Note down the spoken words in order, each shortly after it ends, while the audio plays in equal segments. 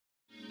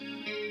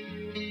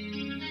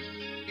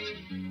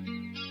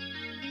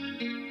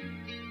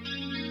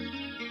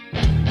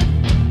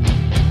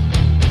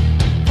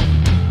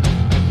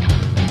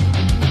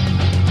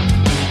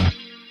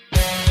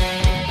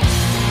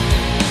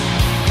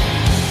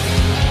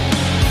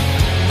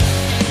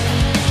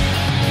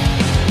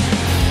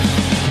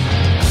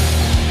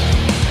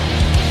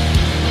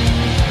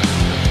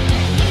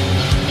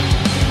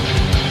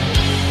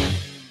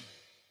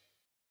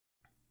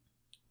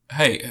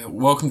Hey,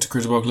 welcome to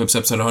Critipocalypse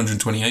episode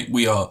 128.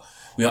 We are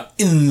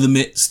in the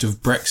midst of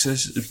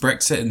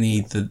Brexit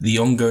and the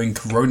ongoing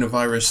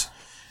coronavirus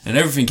and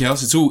everything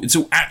else. It's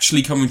all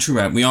actually coming true,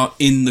 man. We are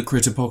in the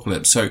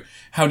Critipocalypse. So,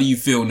 how do you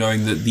feel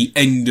knowing that the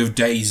end of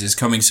days is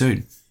coming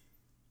soon?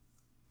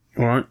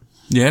 All right.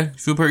 Yeah, you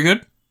feel pretty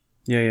good.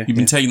 Yeah. You've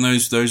been taking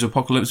those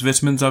apocalypse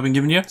vitamins I've been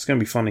giving you. It's going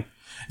to be funny.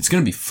 It's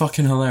going to be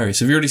fucking hilarious.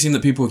 Have you already seen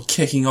that people are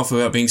kicking off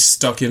about being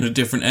stuck in a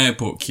different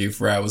airport queue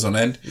for hours on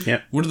end?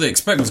 Yeah. What do they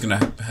expect was going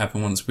to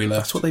happen once we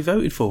left? That's what they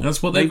voted for.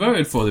 That's what they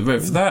voted for. They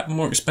voted for that,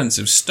 more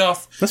expensive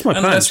stuff. That's my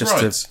and plan, less just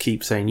rights. to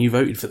keep saying you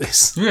voted for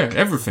this. Yeah,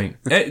 everything.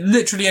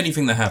 Literally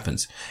anything that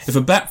happens. If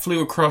a bat flew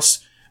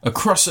across a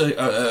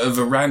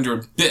veranda,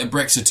 a bit of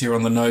Brexiteer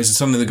on the nose, and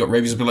suddenly they got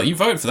rabies, I'd be like, you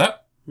voted for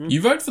that?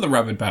 You voted for the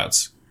rabid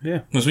bats.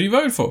 Yeah. That's what you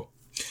voted for.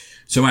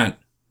 So, Ant,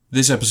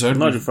 this episode...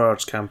 Nigel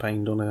Farage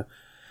campaigned on a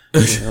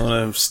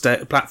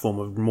platform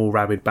of more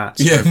rabid bats.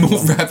 Yeah,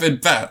 more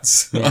rabid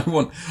bats. Yeah. I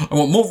want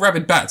more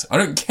rabid bats. I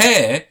don't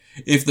care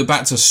if the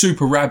bats are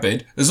super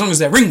rabid, as long as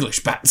they're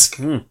English bats.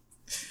 But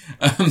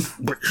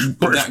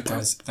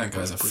that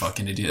guy's a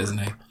fucking idiot, isn't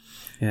he?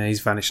 Yeah,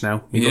 he's vanished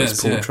now. He got his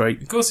portrait.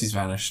 Yeah. Of course he's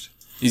vanished.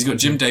 He's got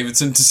Jim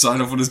Davidson to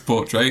sign off on his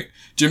portrait.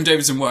 Jim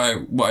Davidson,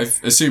 what I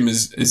assume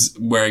is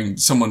wearing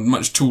someone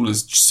much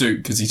taller's suit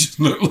because he just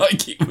looked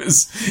like he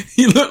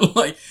looked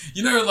like,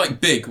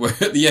 like Big, where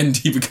at the end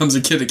he becomes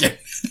a kid again.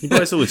 He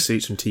buys all his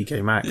suits from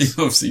TK Maxx. He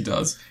obviously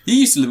does. He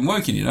used to live in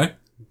Woking, you know?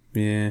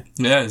 Yeah.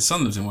 Yeah, his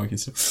son lives in Woking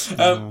still.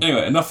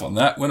 Anyway, enough on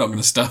that. We're not going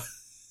to start.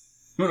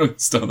 We're not going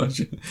to start that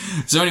shit.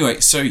 So anyway,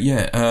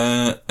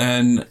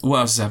 and what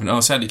else has happened? Oh,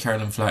 sadly,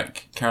 Caroline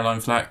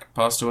Flack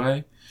passed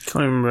away.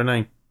 Can't remember her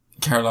name.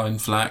 Caroline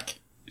Flack.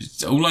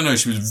 All I know,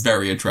 she was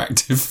very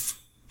attractive.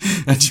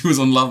 And she was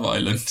on Love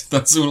Island.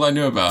 That's all I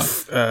knew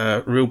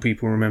about. Real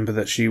people remember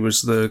that she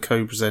was the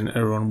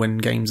co-presenter on When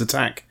Games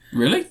Attack.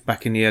 Really?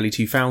 Back in the early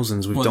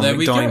 2000s with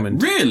Dominic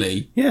Diamond. Go.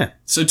 Really? Yeah.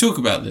 So talk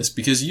about this,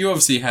 because you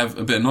obviously have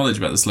a bit of knowledge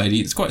about this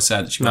lady. It's quite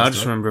sad that she passed away. No, I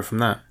just remember her from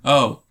that.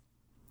 Oh.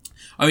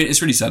 I mean,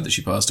 it's really sad that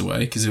she passed away,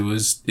 because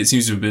it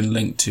seems to have been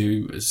linked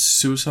to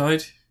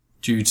suicide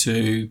due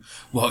to,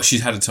 well,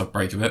 she's had a tough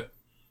break of it.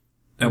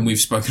 And we've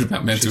spoken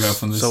about mental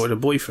health on this. She assaulted a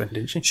boyfriend,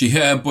 didn't she? She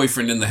hit her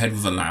boyfriend in the head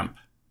with a lamp.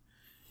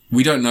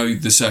 We don't know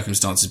the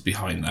circumstances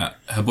behind that.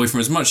 Her boyfriend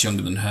was much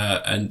younger than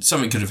her, and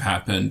something could have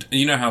happened. And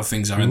you know how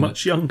things are.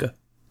 Much younger.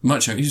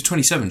 Much younger. He was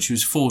 27. She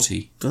was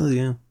 40. Oh,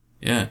 yeah.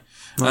 Yeah.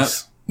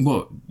 Nice.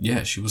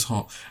 Yeah, she was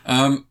hot.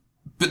 But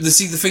the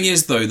thing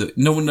is, though, that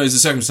no one knows the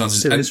circumstances.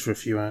 Still is for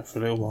a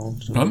little while.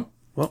 Pardon?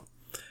 What?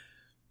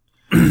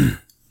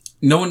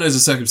 No one knows the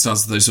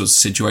circumstances of those sorts of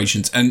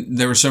situations, and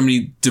there are so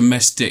many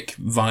domestic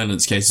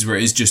violence cases where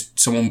it is just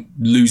someone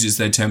loses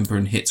their temper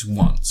and hits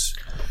once.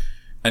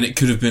 And it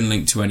could have been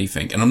linked to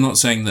anything. And I'm not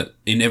saying that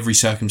in every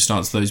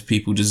circumstance those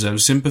people deserve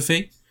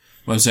sympathy.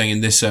 But I'm saying in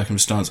this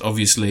circumstance,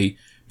 obviously,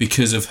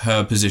 because of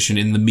her position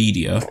in the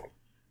media,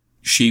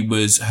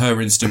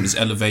 her incident was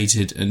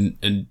elevated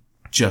and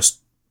just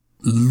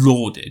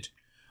lauded.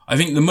 I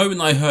think the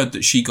moment I heard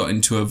that she got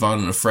into a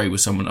violent affray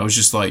with someone, I was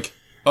just like,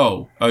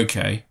 oh,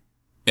 okay.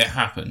 It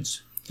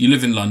happens. You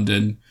live in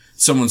London,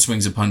 someone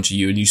swings a punch at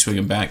you and you swing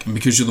him back, and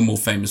because you're the more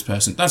famous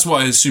person, that's what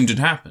I assumed had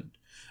happened.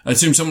 I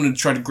assumed someone had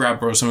tried to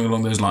grab her or something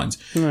along those lines.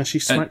 No, she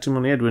smacked him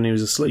on the head when he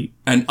was asleep.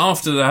 And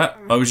after that,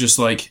 I was just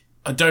like,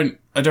 I don't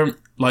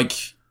like,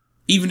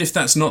 even if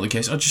that's not the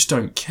case, I just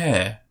don't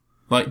care.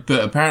 Like,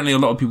 but apparently a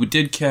lot of people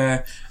did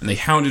care, and they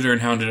hounded her,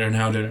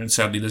 and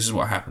sadly this is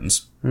what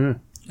happens. And,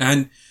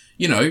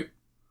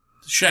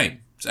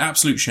 shame. It's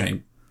absolute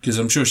shame. Because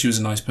I'm sure she was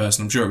a nice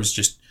person. I'm sure it was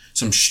just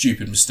some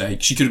stupid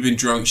mistake. She could have been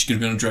drunk, she could have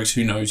been on drugs,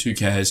 who knows, who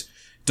cares.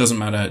 Doesn't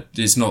matter.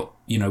 It's not,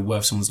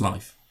 worth someone's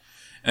life.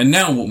 And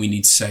now what we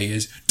need to say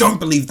is, don't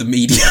believe the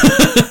media.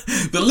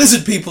 The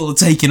lizard people are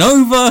taking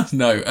over.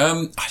 No,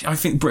 I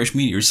think British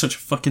media is such a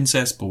fucking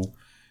cesspool.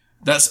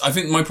 I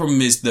think my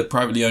problem is that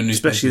privately owned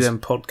newspapers... Especially them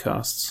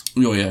podcasts.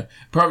 Oh, yeah.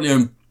 Privately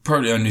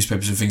owned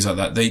newspapers and things like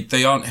that,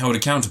 they aren't held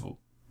accountable.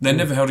 They're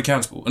never held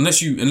accountable.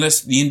 Unless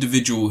the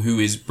individual who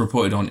is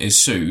reported on is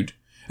sues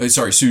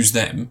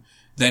them,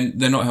 then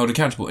they're not held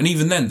accountable. And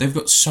even then, they've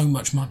got so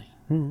much money.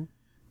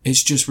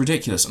 It's just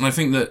ridiculous. And I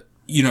think that,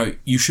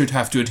 you should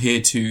have to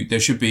adhere to, there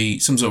should be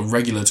some sort of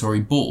regulatory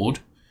board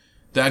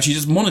that actually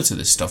just monitor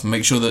this stuff and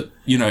make sure that,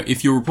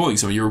 if you're reporting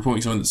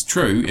something that's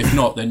true. If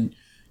not, then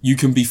you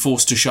can be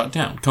forced to shut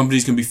down.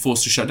 Companies can be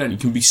forced to shut down. You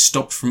can be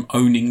stopped from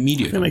owning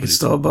media companies. They could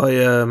start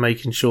by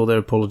making sure their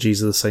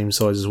apologies are the same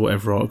size as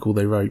whatever article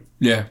they wrote.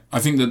 Yeah, I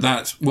think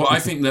that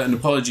an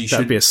apology should...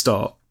 That'd be a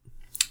start.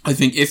 I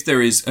think if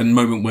there is a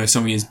moment where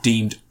something is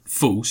deemed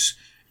false,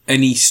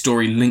 any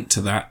story linked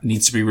to that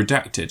needs to be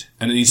redacted.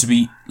 And it needs to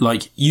be,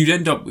 you'd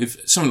end up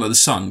with something like The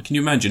Sun. Can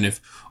you imagine if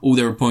all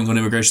their reporting on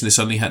immigration, they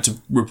suddenly had to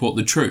report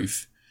the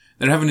truth?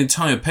 They'd have an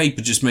entire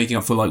paper just making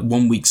up for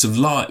 1 week's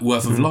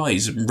worth of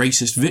lies and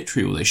racist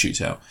vitriol they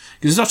shoot out.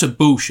 Because it's such a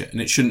bullshit and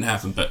it shouldn't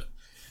happen, but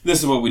this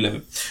is what we live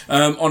in.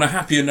 On a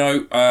happier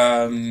note,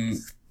 I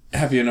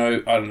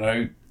don't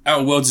know,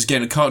 Outer Worlds is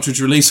getting a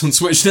cartridge release on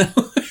Switch now.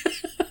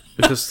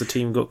 Because the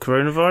team got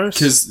coronavirus?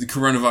 Because the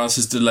coronavirus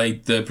has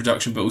delayed the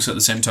production, but also at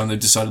the same time they've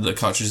decided that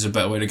cartridge is a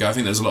better way to go. I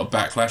think there's a lot of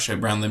backlash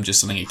around them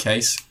just selling a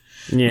case,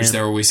 which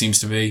there always seems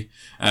to be.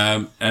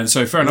 And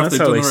so fair enough. That's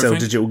how they sell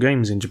digital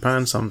games in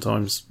Japan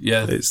sometimes.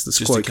 Yeah,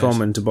 it's quite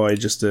common to buy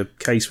just a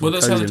case. Well,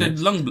 that's how they did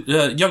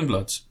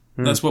Youngbloods.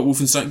 That's what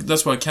Wolfenstein.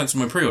 That's why I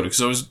cancelled my pre-order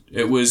because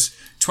it was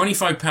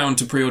 £25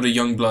 to pre-order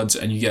Youngbloods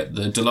and you get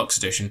the deluxe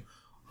edition,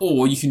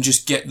 or you can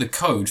just get the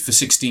code for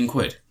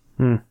 £16.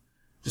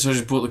 So I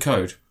just bought the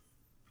code.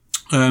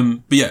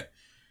 But yeah,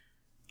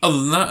 other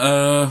than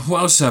that,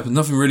 what else has happened?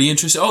 Nothing really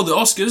interesting. Oh, the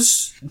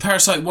Oscars.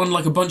 Parasite won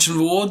like a bunch of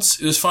awards.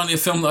 It was finally a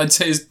film that I'd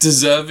say is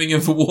deserving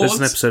of awards. There's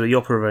an episode of The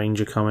Opera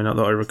Ranger coming up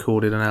that I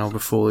recorded an hour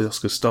before the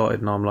Oscars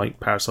started, and I'm like,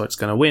 Parasite's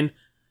going to win.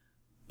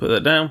 Put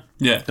that down.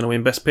 Yeah. Going to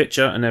win Best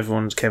Picture, and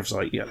Kev's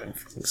like, yeah, I don't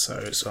think so.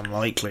 It's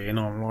unlikely. And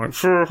I'm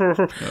like,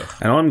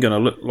 and I'm going to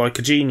look like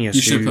a genius.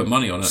 You should put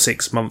money on it.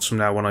 6 months from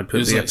now when I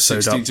put the like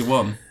episode 16 up. to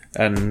 1.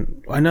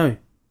 And I know.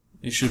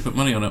 You should have put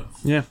money on it.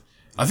 Yeah.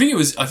 I think it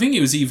was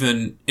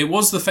it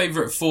was the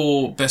favourite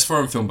for Best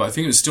Foreign Film, but I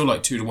think it was still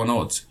like 2 to 1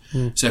 odds.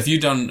 So if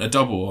you'd done a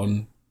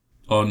double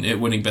on it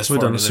winning Best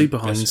Foreign... We've done a Super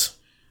Heinz.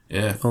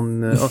 Yeah.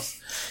 And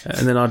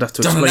then I'd have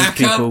to explain to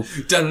people...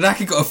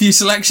 Dananaka got a few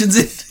selections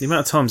in. The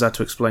amount of times I had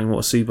to explain what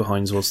a Super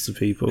Heinz was to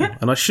people.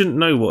 And I shouldn't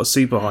know what a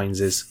Super Heinz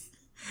is.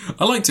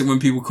 I liked it when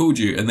people called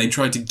you and they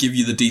tried to give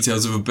you the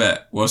details of a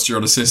bet whilst you're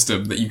on a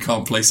system that you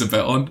can't place a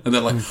bet on. And they're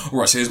like, all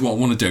right, so here's what I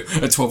want to do.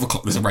 At 12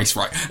 o'clock, there's a race,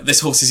 right?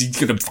 This horse is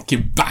going to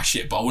fucking bash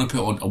it, but I want to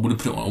put it on. I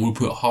want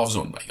to put halves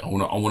on, mate. I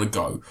want to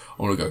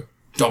go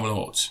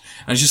double odds.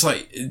 And it's just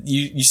like,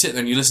 you sit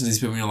there and you listen to these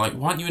people and you're like,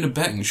 why aren't you in a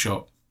betting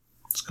shop?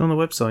 Just go on the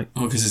website.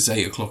 Oh, because it's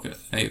 8 o'clock in the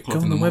morning. Go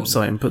on the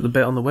website and put the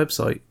bet on the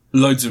website.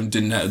 Loads of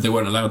them they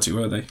weren't allowed to,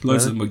 were they?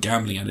 Loads of them were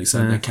gambling addicts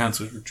and their accounts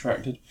were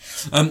retracted.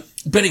 But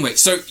anyway,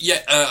 so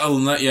yeah, other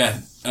than that,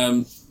 yeah,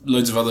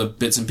 loads of other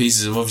bits and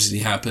pieces have obviously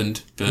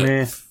happened, but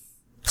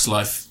it's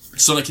life.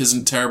 Sonic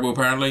isn't terrible,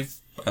 apparently.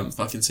 I haven't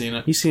fucking seen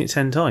it. You've seen it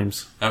 10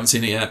 times. I haven't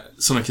seen it yet.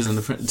 Sonic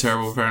isn't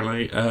terrible,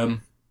 apparently.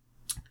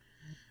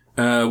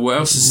 What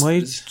else?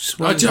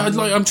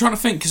 I'm trying to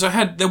think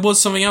because there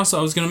was something else that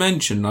I was going to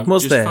mention.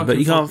 But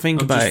you can't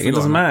think about it. It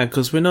doesn't matter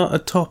because we're not a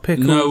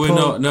topical. No, we're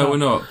not. No, we're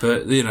not.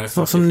 But you know, it's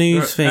not some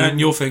news thing. And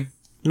your thing.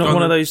 Not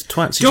one of those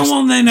twats who Go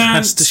on then,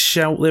 has to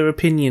shout their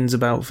opinions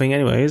about thing.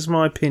 Anyway, here's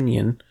my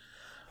opinion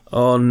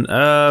on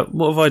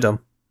what have I done?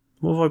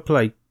 What have I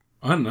played?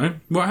 I don't know.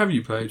 What have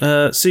you played?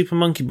 Super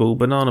Monkey Ball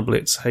Banana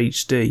Blitz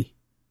HD.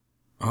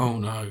 Oh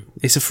no!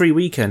 It's a free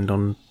weekend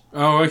on.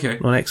 Oh, okay.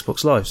 On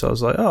Xbox Live, so I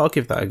was like, oh, I'll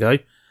give that a go.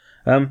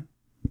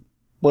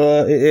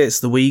 Well,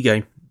 it's the Wii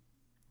game.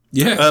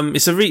 Yeah.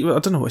 It's I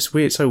don't know, it's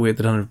weird. It's so weird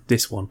that I don't have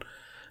this one.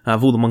 Out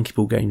of all the Monkey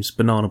Ball games,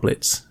 Banana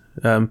Blitz.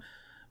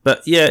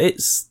 But yeah,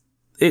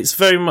 it's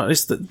very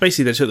much,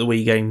 basically they took the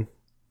Wii game,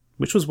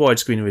 which was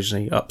widescreen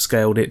originally,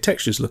 upscaled it.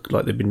 Textures look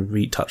like they've been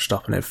retouched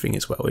up and everything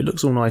as well. It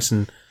looks all nice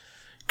and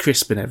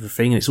crisp and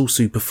everything, and it's all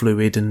super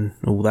fluid and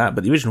all that,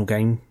 but the original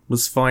game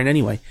was fine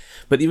anyway.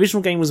 But the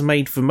original game was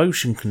made for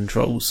motion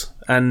controls,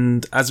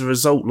 and as a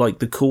result, like,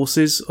 the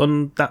courses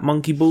on that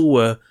Monkey Ball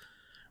were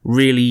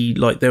really,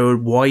 like, they were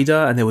wider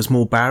and there was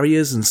more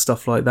barriers and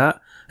stuff like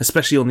that,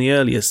 especially on the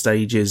earlier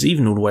stages,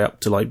 even all the way up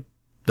to, like,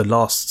 the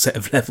last set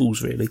of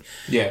levels, really.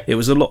 Yeah. It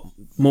was a lot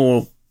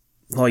more,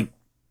 like,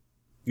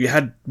 we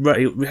had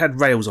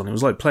rails on it. It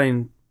was like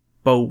playing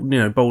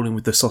bowling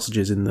with the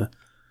sausages in the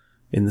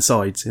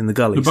sides, in the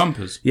gullies. The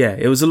bumpers. Yeah,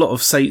 it was there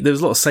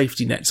was a lot of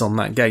safety nets on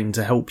that game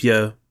to help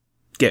you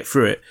get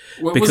through it,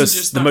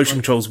 because the motion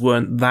controls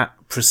weren't that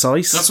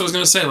precise. That's what I was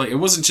going to say. Like, it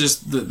wasn't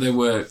just that there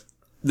were...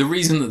 The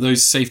reason that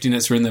those safety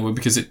nets were in there were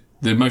because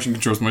the motion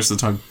controls most of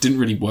the time didn't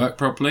really work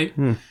properly.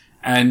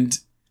 And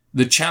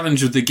the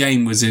challenge of the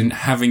game was in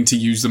having to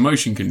use the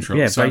motion controls.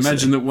 Yeah, so I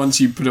imagine that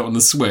once you put it on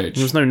the Switch...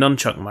 There was no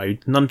nunchuck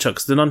mode. The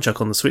nunchuck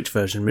on the Switch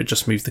version, it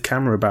just moved the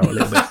camera about a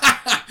little bit.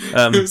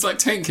 It was like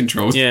tank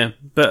controls. Yeah,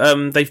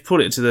 but they've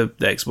put it to the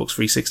Xbox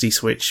 360,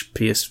 Switch,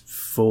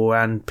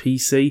 PS4 and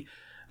PC.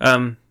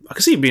 I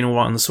could see it being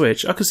alright on the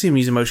Switch. I could see them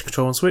using motion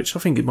control on Switch. I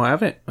think it might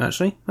have it,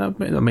 actually. That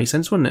makes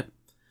sense, wouldn't it?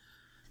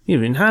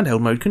 Even in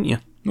handheld mode, couldn't you?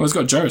 Well, it's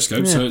got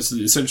gyroscopes, so it's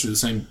essentially the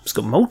same. It's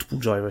got multiple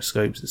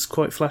gyroscopes. It's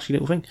quite a flashy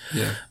little thing.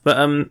 Yeah.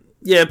 But,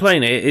 yeah,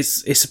 playing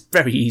it's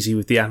very easy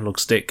with the analog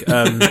stick.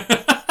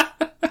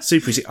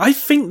 Super easy. I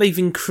think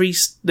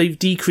they've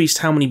decreased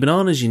how many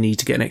bananas you need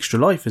to get an extra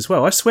life as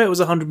well. I swear it was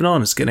 100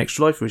 bananas to get an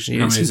extra life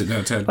originally. How many is it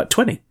now? 10? Like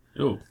 20.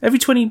 Oh. Every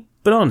 20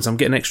 bananas I'm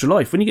getting extra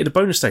life. When you get to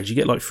bonus stage, you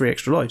get like 3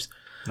 extra lives.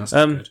 That's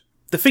not good.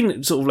 The thing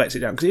that sort of lets it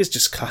down, because it's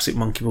just classic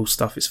Monkey Ball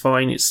stuff, it's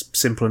fine, it's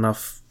simple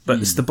enough, but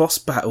it's the boss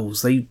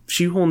battles. They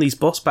shoehorn these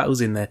boss battles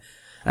in there,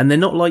 and they're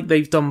not like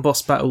they've done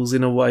boss battles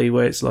in a way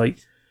where it's like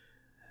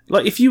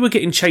if you were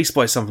getting chased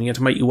by something, you had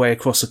to make your way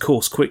across a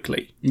course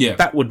quickly. Yeah.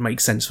 That would make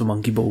sense for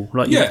Monkey Ball.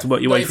 Like, you have to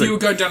work your way through. If you were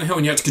going down a hill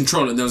and you had to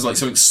control it, and there was like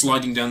something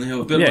sliding down the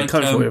hill. A bit like,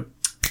 kind of for you.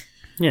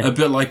 Yeah. A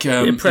bit like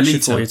pressure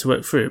for you to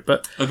work through it.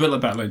 But a bit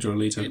like Battle Angel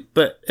Alita.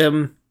 But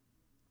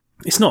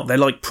It's not. They're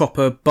like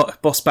proper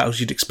boss battles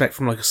you'd expect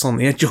from like a Sonic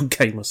the Hedgehog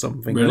game or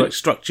something. Really? They're like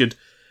structured.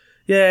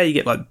 Yeah, you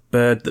get like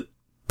bird that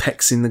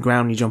pecks in the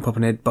ground, you jump up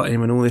and headbutt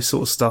him and all this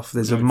sort of stuff.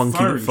 There's a monkey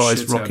that firing fires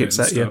shit rockets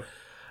at at it you.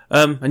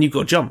 and And you've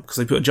got to jump, because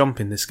they put a jump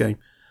in this game.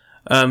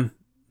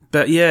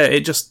 But yeah,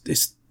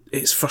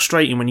 it's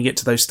frustrating when you get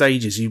to those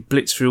stages. You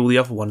blitz through all the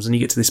other ones and you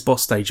get to this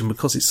boss stage, and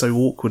because it's so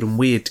awkward and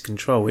weird to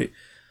control,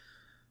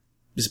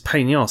 it's a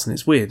pain in the arse and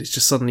it's weird. It's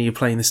just suddenly you're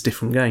playing this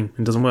different game and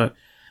it doesn't work.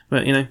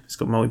 But, you know, it's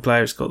got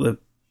multiplayer, it's got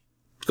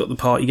the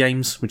party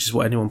games, which is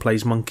what anyone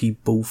plays Monkey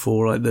Ball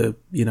for, like the,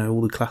 you know,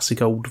 all the classic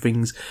old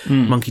things.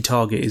 Monkey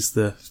Target is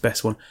the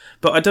best one.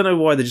 But I don't know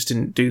why they just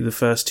didn't do the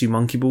first two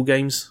Monkey Ball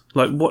games.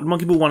 Like, what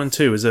Monkey Ball 1 and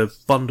 2 as a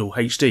bundle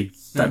HD.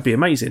 That'd be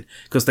amazing.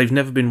 Because they've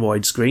never been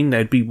widescreen.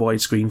 They'd be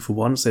widescreen for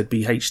once. They'd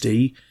be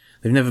HD.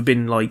 They've never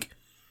been like,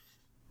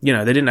 you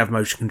know, they didn't have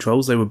motion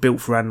controls. They were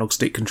built for analog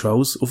stick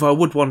controls. Although I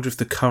would wonder if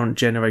the current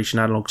generation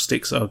analog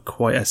sticks are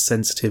quite as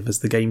sensitive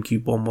as the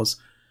GameCube one was.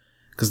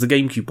 Because the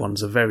GameCube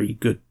ones are very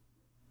good,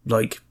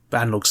 like,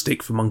 analog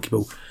stick for Monkey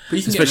Ball. But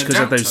you can especially because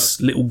get an of those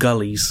little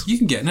gullies. You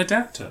can get an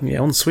adapter. Yeah,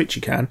 on Switch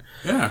you can.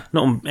 Yeah.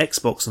 Not on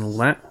Xbox and all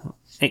that.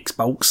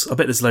 Xbox. I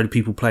bet there's a load of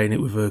people playing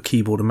it with a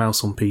keyboard and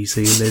mouse on PC,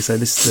 and they say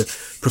this is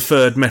the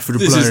preferred method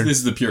of playing. This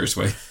is the purest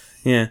way.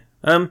 Yeah.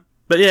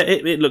 But yeah,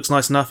 it looks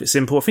nice enough. It's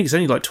simple. I think it's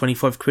only like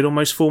 25 quid on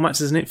most formats,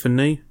 isn't it, for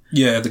new?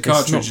 Yeah, the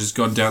cartridge has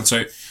gone down.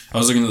 So I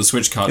was looking at the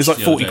Switch cartridge. It's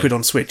like 40 quid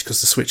on Switch,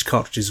 because the Switch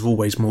cartridges are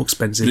always more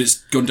expensive. But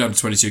it's gone down to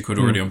 22 quid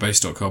already on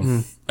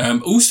base.com.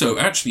 Also,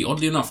 actually,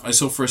 oddly enough, I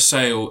saw for a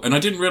sale, and I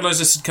didn't realise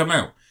this had come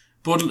out,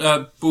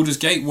 Baldur's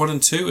Gate 1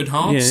 and 2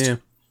 enhanced. Yeah.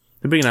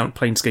 They're bringing out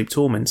Planescape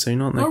Torment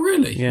soon, aren't they? Oh,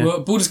 really? Yeah. Well,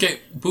 Baldur's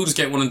Gate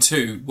 1 and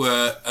 2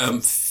 were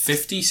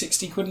 50,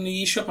 60 quid in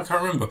the eShop, I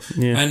can't remember.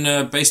 Yeah.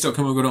 And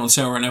base.com have got it on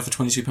sale right now for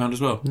 £22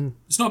 as well.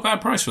 It's not a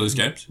bad price for those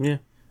games. Yeah.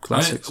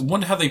 Classics. I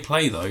wonder how they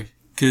play, though,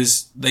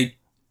 because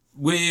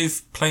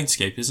with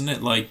Planescape, isn't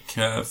it like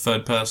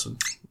third person?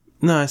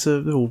 No,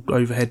 they're all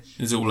overhead.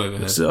 It's all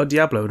overhead. It's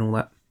Diablo and all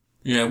that.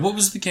 Yeah, what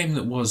was the game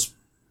that was?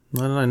 I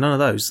don't know, none of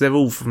those. They're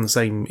all from the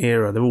same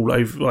era. They're all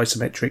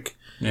isometric.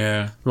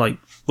 Yeah. Like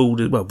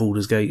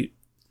Baldur's Gate,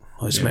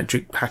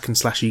 isometric hack and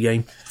slashy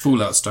game.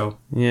 Fallout style.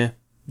 Yeah.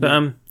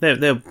 But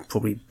they'll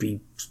probably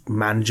be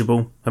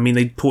manageable. I mean,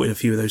 they ported a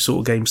few of those sort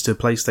of games to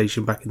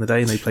PlayStation back in the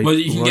day, and they played. Well,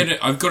 you can get it.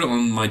 I've got it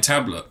on my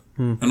tablet,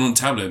 and on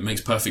tablet it makes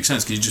perfect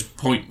sense because you just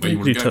point where you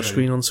want to go.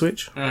 Touchscreen on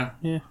Switch. Yeah,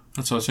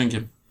 that's what I was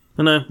thinking.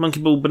 I know.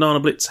 Monkey Ball Banana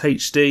Blitz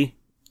HD.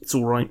 It's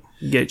all right.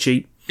 You get it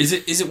cheap. Is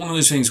it one of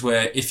those things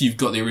where if you've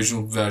got the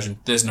original version,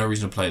 there's no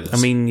reason to play this? I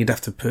mean, you'd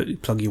have to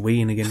plug your Wii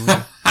in again, wouldn't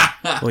you?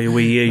 Or your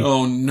Wii U.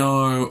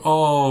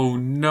 Oh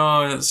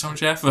no, that's so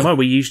much effort. My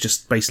Wii U's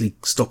just basically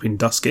stopping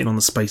dust getting on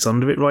the space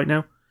under it right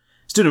now.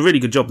 It's doing a really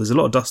good job. There's a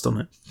lot of dust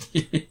on it.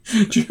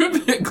 Do you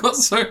remember it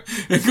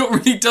got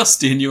really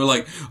dusty and you were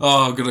like,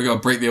 oh, I'm gonna go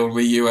break the old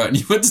Wii U out, and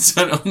you went to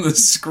turn it on the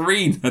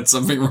screen, had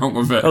something wrong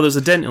with it. Oh, there's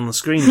a dent on the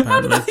screen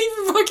apparently. How did that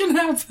even fucking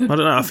happen? I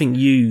don't know. I think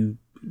you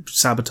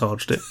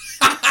sabotaged it.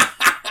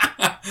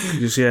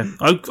 Just, yeah.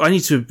 I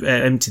need to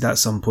empty that at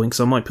some point,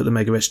 because I might put the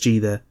Mega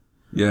SG there.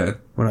 Yeah.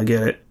 When I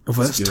get it. Oh,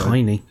 that's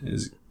tiny.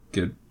 It's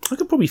good. I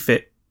could probably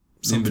fit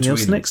something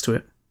else next to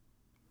it.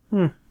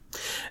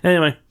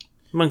 Anyway,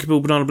 Monkey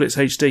Ball Banana Blitz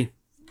HD.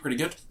 Pretty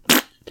good.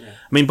 I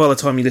mean, by the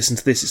time you listen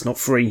to this, it's not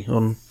free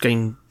on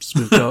games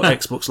with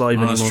Xbox Live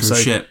anymore. That's true. So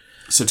shit.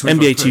 So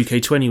NBA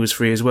 2K20 was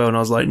free as well, and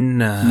I was like,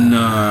 nah.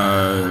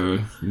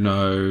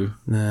 No,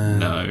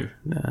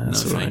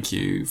 thank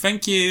you.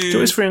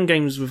 So it's free on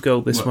Games with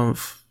Gold this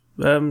month.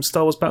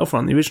 Star Wars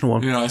Battlefront, the original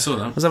one. Yeah, I saw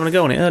that. I was having a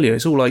go on it earlier.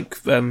 It's all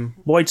like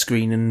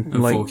widescreen and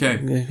like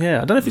 4K. Yeah,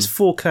 I don't know if it's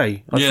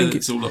 4K. I think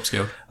it's all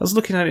upscaled. I was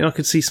looking at it and I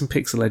could see some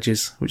pixel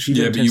edges, which you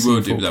don't but you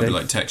will do 4K. that with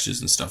like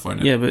textures and stuff, won't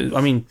it? Yeah, but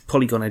I mean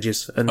polygon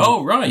edges. And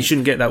right. You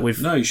shouldn't get that with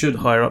you should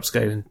higher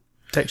upscaling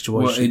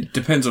texture-wise. Well, it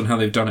depends on how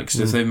they've done it,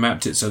 because if they've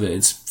mapped it so that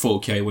it's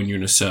 4K when you're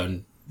in a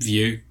certain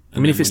view. I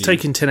mean, if it's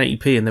taking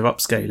 1080p and they're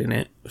upscaling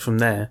it from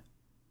there,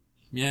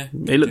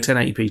 it looked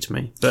 1080p to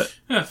me. But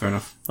yeah, fair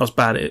enough. I was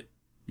bad at it.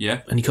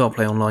 Yeah. And you can't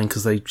play online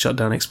because they shut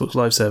down Xbox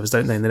Live servers,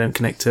 don't they? And they don't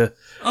connect to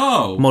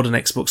Oh. modern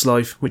Xbox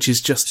Live, which is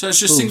just... So it's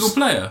just single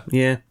player?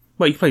 Yeah.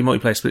 Well, you can play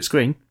multiplayer split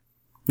screen,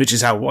 which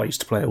is how I used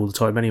to play it all the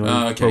time anyway.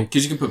 Oh, okay.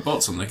 Because you can put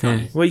bots on there,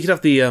 can't you? Well, you could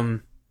have the...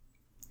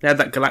 they had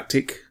that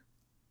galactic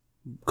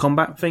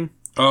combat thing,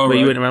 Oh, where right.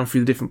 you went around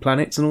through the different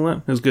planets and all that.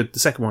 It was good. The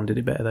second one did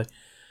it better, though.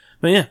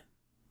 But yeah.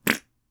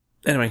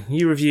 Anyway,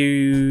 you review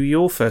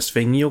your first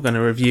thing. You're going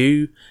to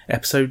review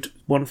episode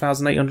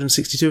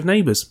 1862 of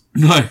Neighbours.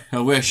 No, I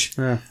wish.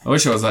 Yeah. I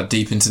wish I was that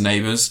deep into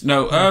Neighbours.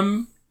 No,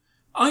 I'm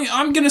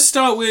going to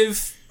start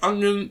with... I'm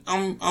going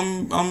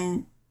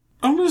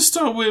to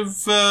start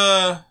with...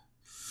 Oh,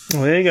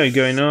 there you go,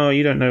 going, oh,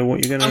 you don't know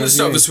what you're going to I'm going review. to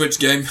start with a Switch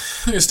game.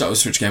 I'm going to start with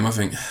a Switch game, I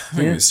think. I'm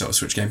going to start with a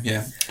Switch game,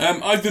 yeah.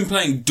 I've been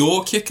playing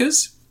Door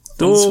Kickers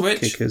on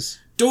Switch. Kickers.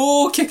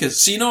 Door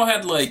Kickers. So you know I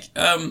had, like,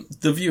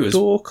 the viewers...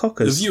 Door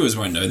Cockers. The viewers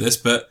won't know this,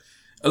 but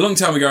a long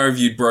time ago I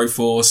reviewed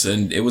Broforce,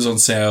 and it was on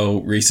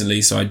sale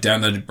recently, so I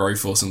downloaded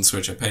Broforce on the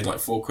Switch. I paid like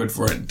 £4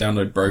 for it and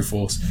downloaded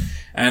Broforce.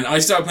 And I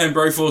started playing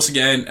Broforce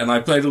again, and I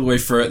played all the way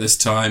through it this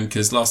time,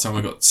 because last time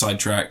I got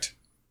sidetracked.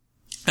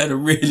 I had a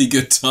really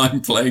good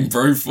time playing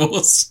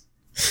Broforce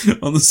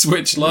on the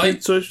Switch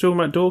Lite. So you're talking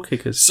about door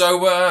kickers.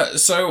 So I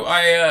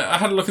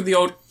had a look at the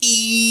old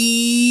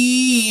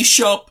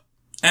eShop,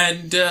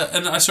 and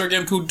I saw a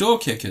game called Door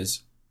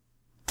Kickers.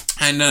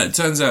 And it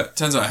turns out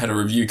I had a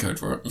review code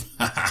for it.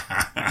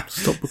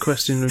 Stop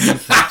requesting review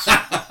codes.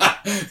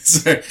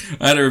 So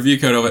I had a review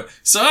code of it.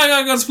 So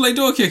I got to play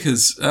Door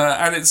Kickers,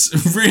 and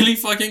it's really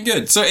fucking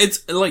good. So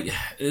it's like,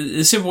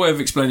 a simple way of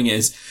explaining it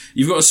is,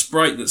 you've got a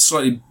sprite that's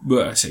slightly,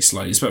 well, I say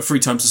slightly, it's about 3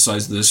 times the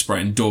size of the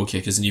sprite in Door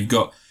Kickers, and you've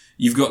got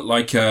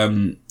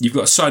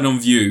a side-on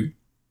view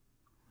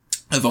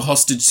of a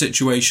hostage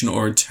situation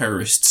or a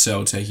terrorist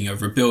cell taking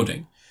over a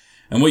building.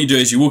 And what you do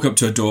is you walk up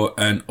to a door,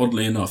 and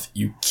oddly enough,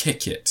 you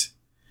kick it.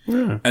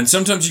 Yeah. And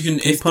sometimes you can,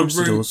 if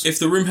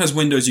the room has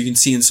windows, you can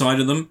see inside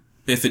of them.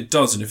 If it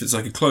doesn't, if it's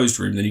like a closed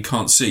room, then you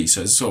can't see.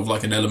 So it's sort of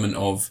like an element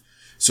of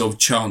sort of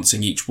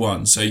chancing each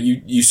one. So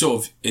you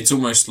sort of, it's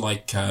almost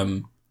like,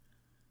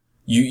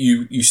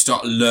 you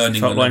start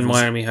learning. If Hotline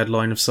Miami had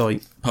line of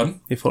sight.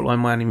 Pardon? If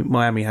Hotline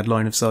Miami had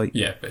line of sight.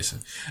 Yeah,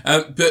 basically.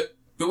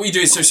 But what you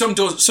do is, so some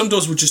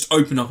doors will just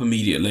open up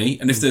immediately,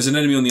 and if there's an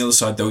enemy on the other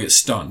side, they'll get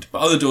stunned.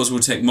 But other doors will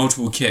take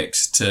multiple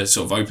kicks to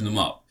sort of open them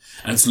up.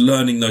 And it's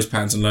learning those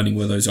patterns and learning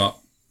where those are.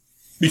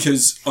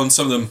 Because on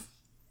some of them,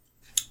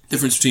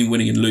 difference between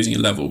winning and losing a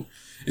level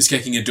is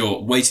kicking a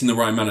door, waiting the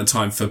right amount of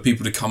time for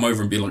people to come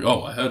over and be like,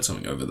 oh, I heard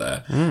something over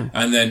there.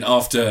 And then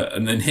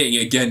hitting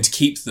it again to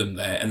keep them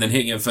there, and then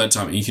hitting it a third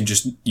time, and you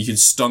can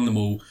stun them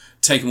all,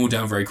 take them all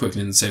down very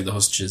quickly and save the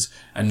hostages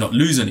and not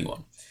lose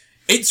anyone.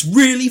 It's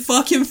really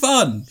fucking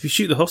fun. If you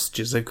shoot the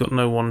hostages, they've got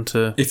no one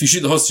to... If you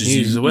shoot the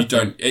hostages, you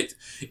don't... It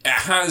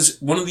has...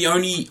 One of the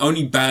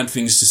only bad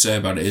things to say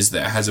about it is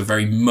that it has a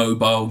very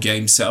mobile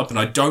game setup, and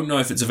I don't know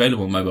if it's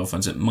available on mobile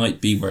phones. It might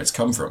be where it's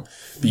come from.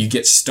 But you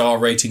get star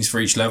ratings for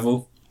each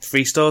level.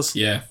 3 stars?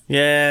 Yeah.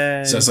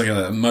 Yeah. So it's like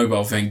a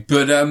mobile thing.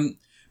 But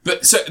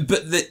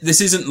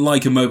this isn't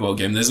like a mobile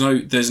game. There's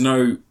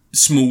no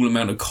small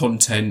amount of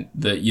content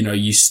that,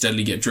 you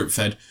steadily get drip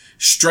fed.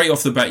 Straight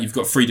off the bat, you've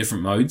got 3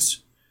 different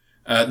modes.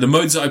 The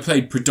modes that I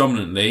played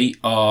predominantly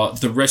are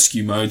the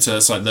rescue mode, so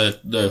it's like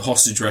the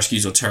hostage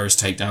rescues or terrorist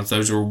takedowns.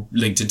 Those are all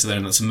linked into there,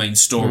 and that's the main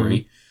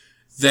story.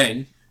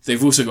 Then,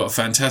 they've also got a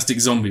fantastic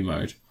zombie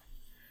mode.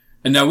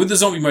 And now with the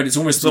zombie mode, it's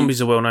almost...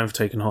 Zombies are well known for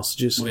taking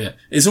hostages. Well, yeah.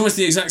 It's almost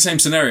the exact same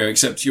scenario,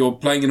 except you're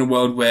playing in a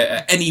world where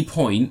at any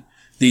point,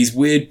 these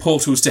weird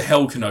portals to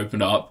hell can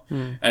open up,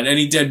 and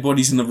any dead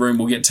bodies in the room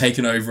will get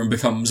taken over and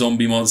become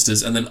zombie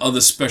monsters, and then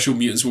other special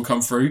mutants will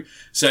come through.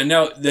 So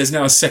now, there's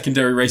now a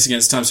secondary race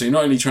against time, so you're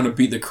not only trying to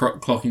beat the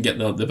clock and get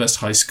the best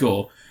high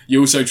score, you're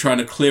also trying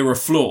to clear a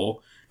floor,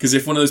 because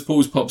if one of those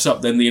pools pops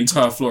up, then the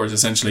entire floor is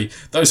essentially,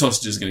 those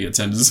hostages are going to get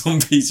turned into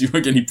zombies, you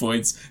won't get any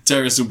points,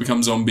 terrorists will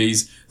become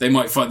zombies, they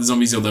might fight the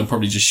zombies, or they'll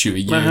probably just shoot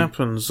at you. That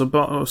happens.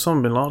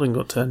 Osama Bin Laden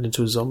got turned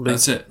into a zombie.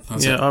 That's it.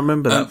 I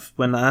remember that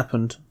when that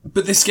happened.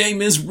 But this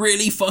game is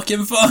really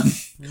fucking fun.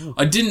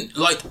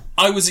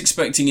 I was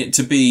expecting it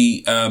to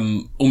be,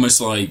 almost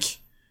like,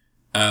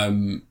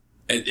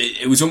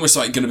 it was almost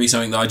like going to be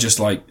something that I just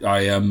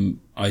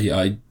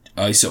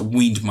I sort of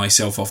weaned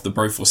myself off the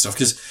Broforce stuff,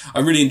 because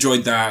I really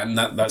enjoyed that and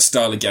that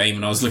style of game,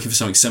 and I was looking for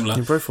something similar.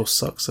 Yeah, Broforce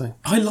sucks, though.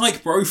 I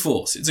like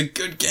Broforce. It's a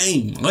good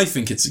game. I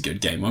think it's a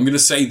good game. I'm going to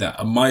say that.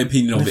 And my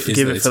opinion of it is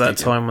that it's for that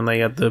time when they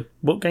had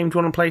what game do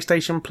you want on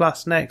PlayStation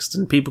Plus next?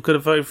 And people could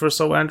have voted for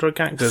Assault Android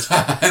Cactus.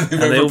 and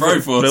they all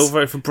voted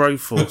for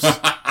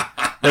Broforce.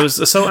 There was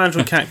Assault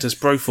Android Cactus,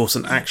 Broforce,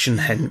 and Action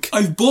Henk.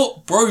 I've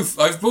bought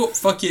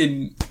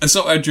fucking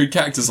Assault Android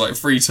Cactus like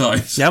 3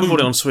 times. Yeah, I haven't bought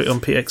it on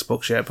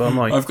Xbox yet, but I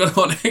might. I've got it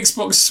on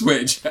Xbox,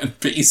 Switch, and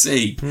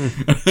PC.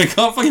 I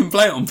can't fucking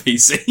play it on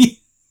PC.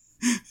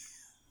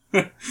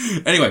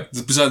 Anyway,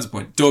 besides the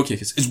point, Door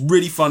Kickers. It's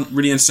really fun,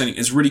 really entertaining.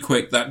 It's really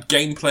quick. That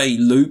gameplay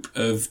loop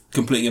of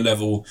completing a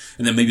level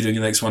and then maybe doing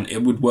the next one,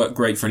 it would work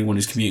great for anyone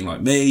who's commuting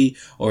like me,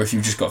 or if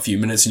you've just got a few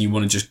minutes and you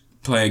want to just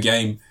play a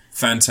game.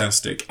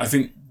 Fantastic. I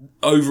think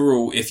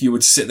overall, if you were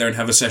to sit there and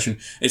have a session,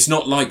 it's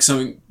not like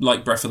something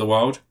like Breath of the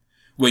Wild,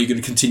 where you're going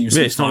to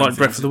continuously... Yeah, it's not like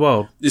Breath of the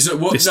Wild. It's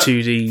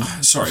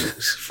 2D... Sorry.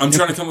 I'm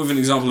trying to come up with an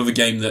example of a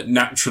game that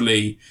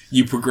naturally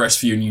you progress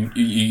through and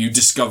you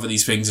discover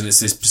these things, and it's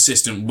this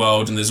persistent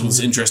world and there's all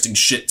this interesting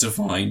shit to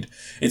find.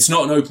 It's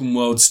not an open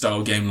world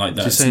style game like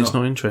that. You're saying it's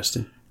not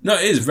interesting? No,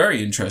 it is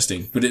very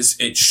interesting, but it's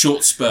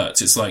short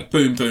spurts. It's like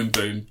boom, boom,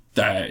 boom,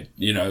 there,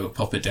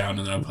 pop it down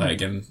and then I'll play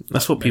again.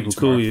 That's what people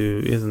call you,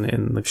 isn't it,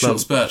 in the club? Short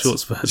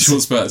spurts.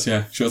 Short spurts,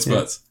 yeah. Short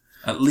spurts.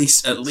 Yeah. At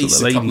least a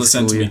couple of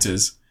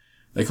centimetres.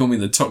 They call me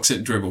the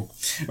toxic dribble.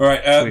 All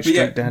right, but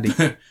yeah, Daddy.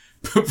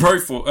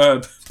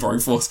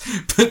 Broforce.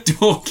 But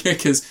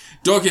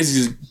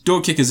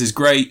Door Kickers is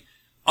great.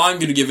 I'm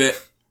going to give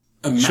it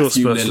a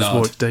Matthew Lillard.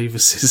 Warwick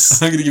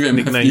Davis's I'm going to give it a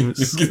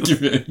nicknames. I'm going to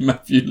give it a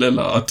Matthew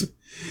Lillard.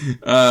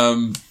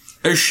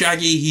 A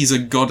Shaggy, he's a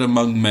god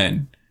among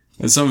men.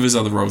 And some of his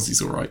other roles,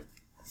 he's all right.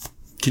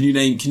 Can you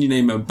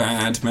name a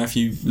bad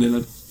Matthew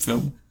Lillard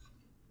film?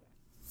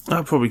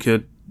 I probably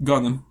could. Go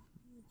on then.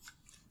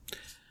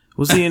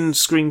 Was he in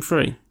Scream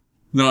 3?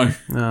 No.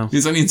 No. He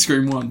was only in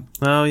Scream 1.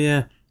 Oh,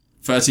 yeah.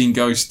 13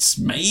 Ghosts,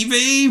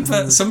 maybe,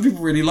 but some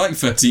people really like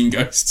 13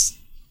 Ghosts.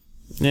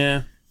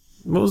 Yeah.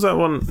 What was that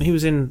one? He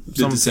was in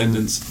The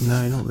Descendants.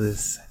 No, not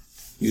this.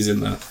 He was in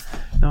that.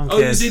 No one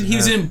cares. He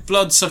was in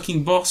Blood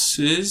Sucking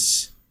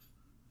Bosses.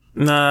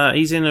 Nah,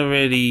 he's in a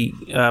really...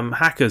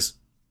 Hackers.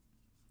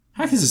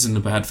 Hackers isn't a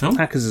bad film.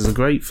 Hackers is a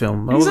great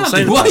film.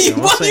 Exactly. Why are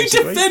you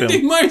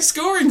defending my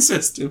scoring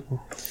system?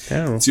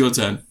 Terrible. It's your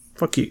turn.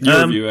 Fuck you.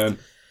 Your review, Anne.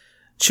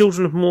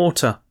 Children of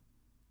Mortar.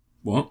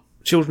 What?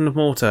 Children of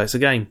Mortar. It's a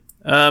game.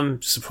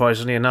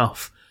 Surprisingly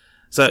enough.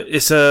 So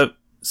it's a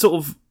sort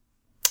of...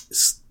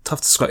 It's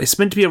tough to describe. It's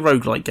meant to be a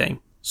roguelike game.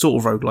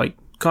 Sort of roguelike.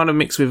 Kind of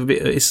mixed with a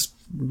bit...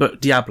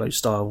 But Diablo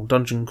style.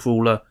 Dungeon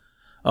crawler.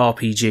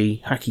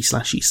 RPG. Hacky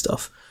slashy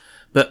stuff.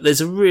 But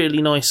there's a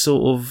really nice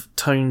sort of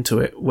tone to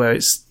it where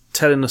it's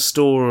telling a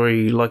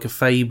story like a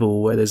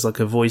fable, where there's like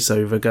a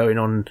voiceover going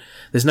on.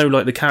 There's no,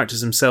 like, the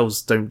characters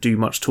themselves don't do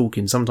much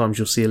talking. Sometimes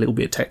you'll see a little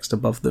bit of text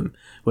above them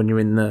when you're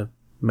in the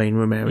main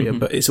room area,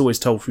 but it's always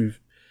told through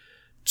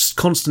just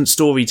constant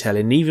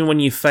storytelling. Even when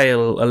you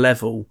fail a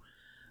level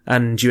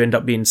and you end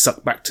up being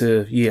sucked back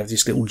to, you have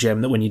this little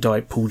gem that when you die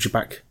it pulls you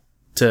back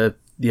to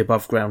the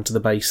above ground, to the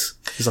base.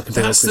 It's like a bit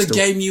of crystal. That's the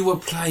game you were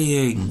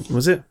playing.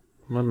 Was it?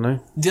 I don't know.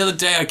 The other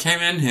day I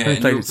came in here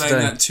and you were playing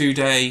that 2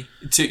 day.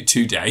 It's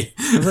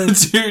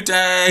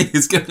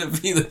going to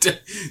be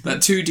that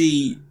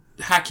 2D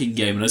hacking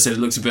game, and I said it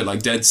looks a bit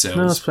like Dead Cells.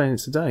 No, I was playing it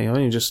today. I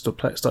only just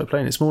started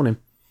playing it this morning.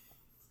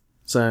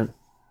 So.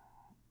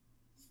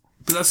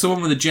 But that's the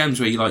one with the gems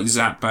where you like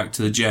zap back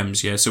to the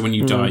gems, yeah? So when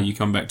you die, you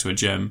come back to a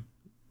gem.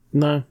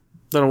 No.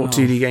 Don't know what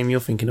 2D game you're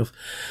thinking of.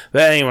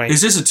 But anyway.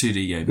 Is this a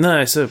 2D game? No,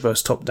 it's a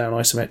burst top-down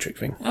isometric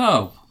thing.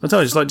 Oh. I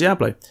told you, it's like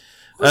Diablo.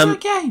 What's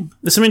that game?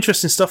 There's some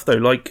interesting stuff, though.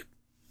 Like,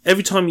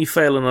 every time you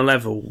fail on a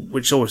level,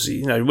 which obviously,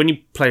 you know, when you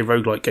play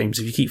roguelike games,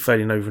 if you keep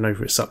failing over and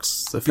over, it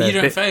sucks. But you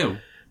don't fail.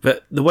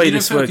 But the way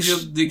this works... because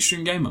you're the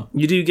extreme gamer.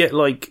 You do get,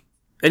 like,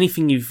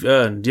 anything you've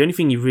earned. The only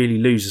thing you really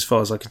lose, as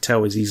far as I can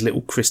tell, is these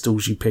little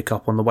crystals you pick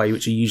up on the way,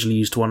 which are usually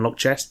used to unlock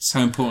chests.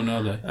 How important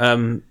are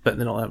they? But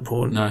they're not that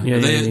important. No,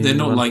 they're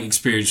not like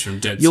experience from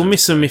Dead Cells. You'll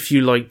miss them if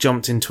you, like,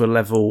 jumped into a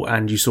level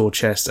and you saw a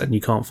chest and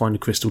you can't find a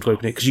crystal to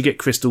open it, because you get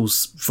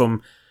crystals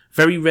from...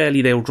 Very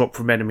rarely they'll drop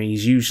from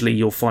enemies. Usually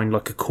you'll find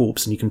like a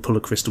corpse and you can pull a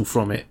crystal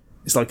from it.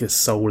 It's like a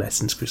soul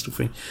essence crystal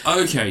thing.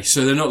 Okay,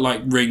 so they're not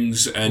like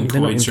rings and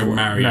coins from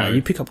Mario. No,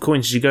 you pick up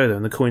coins as you go there,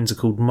 and the coins are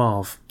called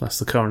Marv. That's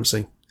the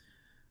currency.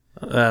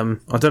 I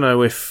don't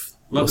know if...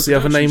 What's the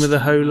other name of the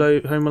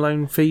Home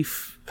Alone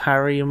thief?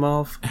 Harry and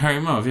Marv? Harry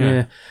and Marv,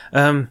 yeah.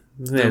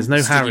 There's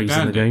no Harrys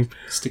in the game.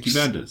 Sticky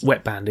Bandits.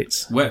 Wet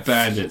Bandits. Wet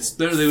Bandits.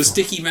 No, there were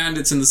Sticky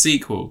Bandits in the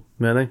sequel.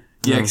 Were they?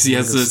 Yeah, because he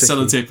has the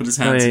sellotape on his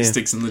hands, he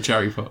sticks in the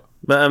cherry pot.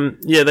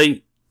 But,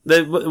 they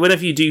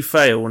whenever you do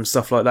fail and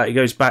stuff like that, it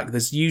goes back.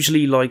 There's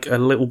usually, like, a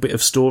little bit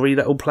of story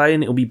that'll play,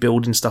 and it'll be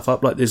building stuff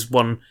up. Like, there's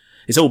one...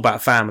 It's all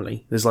about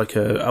family. There's, like,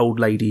 a old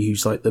lady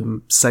who's, like,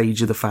 the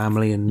sage of the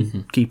family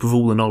and keeper of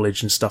all the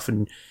knowledge and stuff,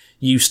 and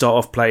you start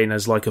off playing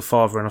as, like, a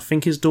father and I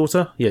think his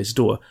daughter. Yeah, his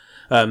daughter.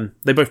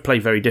 They both play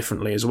very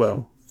differently as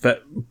well.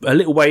 But a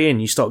little way in,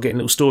 you start getting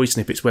little story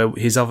snippets where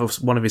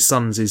one of his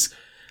sons is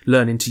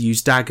learning to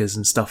use daggers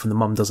and stuff, and the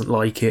mum doesn't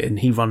like it, and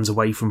he runs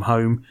away from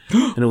home,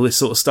 and all this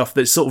sort of stuff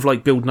that's sort of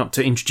like building up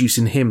to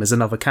introducing him as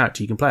another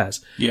character you can play as.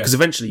 Yeah. Because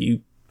eventually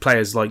you play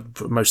as like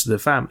most of the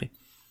family.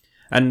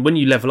 And when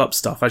you level up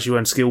stuff, as you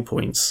earn skill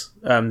points,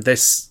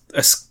 there's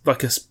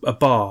a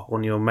bar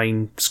on your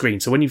main screen.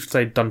 So when you've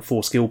done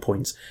 4 skill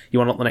points,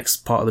 you unlock the next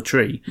part of the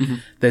tree.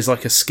 There's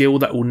like a skill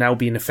that will now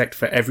be in effect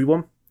for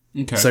everyone.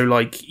 Okay. So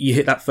like you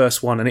hit that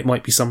first one and it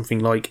might be something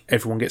like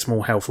everyone gets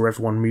more health or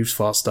everyone moves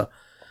faster.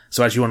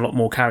 So as you unlock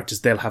more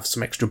characters, they'll have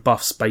some extra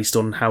buffs based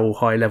on how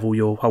high level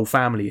your whole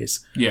family is.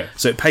 Yeah.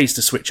 So it pays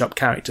to switch up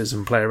characters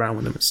and play around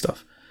with them and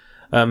stuff.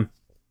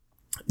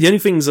 The only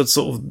things that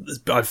sort of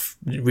I've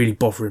really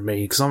bothering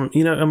me, because I'm a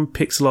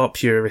pixel art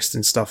purist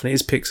and stuff, and it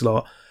is pixel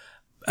art,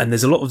 and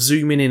there's a lot of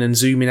zooming in and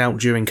zooming out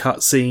during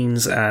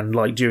cutscenes and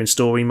like during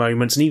story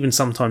moments, and even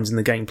sometimes in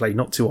the gameplay,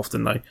 not too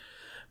often though.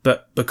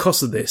 But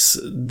because of this,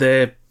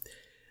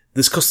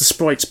 because the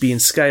sprites being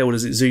scaled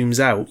as it zooms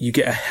out, you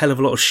get a hell of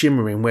a lot of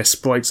shimmering where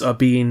sprites are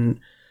being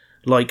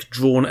like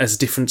drawn as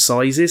different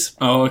sizes.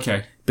 Oh,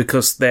 okay.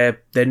 Because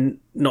they're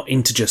not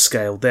integer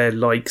scale. They're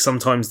like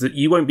sometimes that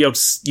you won't be able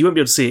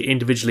to see it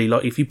individually.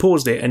 Like if you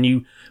paused it and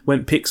you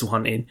went pixel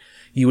hunting,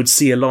 you would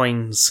see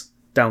lines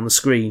down the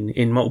screen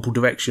in multiple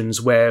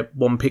directions where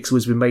one pixel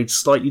has been made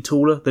slightly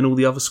taller than all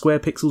the other square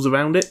pixels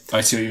around it.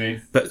 I see what you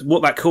mean. But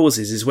what that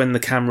causes is when the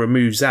camera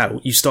moves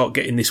out, you start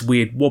getting this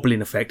weird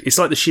wobbling effect. It's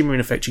like the shimmering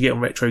effect you get on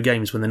retro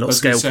games when they're not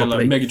scaled properly.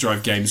 Like Mega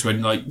Drive games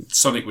when like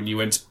Sonic, when you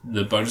went to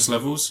the bonus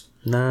levels.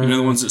 No. You know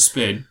the ones that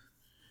spin?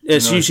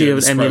 It's No, usually yeah, an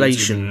the spread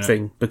emulation between it.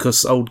 thing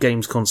because old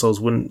games consoles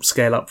wouldn't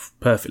scale up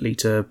perfectly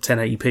to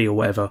 1080p or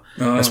whatever.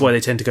 That's why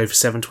they tend to go for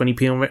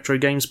 720p on retro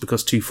games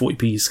because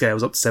 240p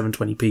scales up to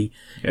 720p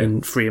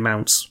in 3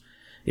 amounts.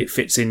 It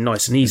fits in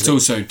nice and It's easily.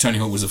 also Tony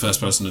Hawk was the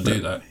first person to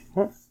do that.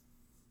 What?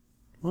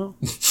 Well,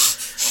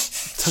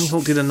 Tony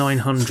Hawk did a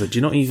 900.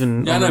 You're not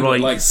even on the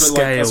right scale.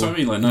 That's what I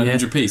mean, like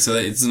 900p, so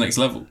it's the next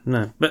level.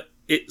 No, but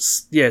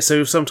it's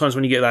so sometimes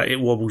when you get that, it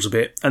wobbles a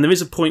bit, and there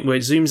is a point where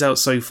it zooms out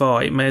so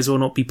far, it may as well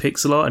not be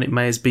pixel art, and it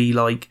may as be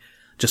like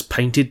just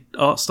painted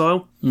art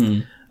style.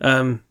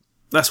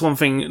 That's one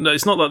thing.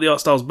 It's not like the art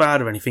style's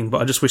bad or anything,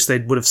 but I just wish they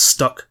would have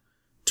stuck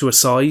to a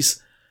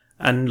size,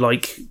 and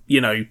like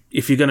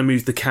if you're going to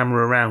move the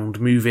camera around,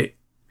 move it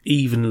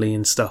evenly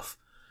and stuff.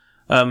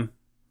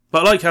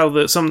 But I like how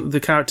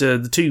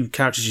the two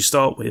characters you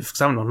start with,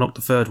 because I haven't unlocked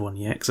the third one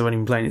yet, because I've only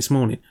been playing it this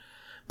morning.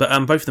 But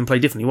both of them play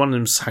differently. One of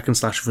them's hack and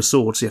slash with a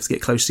sword, so you have to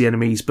get close to the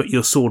enemies, but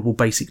your sword will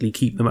basically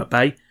keep them at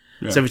bay.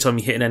 Yeah. So every time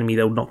you hit an enemy,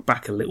 they'll knock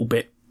back a little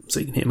bit, so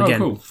you can hit them again.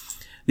 Cool.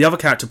 The other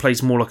character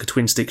plays more like a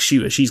twin-stick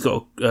shooter. She's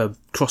got a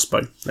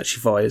crossbow that she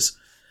fires,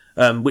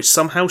 which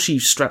somehow she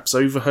straps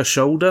over her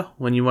shoulder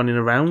when you're running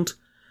around.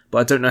 But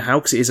I don't know how,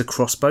 because it is a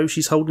crossbow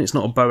she's holding. It's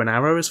not a bow and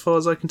arrow, as far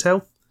as I can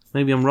tell.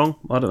 Maybe I'm wrong.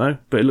 I don't know.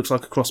 But it looks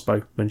like a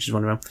crossbow when she's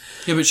running around.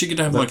 Yeah, but she could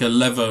have like a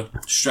leather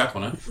strap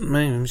on her.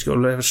 Maybe she's got a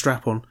leather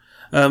strap on.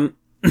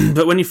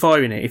 But when you're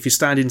firing it, if you're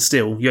standing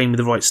still, you aim with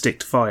the right stick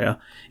to fire.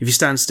 If you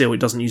stand still, it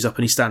doesn't use up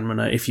any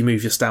stamina. If you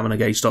move, your stamina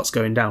gauge starts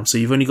going down. So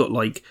you've only got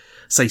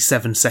say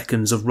 7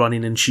 seconds of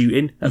running and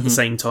shooting at the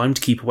same time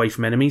to keep away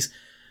from enemies.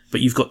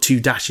 But you've got 2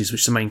 dashes,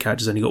 which the main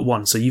character's only got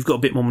 1. So you've got a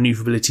bit more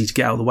manoeuvrability to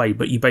get out of the way,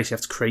 but you basically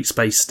have to create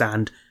space,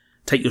 stand,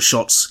 take your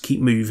shots,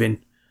 keep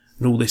moving,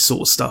 and all this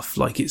sort of stuff.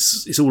 Like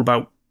it's all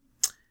about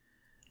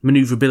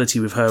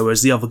manoeuvrability with her,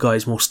 whereas the other guy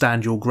is more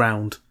stand your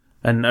ground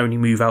and only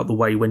move out the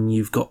way when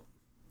you've got,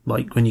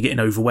 when you're getting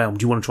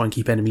overwhelmed. You want to try and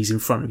keep enemies in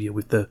front of you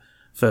with the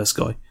first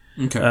guy.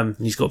 Okay.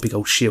 He's got a big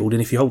old shield,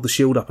 and if you hold the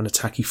shield up and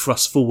attack, he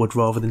thrusts forward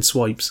rather than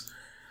swipes.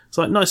 It's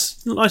like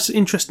nice,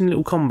 interesting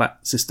little combat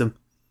system.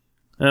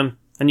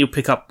 And you'll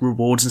pick up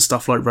rewards and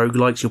stuff like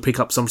roguelikes. You'll pick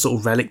up some sort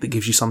of relic that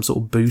gives you some sort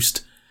of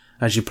boost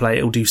as you play.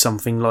 It'll do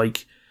something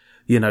like,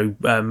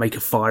 make a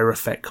fire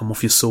effect come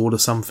off your sword or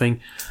something.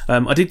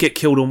 I did get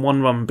killed on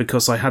one run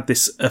because I had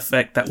this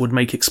effect that would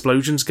make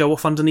explosions go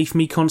off underneath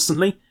me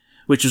constantly,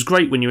 which was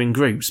great when you're in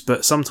groups,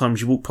 but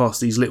sometimes you walk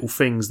past these little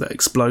things that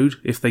explode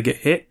if they get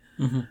hit.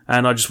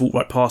 And I just walked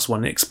right past one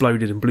and it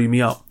exploded and blew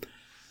me up,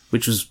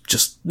 which was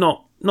just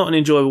not an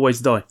enjoyable way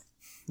to die.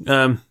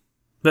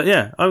 But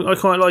yeah, I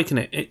quite liking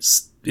it.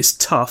 It's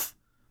tough.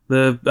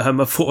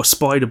 I fought a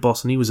spider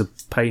boss and he was a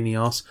pain in the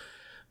arse.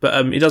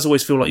 But it does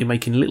always feel like you're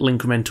making little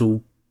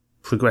incremental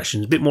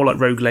progressions. A bit more like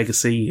Rogue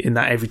Legacy in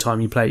that every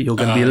time you play it, you're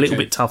going to be a little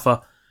bit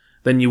tougher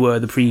than you were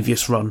the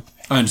previous run.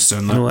 I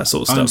understand that. And all that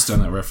sort of stuff. I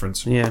understand that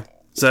reference. Yeah.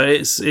 So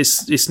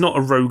it's not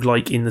a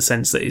roguelike in the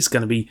sense that it's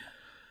going to be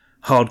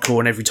hardcore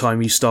and every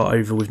time you start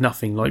over with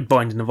nothing. Like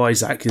Binding of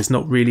Isaac, there's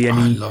not really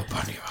any... I love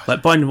Binding of Isaac.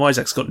 Like Binding of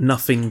Isaac's got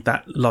nothing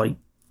that,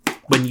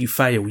 when you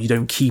fail, you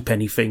don't keep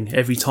anything.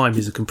 Every time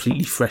is a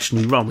completely fresh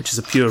new run, which is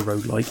a pure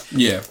roguelike.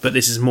 Yeah. But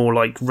this is more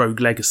like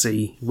Rogue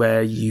Legacy,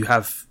 where you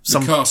have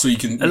some... The castle, you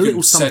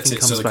can set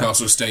it so the back.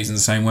 castle stays in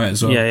the same way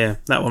as well. Yeah.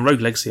 That one,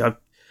 Rogue Legacy, I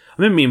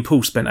remember me and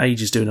Paul spent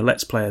ages doing a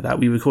Let's Play of that.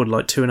 We recorded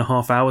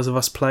 2.5 hours of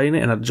us playing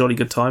it and had a jolly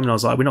good time, and I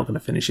was like, we're not going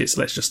to finish it, so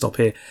let's just stop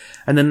here.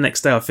 And then the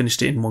next day I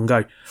finished it in one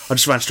go. I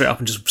just ran straight up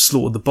and just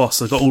slaughtered the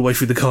boss. I got all the way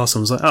through the castle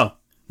and was like, oh.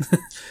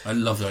 I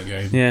love that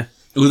game. Yeah.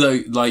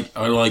 Although,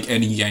 I like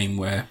any game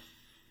where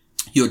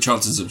your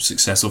chances of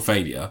success or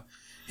failure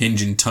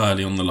hinge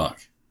entirely on the luck.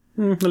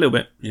 A little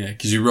bit. Yeah,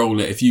 because you roll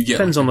it. If you get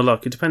depends on the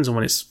luck. It depends on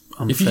when it's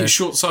unfair. If you get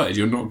short-sighted,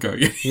 you're not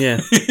going.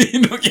 Yeah.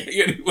 You're not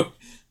getting anywhere.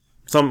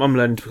 So I'm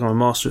learning to become a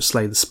master at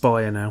Slay the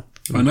Spire now.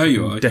 I know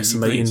you are.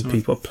 Decimating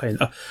people playing.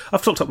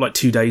 I've clocked up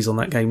 2 days on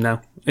that game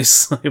now.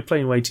 You're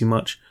playing way too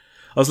much.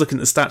 I was looking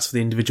at the stats for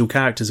the individual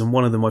characters, and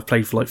one of them I've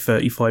played for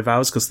 35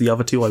 hours because the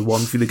other 2 I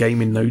won through the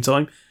game in no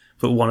time.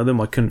 But one of them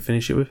I couldn't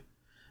finish it with.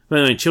 But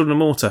anyway, Children of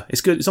Morta.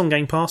 It's good. It's on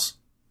Game Pass.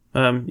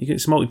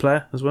 It's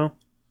multiplayer as well.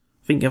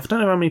 I don't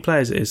know how many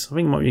players it is. I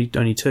think it might be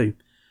only 2.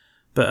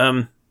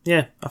 But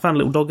yeah, I found a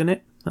little dog in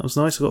it. That was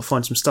nice. I've got to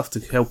find some stuff to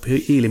help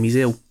heal him. He's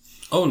ill.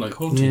 Oh, like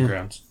Haunting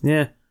Grounds.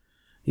 Yeah.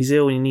 He's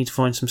ill and you need to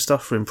find some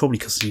stuff for him, probably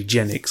because of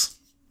eugenics.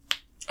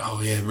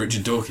 Oh yeah,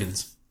 Richard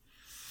Dawkins.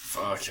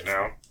 Fucking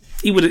hell.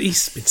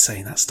 He's been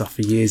saying that stuff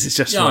for years. It's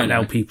just right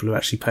now people are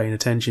actually paying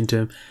attention to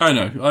him. I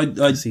know.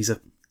 He's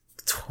a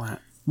twat.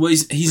 Well,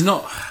 he's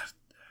not...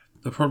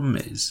 The problem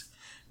is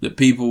that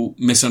people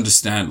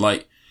misunderstand,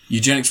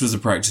 eugenics was the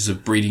practice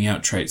of breeding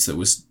out traits that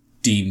was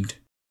deemed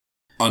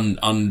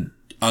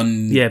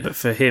Yeah, but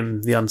for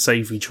him, the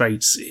unsavoury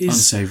traits is...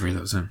 Unsavoury,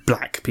 that was him.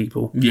 Black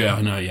people. Yeah,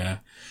 I know, yeah.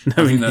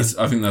 No, I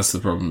think that's the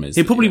problem.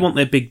 He'd probably want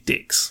their big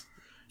dicks.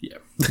 Yeah,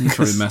 he's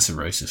probably a massive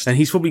racist. And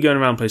he's probably going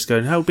around the place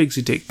going, how big's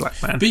your dick,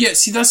 black man? But yeah,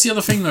 see, that's the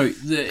other thing, though.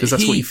 Because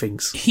that's what he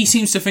thinks. He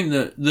seems to think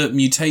that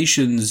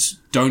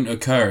mutations don't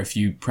occur if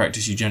you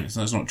practice eugenics,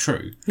 and that's not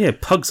true. Yeah,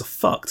 pugs are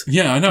fucked.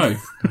 Yeah, I know.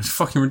 It's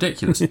fucking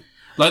ridiculous.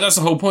 Like, that's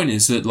the whole point,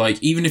 is that,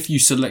 like, even if you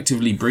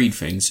selectively breed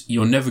things,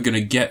 you're never going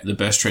to get the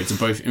best traits of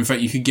both. In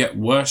fact, you could get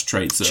worse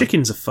traits.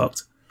 Chickens are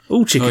fucked.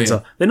 All chickens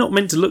are. They're not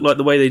meant to look like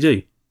the way they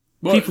do.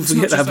 Well, people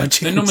forget that about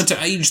chickens. They're not meant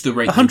to age the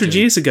rate 100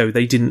 years ago,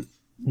 they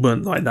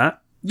weren't like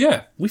that.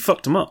 Yeah. We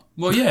fucked them up.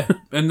 Well, yeah.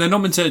 And they're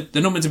not meant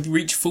to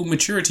reach full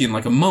maturity in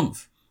like a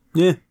month.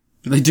 Yeah.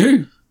 But they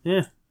do.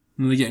 Yeah.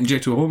 And they get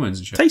injected with hormones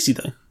and shit. Tasty,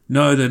 though.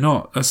 No, they're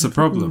not. That's the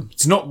problem.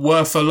 It's not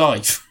worth a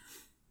life.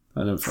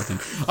 I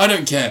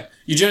don't care.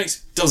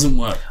 Eugenics doesn't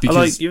work.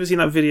 Because you ever seen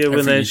that video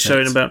when they're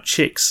showing about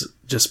chicks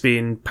just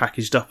being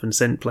packaged up and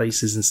sent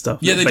places and stuff?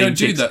 Yeah, they don't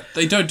do that.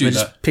 They don't do that.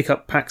 Just pick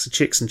up packs of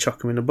chicks and chuck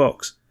them in a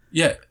box.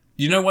 Yeah.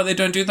 You know why they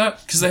don't do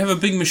that? Because they have a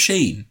big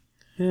machine.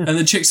 Yeah. And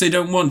the chicks they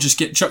don't want just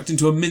get chucked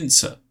into a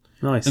mincer.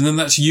 Nice. And then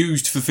that's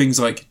used for things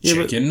like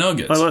chicken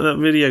nuggets. I like that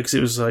video because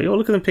it was like, oh,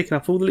 look at them picking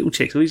up all the little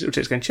chicks. All these little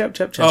chicks going chap,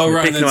 chap, chap. Oh,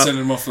 right, and then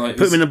sending them off like...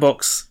 Put them in a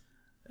box.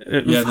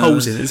 With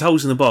holes in it. There's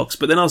holes in the box.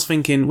 But then I was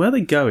thinking, where are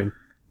they going?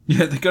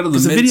 Yeah, they go to the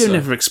mincer. Because the video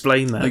never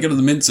explained that. They go to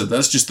the mincer.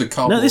 That's just the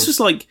cardboard. No, this was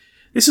like,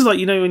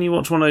 you know, when you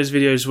watch one of those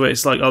videos where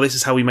it's like, oh, this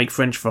is how we make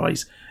French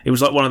fries. It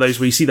was like one of those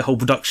where you see the whole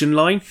production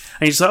line,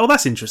 and you're just like, oh,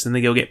 that's interesting.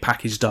 They go get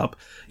packaged up.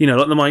 You know,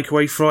 like the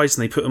microwave fries,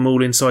 and they put them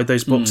all inside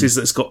those boxes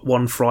that's got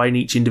one fry in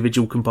each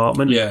individual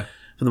compartment. Yeah.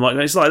 For the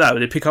microwave. It's like that.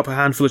 They pick up a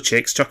handful of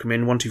chicks, chuck them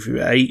in, 1, 2,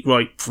 3, 8,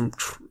 right, from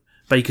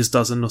Baker's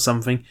dozen or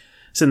something,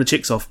 send the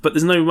chicks off. But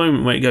there's no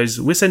moment where it goes,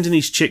 we're sending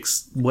these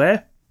chicks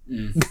where?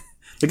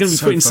 They're going to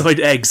be put inside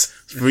eggs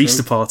for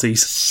Easter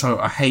parties. So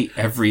I hate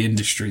every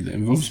industry that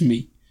involves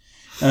meat.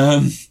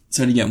 It's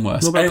only getting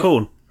worse. What about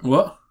porn?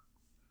 What?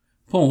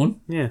 Porn?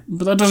 Yeah.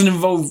 But that doesn't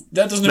involve...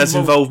 Let's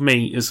involve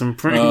meat as some...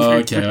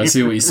 okay, I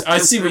see what you're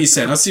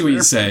saying. I see what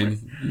you're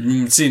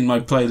saying. Seeing my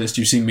playlist,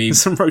 you've seen me...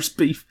 Some roast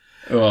beef.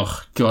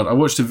 Oh, God. I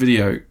watched a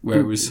video where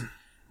it was...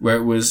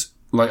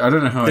 Like, I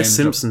don't know how The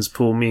Simpsons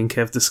porn me and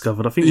Kev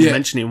discovered. I think we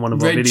mentioned it in one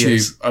of our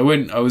videos. I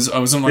was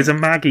on like... There's a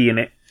Maggie in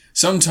it.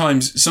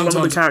 Sometimes one of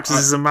the characters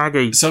is a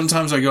Maggie.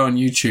 Sometimes I go on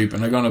YouTube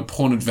and I go on a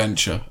porn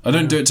adventure. I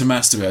don't do it to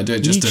masturbate. I do it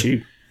just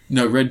YouTube.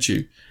 No,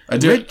 RedTube.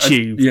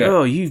 RedTube. Yeah.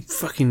 Oh, you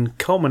fucking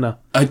commoner.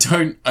 I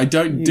don't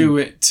do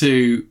it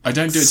to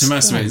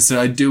masturbate. Instead,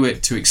 I do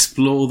it to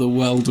explore the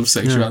world of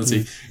sexuality.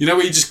 Yeah. You know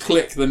where you just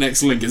click the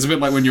next link. It's a bit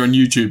like when you're on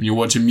YouTube and you're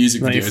watching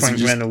music videos.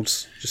 Frank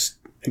Reynolds just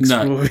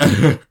exploring.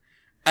 No.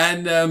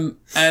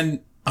 and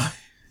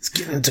let's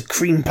get into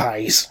cream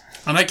pies.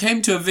 And I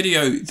came to a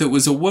video that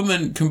was a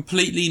woman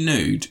completely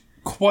nude,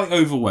 quite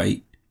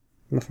overweight,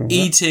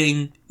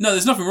 eating. No,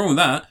 there's nothing wrong with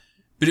that.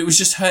 But it was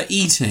just her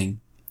eating.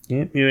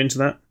 Yeah, you're into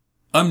that?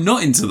 I'm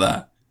not into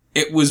that.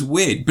 It was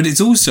weird, but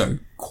it's also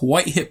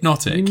quite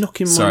hypnotic.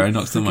 Sorry, I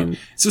knocked the mic.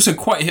 It's also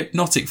quite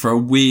hypnotic for a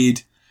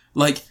weird,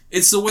 like,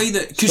 it's the way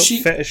that, because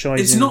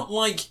it's not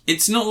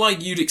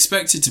like you'd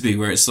expect it to be,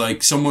 where it's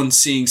like someone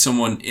seeing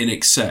someone in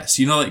excess,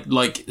 you know,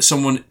 like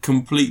someone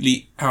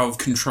completely out of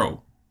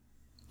control.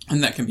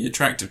 And that can be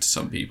attractive to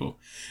some people.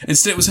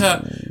 Instead, it was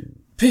her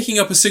picking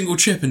up a single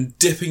chip and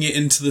dipping it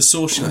into the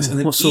sauce and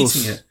then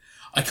eating it.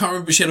 I can't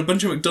remember. She had a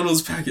bunch of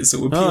McDonald's packets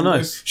that were peeled. Oh,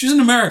 nice. She was in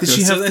America,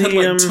 so they had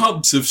like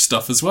tubs of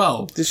stuff as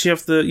well. Did she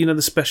have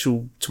the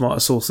special tomato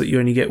sauce that you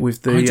only get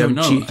with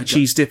the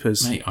cheese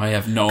dippers? Mate, I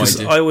have no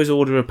idea. I always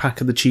order a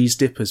pack of the cheese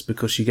dippers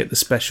because you get the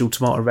special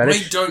tomato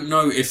relish. I don't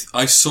know if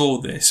I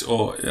saw this,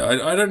 or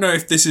I don't know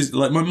if this is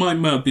like my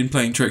mind might have been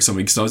playing tricks on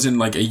me because I was in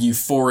like a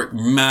euphoric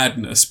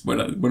madness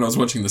when I was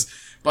watching this.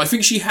 But I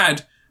think she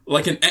had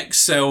like an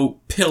XL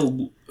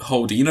pill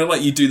holder, you know,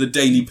 like you do the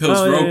daily pills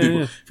for old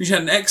people. Yeah. She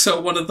had an XL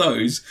one of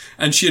those,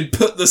 and she had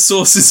put the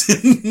sauces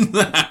in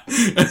that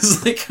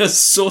as like a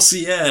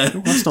saucier.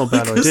 Oh, that's not a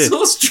bad idea.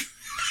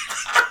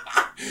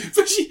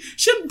 But she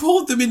hadn't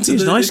poured them into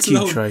the ice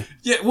cube tray.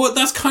 Yeah, well,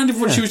 that's kind of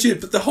what she was doing,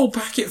 but the whole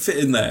packet fit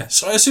in there.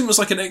 So I assume it was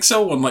like an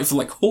XL one, like for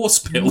like horse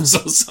pills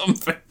or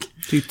something.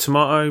 Do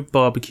tomato,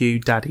 barbecue,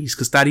 daddies,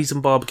 because daddies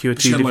and barbecue are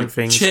two different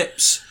things.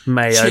 Chips,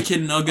 mayo,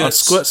 chicken nuggets. I'd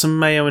squirt some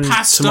mayo and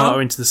pasta, tomato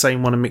into the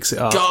same one and mix it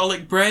up.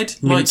 Garlic bread,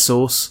 mint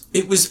sauce.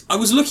 I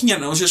was looking at it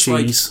and I was just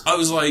cheese.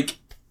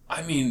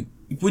 I mean,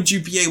 would you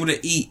be able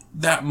to eat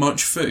that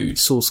much food?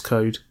 Source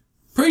code.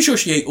 Pretty sure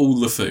she ate all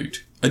the food.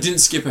 I didn't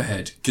skip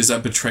ahead because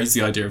that betrays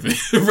the idea of a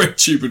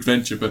RedTube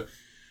adventure, but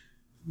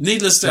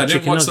needless to say, I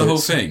didn't watch the whole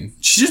thing.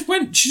 She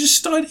just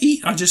started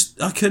eating.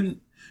 I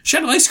couldn't. She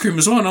had ice cream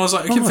as well, and I was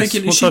like, I kept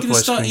thinking, is she going to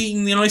start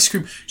eating the ice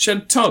cream? She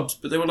had tubs,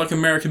 but they were like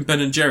American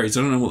Ben & Jerry's.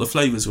 I don't know what the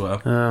flavours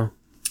were. Oh.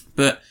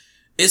 But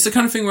it's the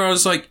kind of thing where I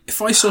was like,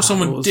 if I saw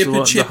someone dip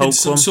a chip into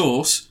some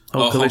sauce,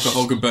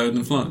 Holger Bird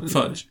and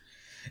Fudge.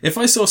 If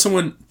I saw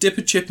someone dip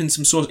a chip in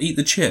some sauce, eat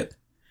the chip,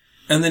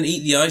 and then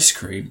eat the ice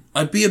cream,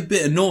 I'd be a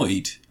bit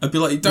annoyed. I'd be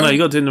like, No, you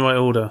got to do it in the right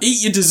order.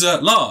 eat your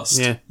dessert last.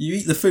 Yeah. You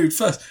eat the food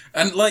first.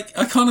 And, like,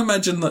 I can't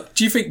imagine that.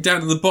 Do you think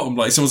down at the bottom,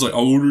 like, someone's like, I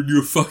ordered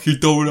you a fucking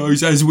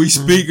Domino's as we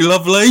speak,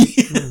 lovely?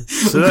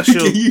 So that's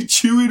your, you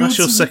chewing that's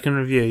on your some- second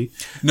review.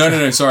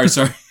 No, sorry.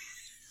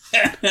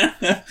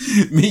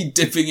 Me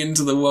dipping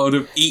into the world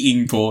of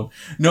eating porn.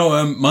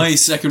 No, my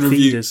second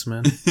review. Feeders,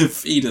 man.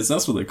 Feeders,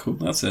 that's what they're called.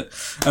 That's it.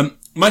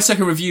 My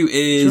second review Do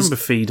you is. remember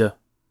Feeder?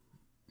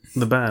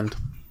 The band.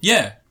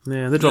 Yeah.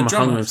 Yeah, the drummer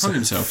hung hung himself.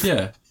 himself,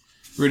 yeah.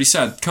 Really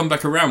sad. Come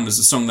Back Around was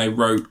the song they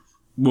wrote.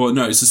 Well,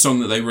 no, it's the song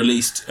that they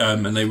released,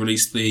 and they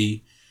released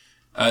they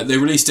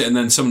released it, and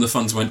then some of the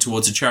funds went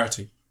towards a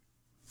charity.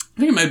 I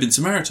think it may have been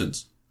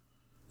Samaritans.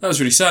 That was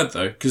really sad,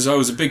 though, because I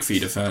was a big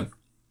Feeder fan.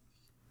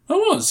 I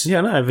was.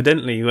 Yeah, no,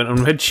 evidently you went on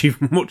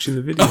RedTube watching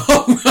the video.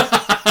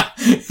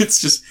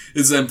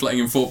 It's them playing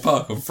in Fort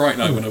Park on Fright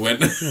Night when I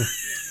went.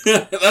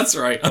 That's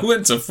right. I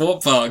went to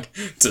Fort Park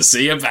to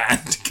see a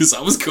band because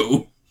that was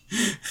cool.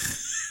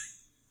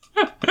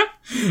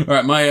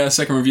 Alright, my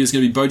second review is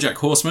going to be BoJack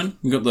Horseman.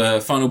 We've got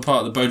the final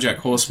part of the BoJack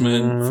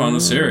Horseman final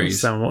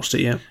series. I haven't watched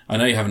it yet. I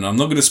know you haven't. I'm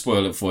not going to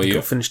spoil it for you.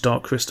 Got to finish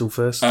Dark Crystal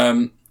first.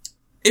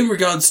 In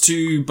regards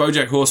to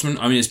BoJack Horseman,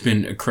 I mean, it's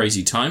been a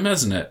crazy time,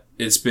 hasn't it?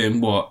 It's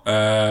been,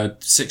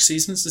 6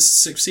 seasons? This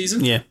is the 6th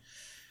season? Yeah.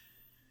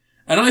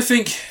 And I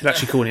think... They're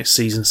actually calling it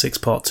Season 6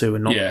 Part 2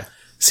 and not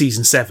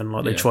Season 7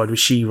 like they tried with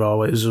She-Ra,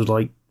 where it was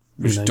like...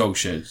 Which dog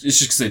shit. It's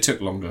just because they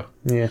took longer.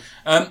 Yeah.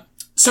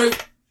 So,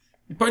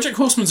 BoJack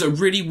Horseman's a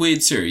really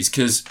weird series,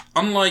 because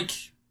unlike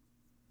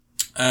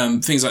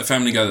things like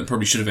Family Guy that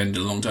probably should have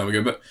ended a long time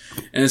ago, but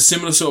in a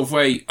similar sort of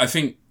way, I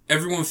think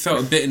everyone felt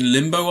a bit in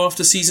limbo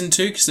after Season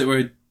 2, because there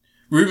were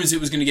rumours it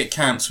was going to get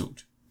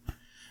cancelled.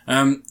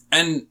 And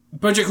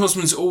BoJack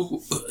Horseman's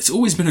it's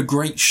always been a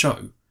great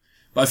show.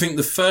 But I think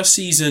the first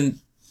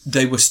season,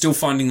 they were still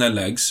finding their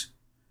legs.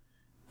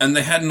 And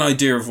they had an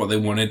idea of what they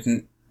wanted.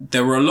 And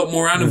there were a lot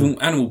more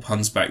animal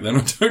puns back then.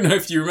 I don't know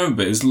if you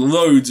remember. It was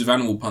loads of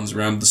animal puns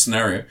around the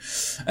scenario.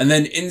 And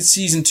then in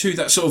season 2,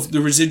 that sort of,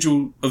 the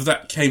residual of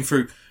that came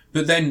through.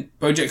 But then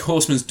BoJack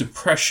Horseman's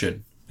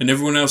depression and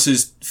everyone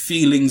else's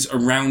feelings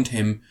around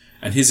him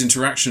and his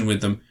interaction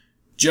with them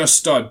just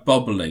started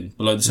bubbling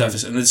below the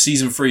surface. And then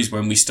season 3 is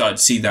when we started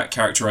to see that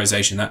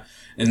characterization, that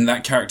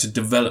character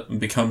develop and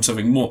become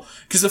something more.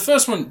 Because the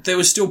first one, they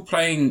were still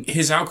playing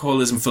his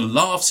alcoholism for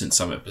laughs in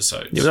some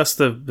episodes. Yeah, that's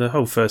the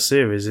whole first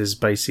series is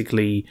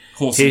basically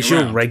Horsing here's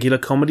around. your regular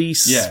comedy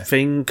Yeah.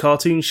 thing,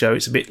 cartoon show.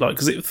 It's a bit like,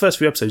 because the first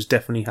few episodes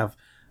definitely have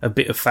a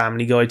bit of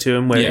Family Guy to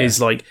them, where Yeah. it is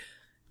like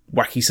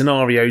wacky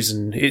scenarios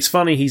and it's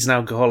funny he's an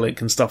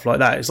alcoholic and stuff like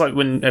that. It's like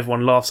when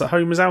everyone laughs at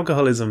Homer's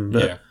alcoholism,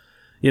 but Yeah.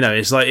 you know,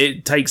 it's like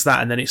it takes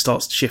that and then it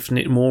starts shifting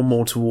it more and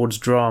more towards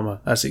drama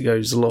as it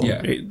goes along.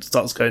 Yeah. It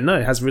starts going, no,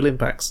 it has real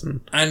impacts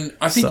and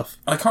I think, stuff.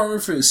 I can't remember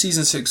if it was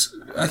season 6,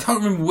 I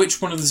can't remember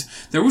which one of the,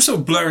 they're also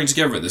blurring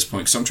together at this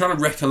point, because I'm trying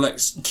to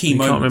recollect key you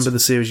moments. can't remember the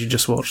series you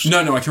just watched. No,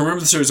 I can remember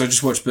the series I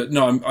just watched, but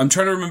no, I'm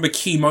trying to remember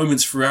key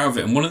moments throughout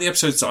it, and one of the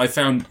episodes that I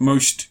found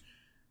most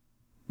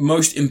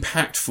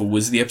impactful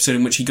was the episode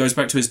in which he goes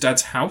back to his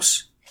dad's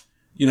house.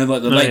 You know,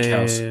 like the lake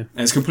house. yeah. And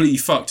it's completely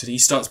fucked, and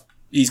he's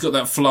got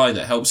that fly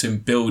that helps him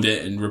build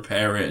it and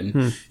repair it,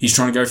 and he's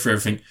trying to go through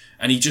everything,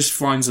 and he just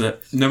finds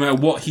that no matter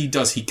what he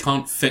does, he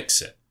can't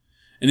fix it.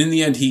 And in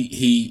the end,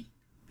 he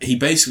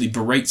basically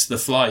berates the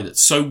fly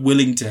that's so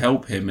willing to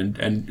help him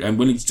and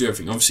willing to do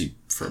everything. Obviously,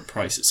 for a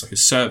price, it's like a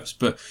service,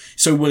 but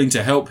so willing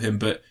to help him.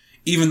 But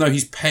even though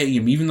he's paying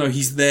him, even though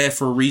he's there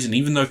for a reason,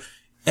 even though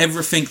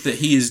everything that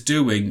he is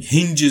doing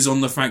hinges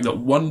on the fact that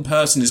one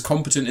person is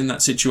competent in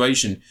that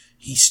situation,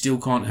 he still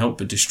can't help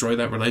but destroy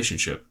that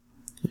relationship.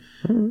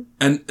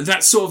 And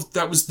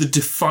that was the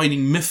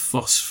defining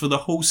mythos for the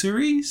whole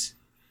series.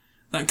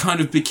 That kind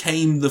of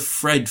became the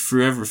thread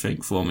through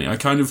everything for me.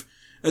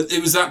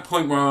 It was that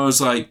point where I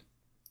was like,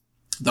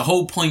 the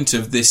whole point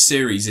of this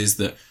series is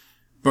that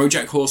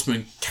BoJack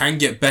Horseman can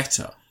get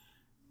better,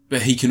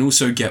 but he can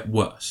also get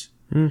worse.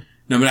 No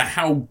matter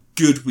how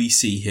good we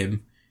see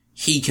him,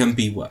 he can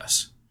be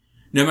worse.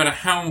 No matter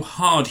how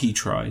hard he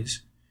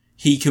tries,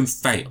 he can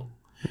fail.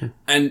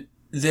 And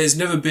there's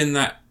never been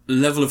that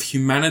level of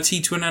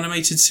humanity to an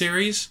animated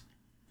series.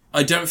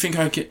 I don't think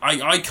I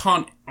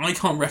can't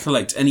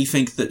recollect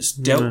anything that's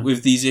dealt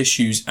with these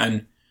issues,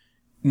 and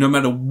no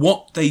matter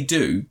what they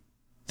do,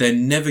 they're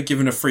never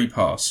given a free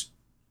pass.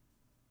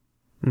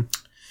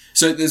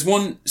 So there's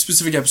one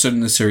specific episode in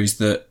the series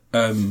that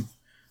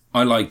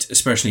I liked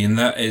especially, and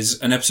that is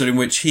an episode in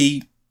which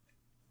he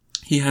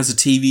has a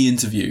TV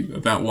interview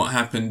about what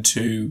happened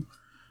to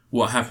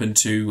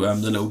the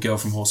little girl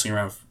from Horsing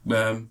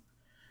Around.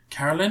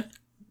 Carolyn?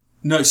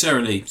 No,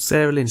 Sarah Lee.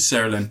 Sarah Lynn.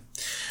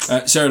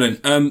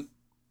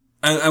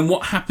 And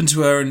what happened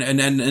to her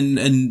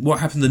and what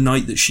happened the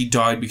night that she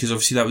died, because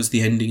obviously that was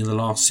the ending of the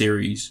last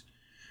series.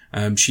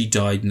 She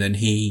died and then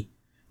he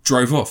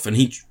drove off and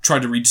he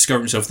tried to rediscover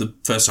himself the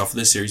first half of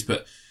this series,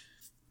 but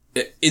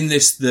in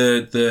this,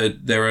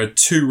 there are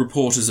two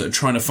reporters that are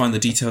trying to find the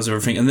details of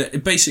everything,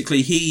 and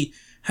basically he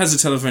has a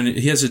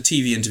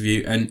TV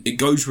interview, and it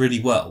goes really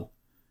well,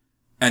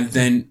 and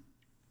then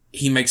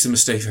he makes the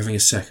mistake of having a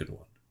second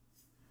one.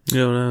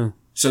 Oh no.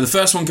 So the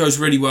first one goes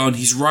really well, and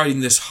he's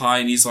riding this high,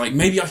 and he's like,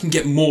 maybe I can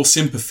get more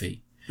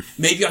sympathy.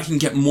 Maybe I can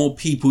get more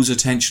people's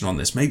attention on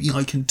this. Maybe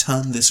I can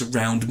turn this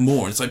around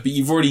more. It's like, but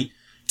you've already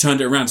turned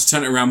it around. To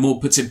turn it around more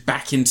puts it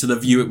back into the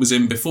view it was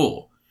in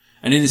before.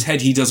 And in his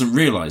head, he doesn't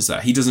realise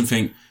that. He doesn't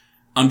think,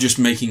 I'm just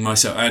making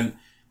myself... And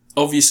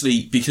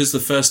obviously, because the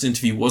first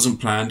interview wasn't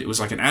planned, it was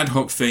like an ad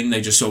hoc thing.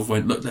 They just sort of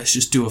went, look, let's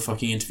just do a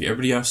fucking interview.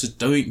 Everybody else is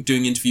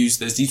doing interviews.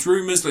 There's these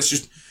rumours. Let's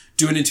just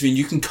do an interview, and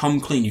you can come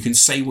clean. You can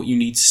say what you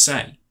need to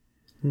say.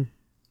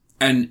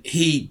 And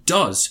he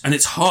does, and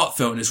it's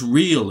heartfelt and it's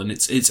real, and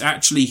it's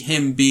actually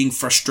him being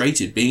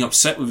frustrated, being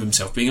upset with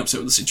himself, being upset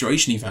with the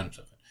situation he found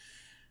himself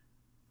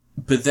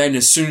in. But then,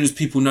 as soon as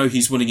people know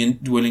he's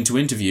willing to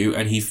interview,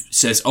 and he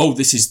says, "Oh,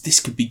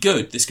 this could be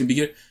good. This could be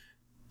good,"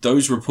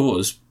 those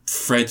reporters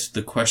thread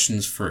the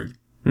questions through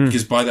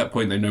because by that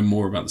point they know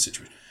more about the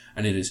situation,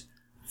 and it is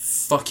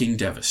fucking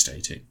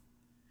devastating.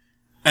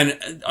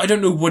 And I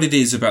don't know what it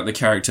is about the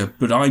character,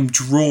 but I'm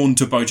drawn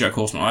to BoJack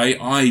Horseman.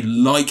 I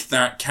like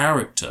that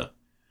character.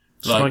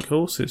 Like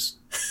horses.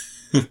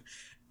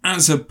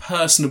 As a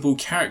personable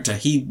character,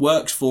 he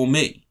works for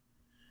me.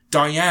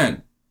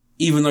 Diane,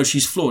 even though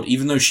she's flawed,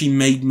 even though she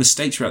made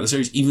mistakes throughout the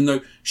series, even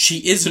though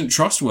she isn't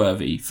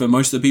trustworthy for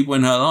most of the people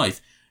in her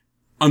life,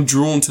 I'm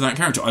drawn to that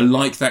character. I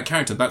like that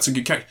character. That's a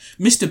good character.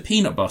 Mr.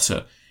 Peanut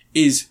Butter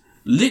is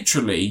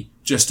literally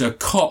just a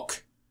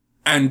cock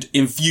and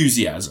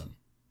enthusiasm.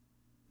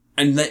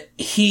 And that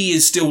he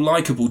is still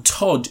likeable.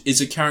 Todd is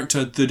a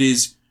character that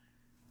is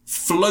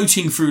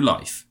floating through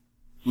life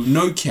with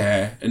no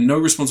care and no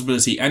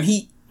responsibility, and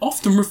he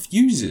often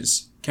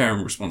refuses care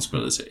and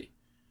responsibility.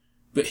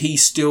 But he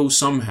still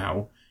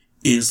somehow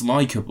is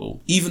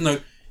likeable, even though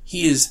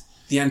he is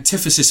the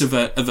antithesis of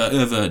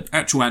a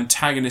actual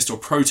antagonist or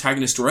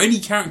protagonist or any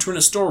character in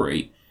a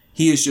story.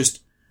 He is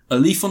just a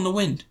leaf on the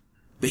wind,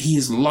 but he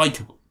is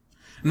likeable.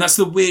 And that's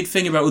the weird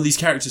thing about all these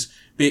characters,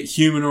 be it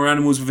human or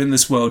animals within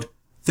this world.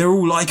 They're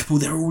all likeable,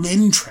 they're all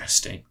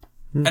interesting.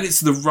 And it's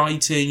the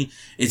writing,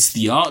 it's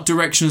the art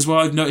direction as well.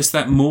 I've noticed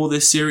that more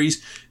this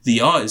series. The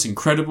art is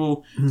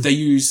incredible. They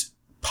use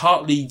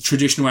partly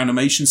traditional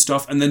animation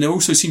stuff, and then there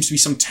also seems to be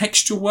some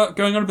texture work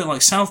going on, a bit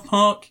like South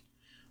Park.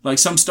 Like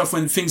some stuff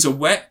when things are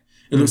wet,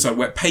 it looks like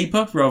wet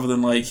paper rather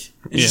than like,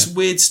 it's just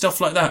weird stuff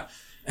like that.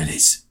 And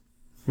it's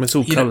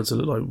all coloured to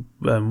look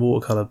like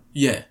watercolour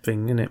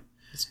thing, isn't it?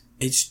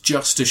 It's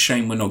just a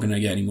shame we're not going to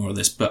get any more of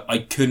this, but I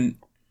couldn't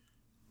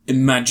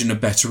imagine a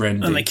better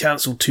ending. And they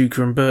cancelled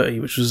Tuca and Bertie,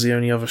 which was the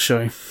only other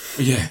show.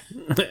 Yeah.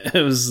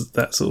 It was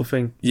that sort of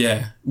thing.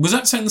 Yeah. Was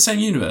that set in the same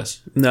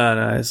universe?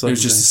 No, it's like it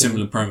was just a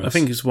similar premise. I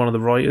think it's one of the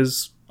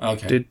writers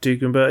did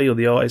Tuca and Bertie, or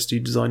the artist who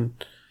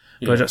designed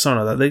BoJack,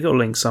 something like that. They got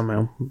linked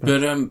somehow.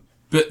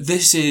 But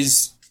this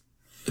is...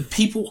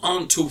 People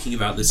aren't talking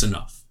about this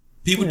enough.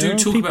 People do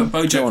talk about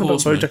BoJack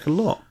Horseman. BoJack a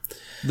lot.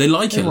 They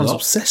like it a lot. Everyone's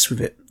obsessed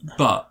with it.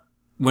 But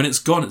when it's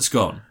gone, it's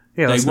gone.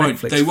 Yeah,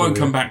 they won't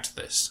come back to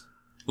this.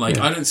 Like,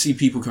 I don't see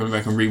people coming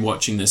back and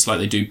rewatching this like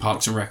they do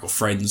Parks and Rec or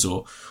Friends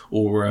or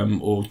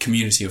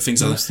Community or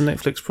things like that. That's the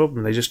Netflix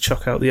problem. They just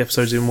chuck out the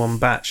episodes in one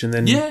batch and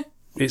then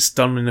it's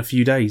done in a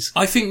few days.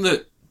 I think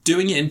that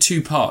doing it in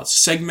two parts,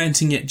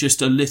 segmenting it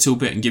just a little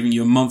bit and giving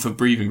you a month of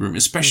breathing room,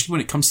 especially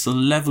when it comes to the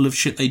level of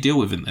shit they deal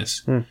with in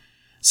this.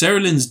 Sarah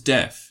Lynn's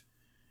death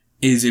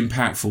is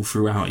impactful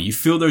throughout. You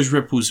feel those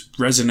ripples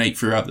resonate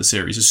throughout the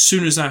series. As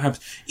soon as that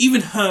happens,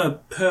 even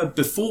her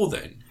before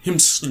then, him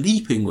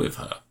sleeping with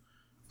her,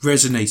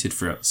 resonated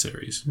throughout the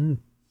series.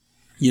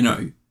 You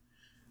know,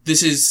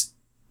 it's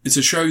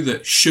a show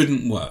that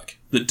shouldn't work,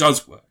 that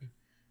does work,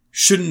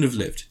 shouldn't have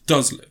lived,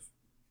 does live,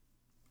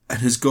 and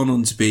has gone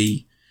on to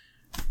be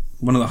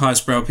one of the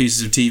highest brow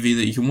pieces of TV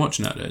that you can watch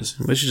nowadays.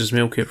 They should just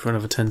milk it for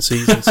another 10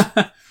 seasons.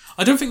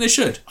 I don't think they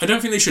should.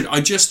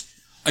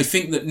 I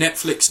think that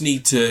Netflix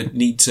need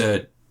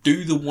to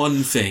do the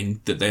one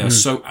thing that they are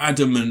so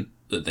adamant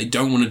that they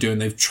don't want to do,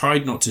 and they've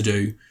tried not to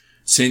do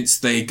since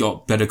they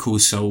got Better Call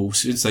Saul,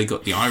 since they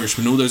got The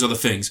Irishman, all those other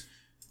things.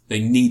 They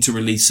need to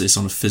release this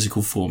on a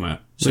physical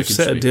format. They've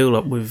set a deal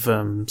up with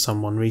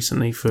someone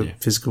recently for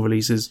physical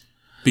releases.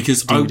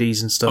 Because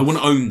DVDs and stuff. I want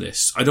to own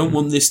this. I don't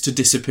want this to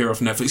disappear off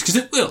Netflix, because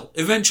it will.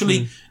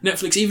 Eventually,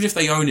 Netflix, even if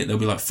they own it, they'll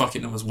be like, fuck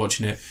it, no one's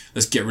watching it.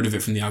 Let's get rid of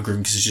it from the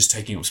algorithm because it's just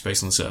taking up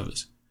space on the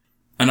servers.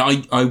 And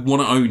I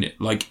want to own it.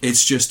 Like,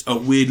 it's just a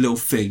weird little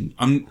thing.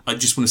 I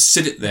just want to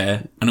sit it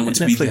there, and I want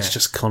to be there. Netflix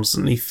just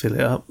constantly fill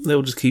it up.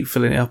 They'll just keep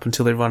filling it up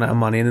until they run out of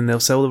money, and then they'll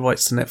sell the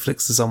rights to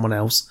Netflix to someone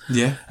else.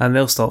 Yeah. And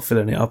they'll start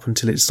filling it up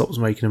until it stops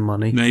making them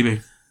money.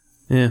 Maybe.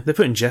 Yeah, they're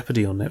putting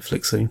Jeopardy on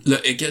Netflix soon.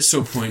 Look, it gets to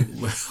a point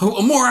where...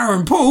 Oh, more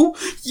Aaron Paul?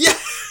 Yeah!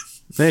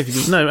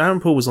 No, Aaron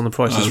Paul was on The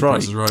Price is Right.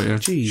 The Price is Right, yeah.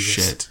 Jesus.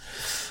 Shit.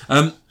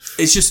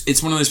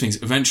 It's one of those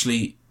things.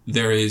 Eventually,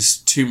 there is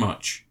too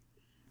much.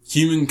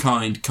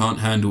 Humankind can't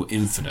handle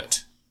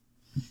infinite.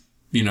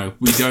 You know,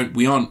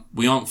 we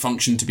aren't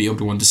functioned to be able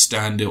to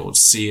understand it or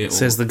see it.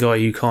 Says the guy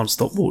who can't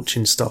stop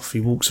watching stuff.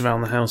 He walks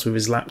around the house with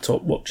his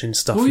laptop watching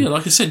stuff. Well, yeah,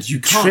 like I said, you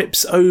can't...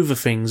 Trips over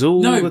things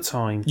all the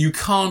time. You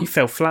can't... You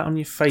fell flat on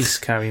your face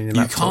carrying the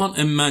laptop. You can't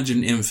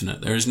imagine infinite.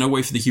 There is no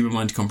way for the human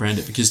mind to comprehend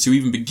it, because to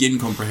even begin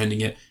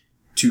comprehending it,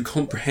 to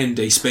comprehend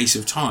a space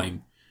of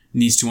time,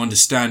 needs to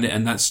understand it,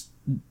 and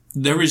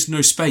there is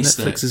no space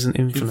there. Netflix isn't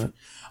infinite.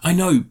 I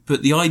know,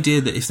 but the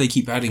idea that if they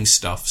keep adding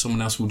stuff,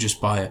 someone else will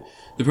just buy it.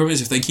 The problem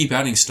is if they keep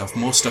adding stuff,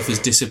 more stuff is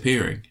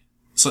disappearing.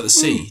 It's like the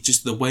sea.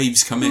 Just the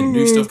waves come in,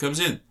 new stuff comes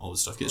in, old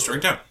stuff gets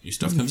dragged out. New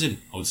stuff comes in,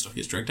 old stuff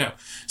gets dragged out.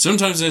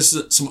 Sometimes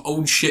there's some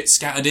old shit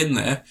scattered in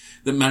there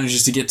that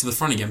manages to get to the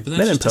front again, but then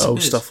they it don't just put old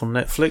disappears. stuff on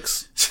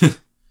Netflix.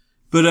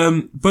 But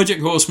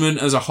BoJack Horseman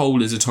as a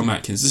whole is a Tom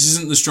Atkins. This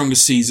isn't the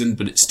strongest season,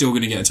 but it's still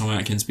going to get a Tom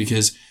Atkins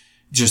because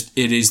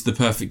it is the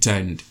perfect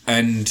end.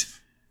 And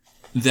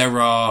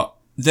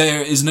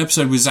there is an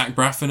episode with Zach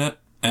Braff in it,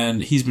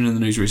 and he's been in the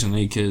news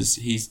recently because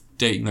he's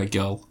dating that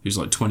girl who's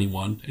like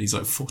 21 and he's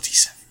like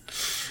 47.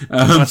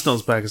 That's not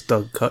as bad as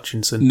Doug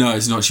Hutchinson. No,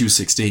 it's not. She was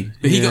 16.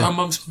 But he got her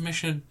mum's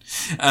permission.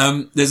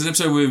 There's an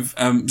episode with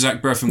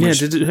Zach Braff in which...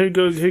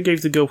 who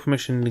gave the girl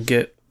permission to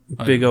get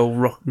big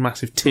old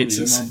massive tits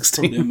at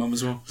 16? Probably her mum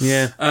as well.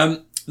 Yeah.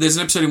 There's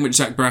an episode in which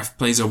Zach Braff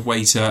plays a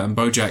waiter and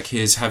BoJack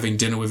is having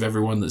dinner with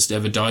everyone that's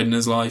ever died in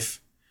his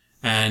life.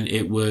 And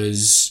it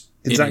was...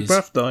 Did Zach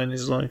Braff die in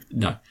his life?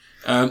 No.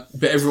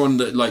 But everyone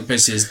that, like,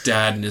 basically his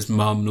dad and his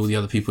mum and all the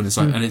other people in his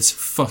life, and it's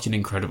fucking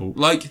incredible.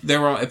 Like,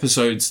 there are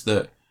episodes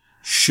that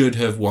should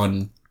have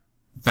won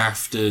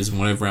BAFTAs and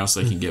whatever else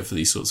they can get for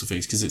these sorts of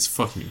things, because it's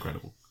fucking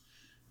incredible.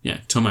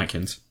 Yeah, Tom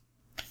Atkins.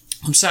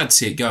 I'm sad to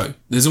see it go.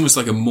 There's almost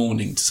like a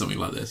mourning to something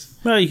like this.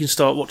 Well, you can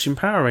start watching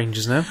Power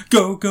Rangers now.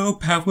 Go, go,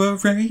 Power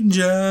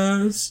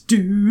Rangers!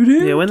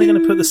 Doo-doo-doo. Yeah, when are they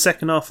going to put the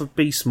second half of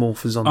Beast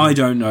Morphers on? I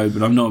don't know,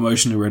 but I'm not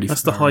emotionally ready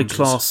That's for the Power Rangers.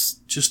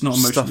 high-class Just not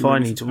emotionally stuff I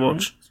ready need for to Power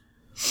watch.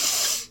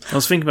 I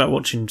was thinking about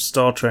watching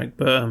Star Trek,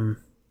 but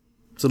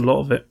there's a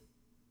lot of it.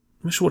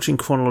 I should watch in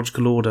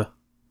chronological order.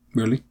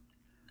 Really?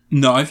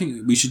 No, I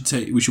think we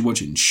should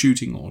watch it in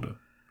shooting order.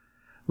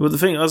 Well, the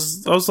thing, I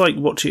was like,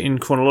 watch it in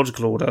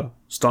chronological order,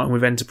 starting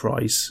with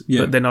Enterprise,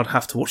 but then I'd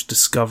have to watch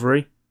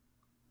Discovery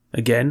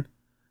again.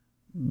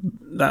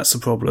 That's the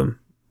problem.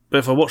 But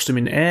if I watched them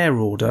in air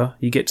order,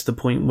 you get to the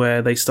point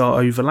where they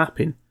start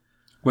overlapping.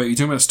 Wait, you're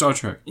talking about Star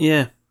Trek?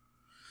 Yeah.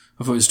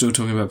 I thought you were still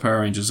talking about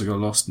Power Rangers. I got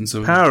lost in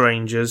some... Power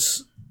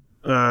Rangers,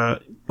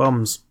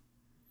 bums.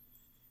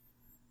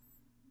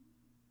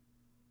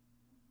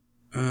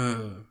 What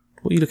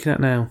are you looking at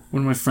now?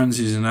 One of my friends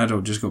who's an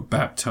adult just got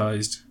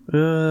baptised.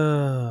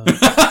 I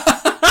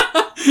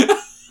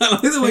I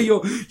like the way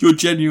your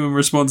genuine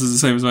response is the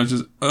same as mine.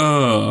 Just,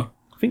 I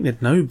think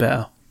they'd know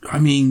better. I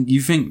mean,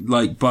 you think,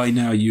 like, by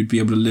now you'd be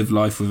able to live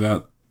life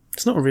without...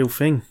 It's not a real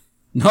thing.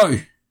 No.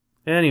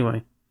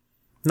 Anyway,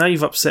 now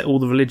you've upset all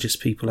the religious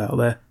people out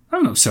there. I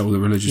haven't upset all the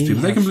religious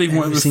people. They can believe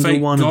whatever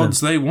fake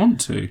gods they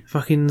want to.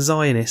 Fucking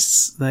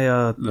Zionists. They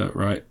are... Look,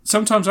 right.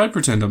 Sometimes I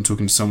pretend I'm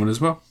talking to someone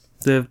as well.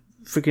 The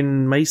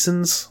freaking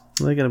Masons.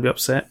 They're going to be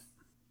upset.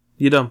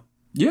 You done?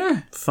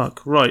 Yeah.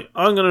 Fuck. Right.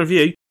 I'm going to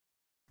review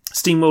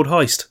SteamWorld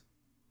Heist.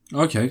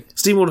 Okay.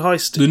 SteamWorld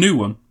Heist. The new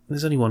one.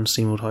 There's only one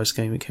SteamWorld Heist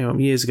game. It came out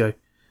years ago.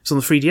 It's on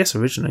the 3DS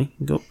originally.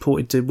 It got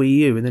ported to Wii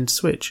U and then to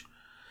Switch.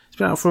 It's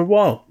been out for a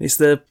while. It's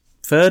the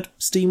third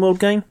SteamWorld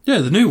game. Yeah,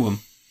 the new one.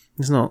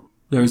 It's not.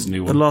 There is a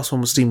new one. The last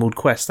one was SteamWorld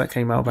Quest. That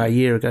came out about a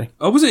year ago.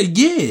 Oh, was it a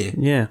year?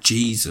 Yeah.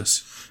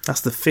 Jesus.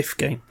 That's the fifth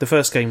game. The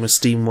first game was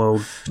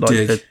SteamWorld.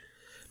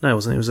 No, it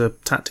wasn't. It was a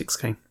tactics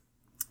game.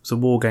 It was a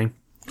war game.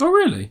 Oh,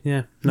 really?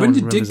 Yeah. When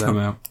did Dig come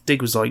out?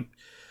 Dig was like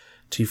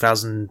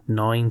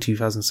 2009,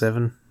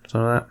 2007,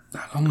 something like that.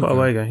 That long Quite ago.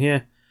 a way ago,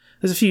 yeah.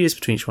 There's a few years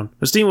between each one.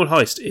 But SteamWorld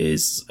Heist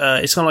is,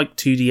 it's kind of like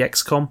 2D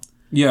XCOM.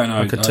 Yeah,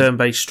 no. Like a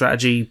turn-based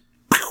strategy,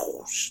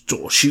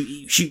 sort of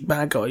shoot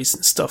bad guys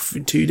and stuff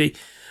in 2D.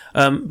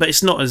 But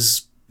it's not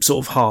as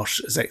sort of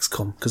harsh as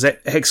XCOM, because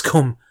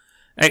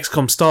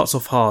XCOM starts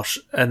off harsh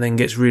and then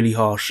gets really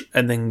harsh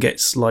and then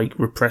gets like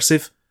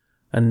repressive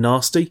and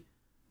nasty.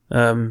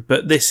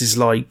 But this is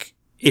like,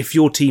 if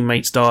your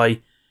teammates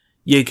die,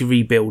 you can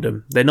rebuild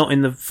them. They're not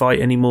in the fight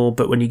anymore,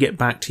 but when you get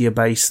back to your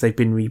base, they've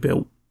been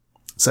rebuilt.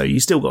 So you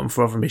still got them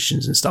for other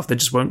missions and stuff. They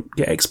just won't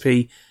get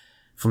XP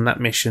from that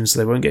mission, so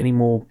they won't get any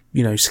more,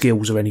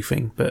 skills or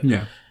anything. But,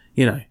 and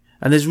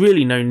there's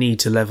really no need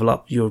to level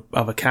up your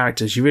other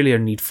characters. You really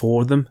only need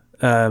 4 of them.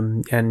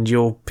 And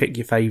you'll pick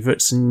your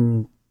favourites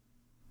and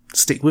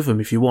stick with them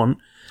if you want.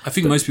 I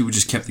think most people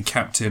just kept the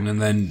captain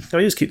and then... Oh,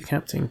 you just keep the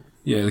captain.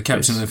 Yeah, the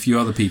captain and a few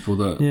other people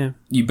that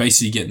you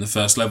basically get in the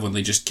first level, and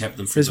they just kept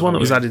them. There's one that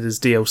was added as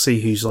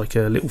DLC who's like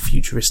a little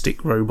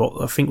futuristic robot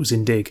that I think was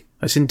in Dig.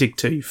 It's in Dig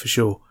 2 for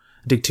sure.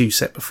 Dig 2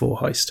 set before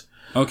Heist.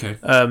 Okay.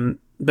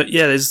 But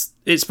yeah,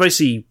 it's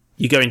basically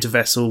you go into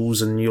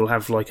vessels and you'll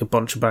have like a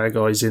bunch of bad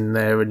guys in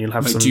there, and you'll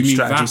have some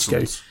strategies to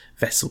go.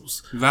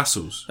 Vessels.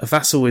 Vassals. A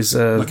vassal is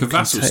a... Like a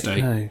vassal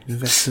state? No, a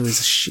vassal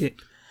is a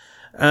ship.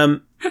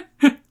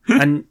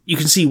 And you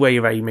can see where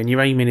you're aiming.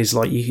 Your aiming is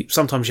like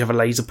sometimes you have a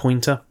laser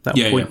pointer that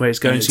will point where it's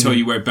going to. Tell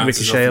you where it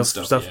bounces off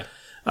and stuff.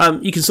 Yeah.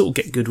 You can sort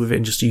of get good with it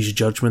and just use your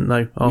judgment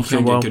though. After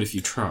a while, get good if you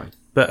try.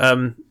 But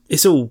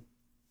it's all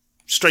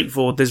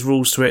straightforward. There's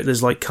rules to it.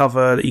 There's like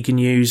cover that you can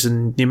use,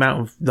 and the amount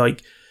of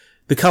like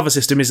the cover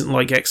system isn't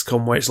like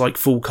XCOM where it's like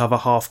full cover,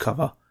 half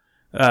cover,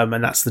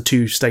 and that's the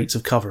two states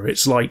of cover.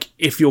 It's like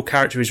if your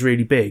character is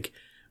really big,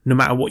 no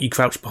matter what you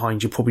crouch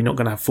behind, you're probably not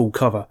going to have full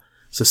cover,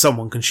 so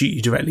someone can shoot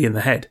you directly in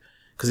the head.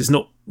 Because it's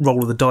not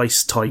roll of the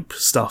dice type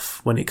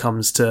stuff when it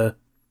comes to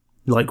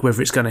like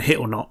whether it's going to hit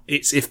or not.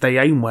 It's if they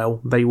aim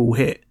well, they will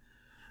hit.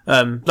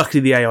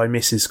 Luckily, the AI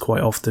misses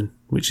quite often,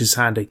 which is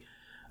handy.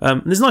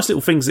 There's nice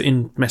little things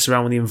that mess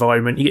around with the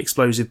environment. You get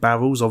explosive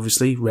barrels,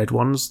 obviously, red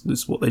ones.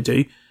 That's what they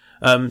do.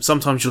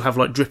 Sometimes you'll have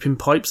like dripping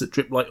pipes that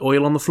drip like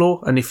oil on the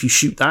floor, and if you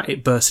shoot that,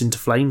 it bursts into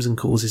flames and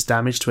causes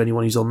damage to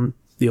anyone who's on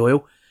the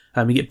oil.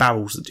 You get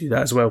barrels that do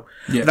that as well.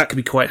 Yeah. That can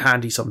be quite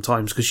handy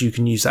sometimes because you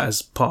can use that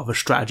as part of a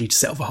strategy to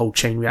set off a whole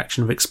chain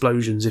reaction of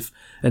explosions if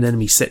an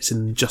enemy sets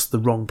in just the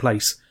wrong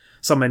place.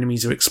 Some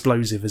enemies are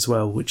explosive as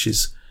well, which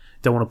is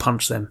don't want to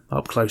punch them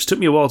up close. Took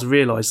me a while to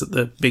realise that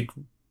the big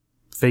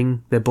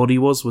thing their body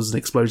was an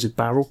explosive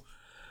barrel.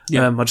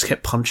 Yeah. I just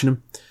kept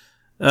punching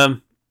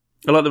them.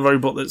 I like the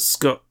robot that's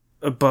got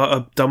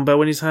a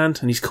dumbbell in his hand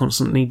and he's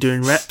constantly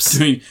doing reps.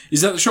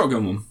 Is that the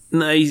shotgun one?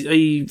 No,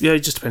 it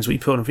just depends what you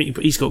put on. I think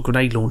he's got a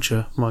grenade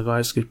launcher. My guy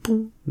goes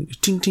boom,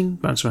 ting ting,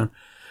 bounce around.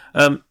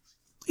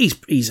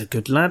 He's a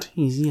good lad.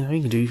 He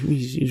can do.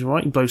 He's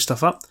alright. He blows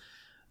stuff up.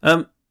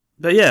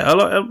 But yeah,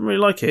 I really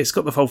like it. It's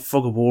got the whole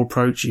fog of war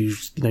approach. You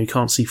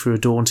can't see through a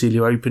door until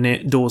you open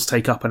it. Doors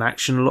take up an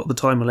action a lot of the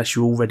time unless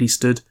you're already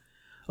stood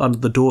under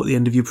the door at the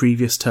end of your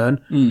previous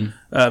turn.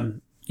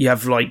 You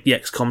have like the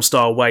XCOM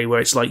style way where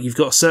it's like you've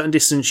got a certain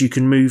distance you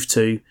can move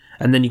to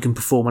and then you can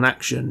perform an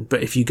action,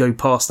 but if you go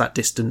past that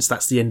distance,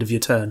 that's the end of your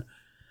turn.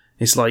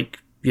 It's like,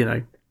 you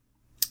know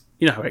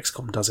how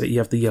XCOM does it. You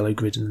have the yellow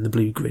grid and the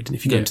blue grid, and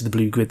if you go into the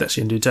blue grid, that's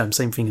the end of your turn.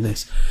 Same thing in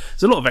this.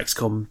 There's a lot of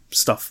XCOM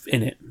stuff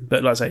in it,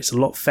 but like I say, it's a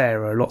lot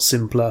fairer, a lot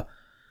simpler,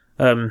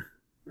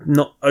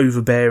 not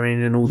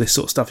overbearing and all this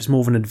sort of stuff. It's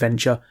more of an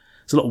adventure.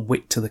 There's a lot of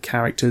wit to the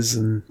characters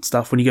and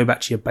stuff. When you go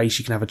back to your base,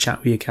 you can have a chat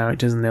with your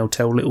characters and they'll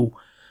tell little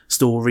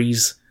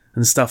stories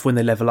and stuff when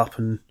they level up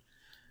and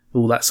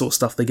all that sort of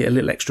stuff. They get a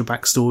little extra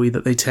backstory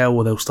that they tell,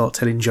 or they'll start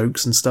telling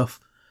jokes and stuff.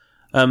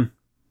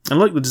 I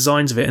like the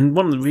designs of it, and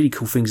one of the really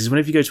cool things is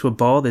whenever you go to a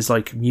bar, there's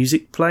like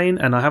music playing,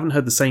 and I haven't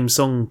heard the same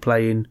song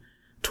playing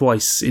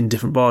twice in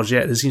different bars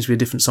yet. There seems to be a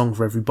different song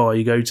for every bar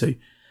you go to,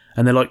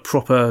 and they're like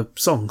proper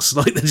songs,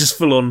 like they're just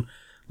full on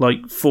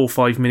like 4 or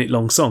 5 minute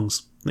long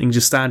songs that you can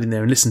just stand in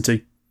there and listen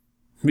to,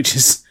 which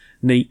is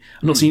neat.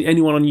 I've not seen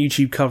anyone on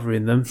YouTube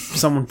covering them.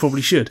 Someone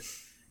probably should,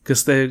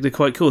 because they're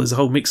quite cool. There's a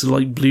whole mix of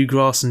like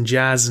bluegrass and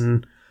jazz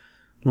and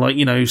like,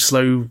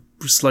 slow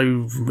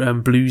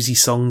bluesy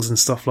songs and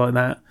stuff like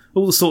that.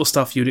 All the sort of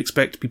stuff you'd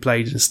expect to be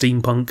played in a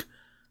steampunk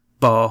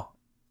bar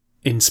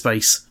in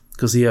space,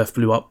 because the Earth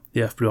blew up.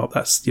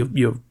 That's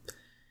you're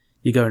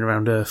going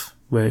around Earth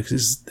where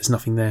there's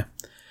nothing there.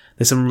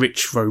 There's some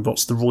rich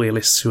robots, the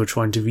royalists, who are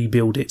trying to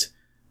rebuild it,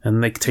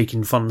 and they're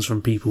taking funds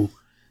from people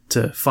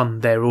to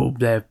fund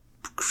their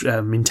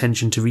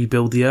intention to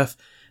rebuild the Earth.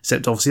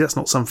 Except obviously that's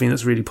not something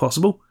that's really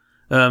possible.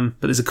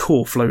 But there's a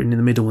core floating in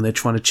the middle, and they're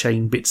trying to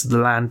chain bits of the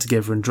land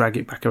together and drag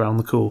it back around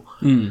the core.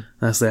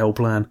 That's their whole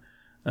plan.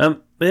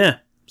 But yeah,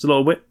 it's a lot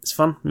of wit. It's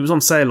fun. It was on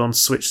sale on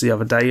Switch the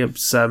other day. It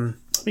was, I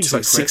think it's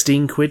like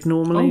 £16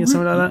 normally or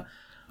something like that.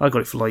 I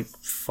got it for like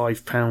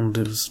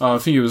 £5. I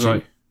think it was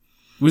like...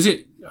 Is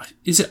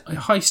it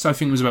Heist? I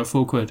think it was about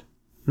 £4.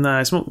 No,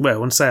 it's not...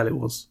 Well, on sale it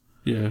was.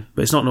 Yeah.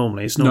 But it's not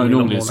normally. It's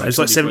normally it's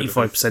like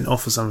 75%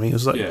 off or something. It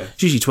was like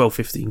it's usually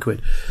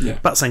 £12-15. Yeah.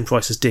 About the same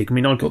price as Dig. I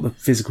mean, I got the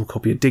physical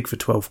copy of Dig for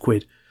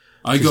 £12.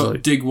 I got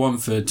like, Dig 1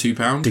 for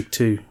 £2. Dig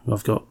 2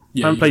 I've got. I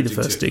haven't played the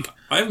first Dig.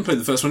 I haven't played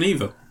the first one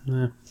either.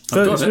 Yeah.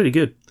 But it's really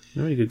good.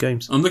 They're really good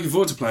games. I'm looking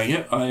forward to playing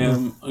it.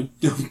 I'm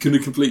going to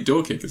complete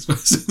Door Kick as well.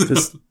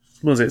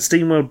 What was it?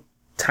 SteamWorld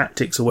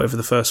Tactics or whatever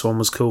the first one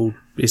was called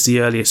is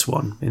the earliest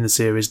one in the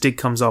series. Dig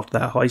comes after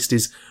that. Heist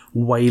is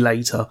way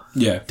later.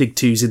 Yeah. Dig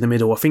 2's in the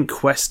middle. I think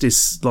Quest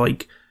is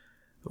like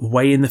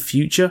way in the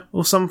future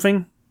or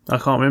something. I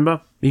can't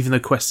remember. Even though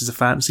Quest is a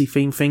fantasy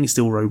theme thing, it's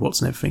still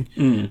robots and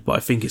everything. But I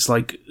think it's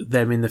like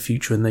them in the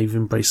future and they've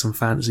embraced some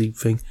fantasy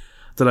thing.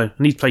 I don't know.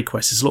 I need to play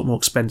Quest. It's a lot more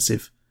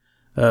expensive.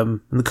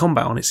 And the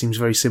combat on it seems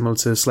very similar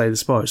to Slay the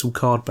Spire. It's all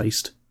card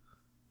based.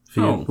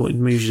 What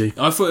moves you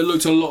do. I thought it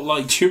looked a lot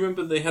like... Do you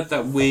remember they had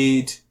that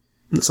weird...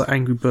 Looks like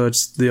Angry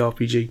Birds, the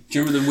RPG. Do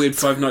you remember the weird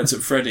Five Nights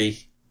at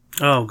Freddy?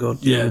 Oh,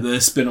 God, yeah.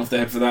 The spin-off they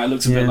had for that. It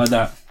looks a bit like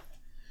that.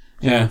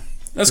 Yeah.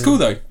 That's cool,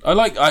 though. I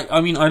like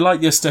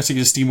the aesthetic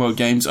of SteamWorld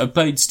games. I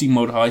played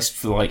SteamWorld Heist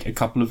for, like, a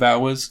couple of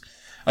hours.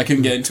 I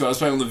couldn't get into it. I was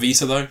playing on the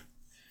Vita, though. And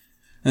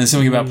there's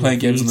something about playing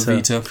games on the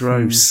Vita.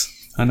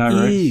 Gross. I know,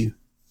 right? Ew.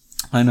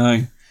 I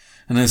know.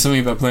 And there's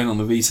something about playing on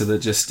the Vita that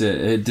just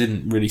it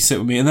didn't really sit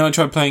with me. And then I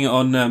tried playing it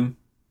on,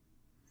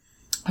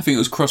 I think it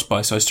was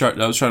Crossbuy, so I was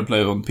trying to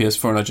play it on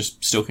PS4 and I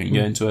just still couldn't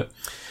get into it.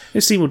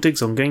 SteamWorld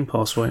Dig's on Game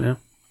Pass right now.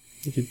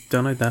 You could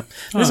download that.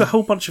 There's a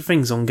whole bunch of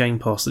things on Game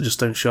Pass that just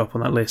don't show up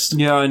on that list.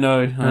 Yeah, I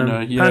know. Yeah,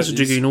 Panzer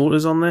Dragoon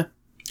Order's on there.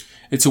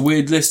 It's a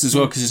weird list as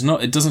well because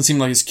it doesn't seem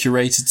like it's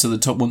curated so the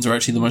top ones are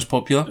actually the most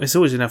popular. It's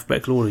always in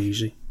alphabetical order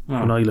usually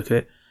when I look at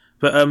it.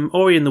 But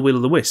Ori and the Will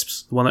of the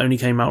Wisps, the one that only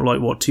came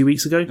out 2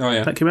 weeks ago? Oh,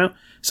 yeah. That came out.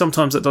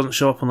 Sometimes that doesn't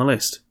show up on the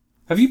list.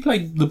 Have you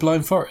played The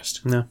Blind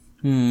Forest? No.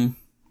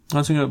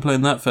 I think I'm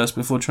playing that first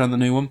before trying the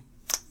new one.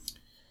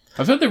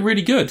 I've heard they're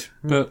really good,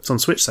 but It's on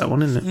Switch, that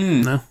one, isn't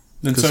it? No.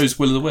 and so is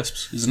Will of the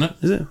Wisps, isn't it?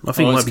 Is it? I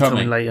think it might it's be coming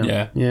coming.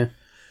 later. Yeah.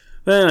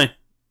 But anyway,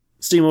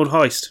 SteamWorld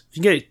Heist. If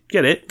you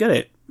get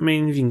it. I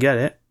mean, if you can get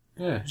it.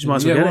 Yeah. You might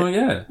as well get it.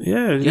 Yeah.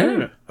 Yeah.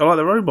 Yeah. I like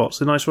the robots.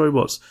 They're nice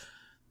robots.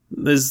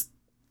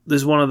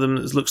 There's one of them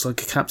that looks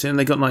like a captain and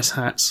they got nice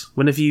hats.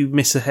 Whenever you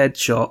miss a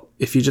headshot,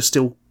 if you're just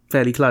still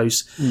fairly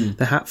close,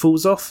 the hat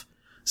falls off.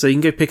 So you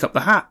can go pick up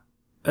the hat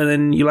and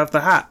then you'll have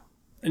the hat.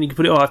 And you can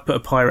put it I've put a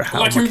pirate hat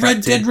Like on my in Red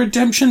captain. Dead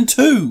Redemption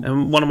 2.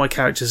 And one of my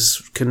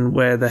characters can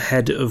wear the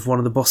head of one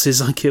of the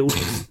bosses I killed.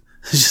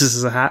 Just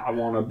as a hat. I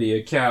want to be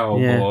a cowboy,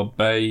 Yeah.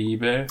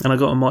 baby. And I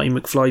got a Marty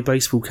McFly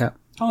baseball cap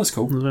Oh, that's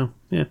cool. as well.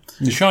 Yeah.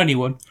 The shiny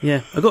one.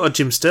 Yeah. I got a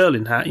Jim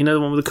Sterling hat, you know,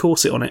 the one with the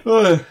corset on it.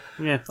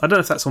 Yeah. I don't know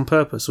if that's on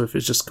purpose or if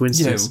it's just Yeah, it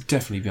coincidence. will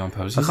definitely be on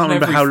purpose. I can't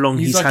remember how long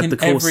he's had the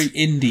course. Every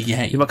indie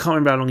game. Yeah, but I can't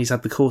remember how long he's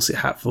had the corset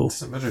hat for.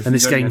 matter if And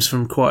this he's only game's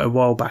from quite a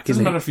while back, Doesn't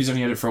isn't matter it? if he's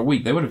only had it for a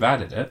week. They would have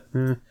added it.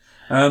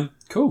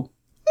 Cool.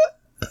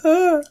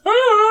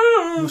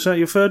 Was that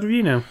your third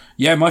review now?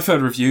 Yeah, my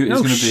third review is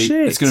Oh, going to be.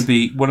 shit. It's going to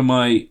be one of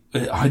my.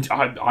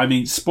 I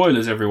mean,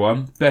 spoilers,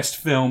 everyone. Best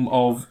film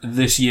of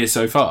this year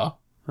so far.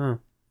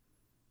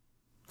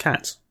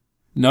 Cats.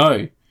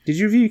 No, Did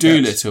you review Cats?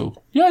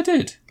 Doolittle. Yeah, I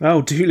did.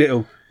 Oh,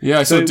 Doolittle. Yeah,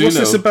 I saw So what's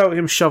Doolittle. this about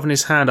him shoving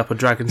his hand up a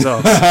dragon's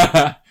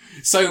arse?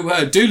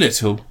 So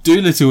Doolittle.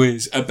 Doolittle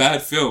is a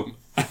bad film,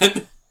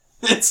 and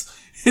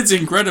it's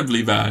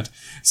incredibly bad.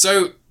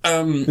 So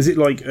Is it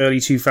like early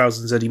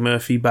 2000s Eddie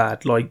Murphy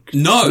bad? Like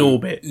no,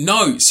 Norbit?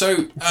 no.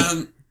 So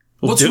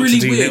what's Dr. really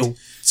Dolittle. weird?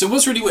 So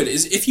what's really weird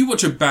is if you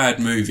watch a bad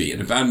movie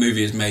and a bad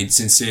movie is made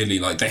sincerely,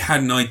 like they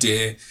had an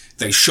idea,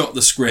 they shot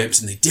the scripts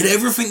and they did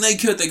everything they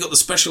could, they got the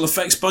special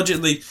effects budget,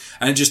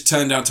 and it just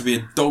turned out to be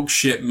a dog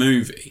shit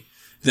movie.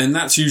 Then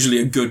that's usually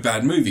a good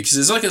bad movie because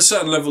there's like a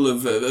certain level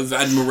of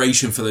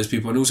admiration for those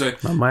people, and also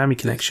Miami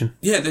Connection.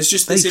 yeah, there's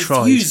just this They tried.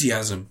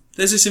 enthusiasm.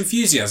 There's this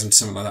enthusiasm to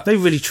something like that. They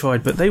really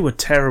tried, but they were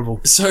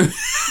terrible. So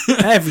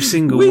Every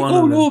single we one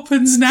all of them.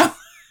 orphans now.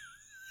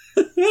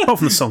 Apart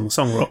from the song. The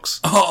song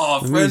rocks. Oh,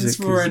 friends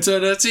music for is-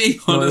 eternity,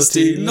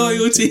 honesty,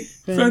 loyalty,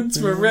 friends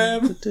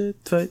forever.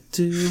 Fight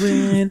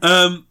to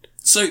win.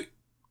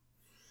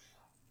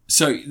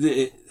 So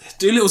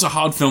Doolittle's a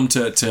hard film to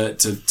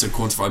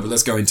quantify, but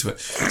let's go into it.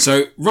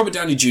 So Robert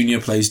Downey Jr.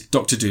 plays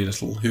Dr.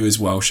 Doolittle, who is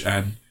Welsh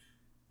and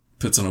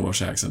puts on a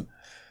Welsh accent.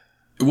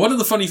 One of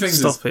the funny things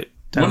Stop it.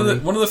 one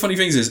of the funny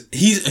things is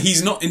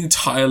he's not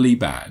entirely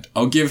bad.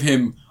 I'll give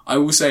him. I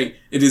will say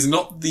it is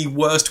not the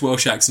worst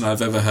Welsh accent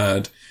I've ever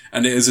heard,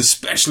 and it is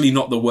especially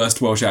not the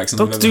worst Welsh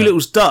accent I've Dr. ever heard.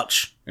 Doolittle's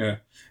Dutch. Yeah.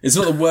 It's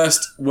not the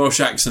worst Welsh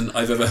accent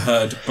I've ever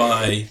heard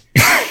by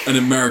an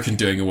American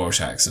doing a Welsh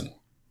accent.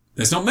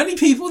 There's not many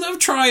people that have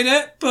tried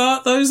it,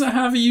 but those that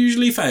have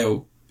usually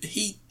fail.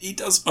 He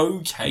does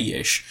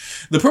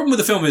okay-ish. The problem with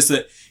the film is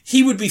that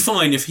he would be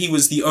fine if he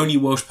was the only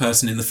Welsh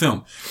person in the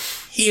film.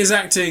 He is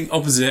acting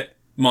opposite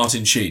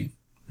Martin Sheen.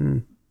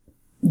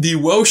 The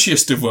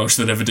Welshest of Welsh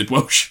that ever did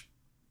Welsh.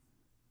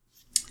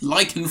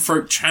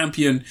 Lycanthrope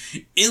champion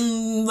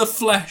in the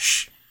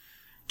flesh.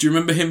 Do you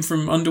remember him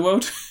from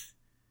Underworld?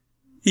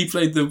 He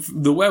played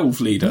the werewolf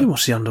I leader. didn't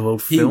watch the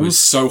Underworld He films. was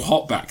so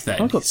hot back then.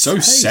 I got So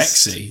taste.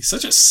 sexy.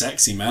 Such a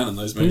sexy man in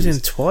those He was movies.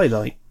 in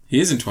Twilight. He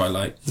is in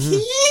Twilight.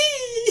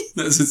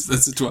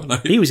 That's a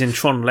Twilight. He was in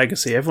Tron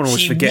Legacy. Everyone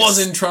always He forgets. was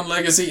in Tron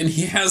Legacy, and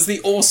he has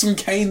the awesome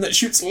cane that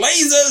shoots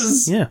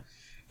lasers.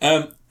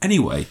 Yeah.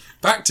 Anyway,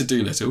 back to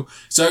Doolittle.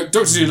 So,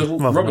 Dr. Doolittle,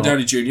 Rather Robert not.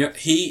 Downey Jr.,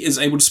 he is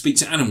able to speak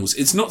to animals.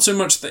 It's not so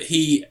much that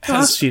he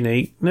has... That's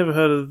unique. Never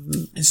heard of...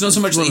 It's not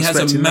so much that he has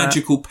a expecting that.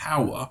 magical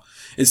power.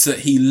 It's that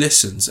he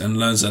listens and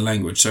learns their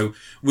language. So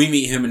we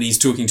meet him and he's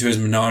talking to his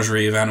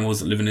menagerie of animals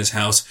that live in his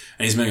house,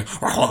 and he's making,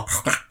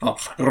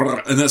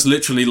 and that's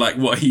literally like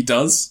what he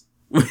does.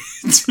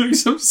 Doing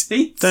some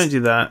scenes. Don't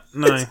do that.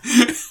 No.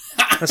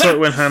 That's like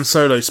when Han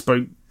Solo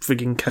spoke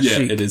frigging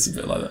Kashyyyk. Yeah, it is a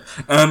bit like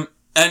that.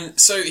 And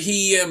so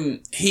he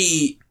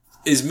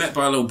is met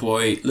by a little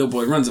boy. Little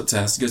boy runs up to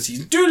us and goes,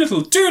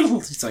 Doolittle.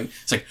 He's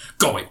like,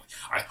 go away.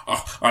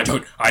 I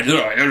don't do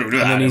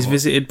that. And then he's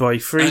visited by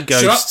three And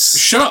ghosts.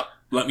 Shut up.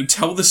 Let me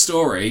tell the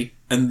story,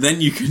 and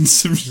then you can...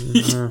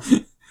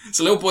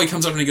 So little boy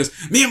comes up and he goes,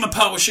 me and my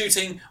pal were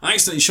shooting. I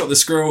accidentally shot the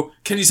squirrel.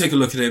 Can you take a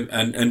look at him?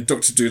 And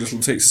Dr. Doolittle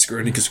takes the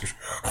squirrel and he goes...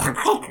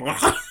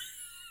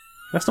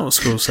 That's not what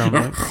squirrels sound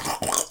like.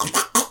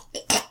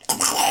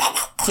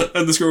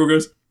 And the squirrel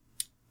goes,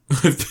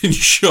 I've been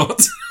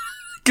shot.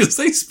 Because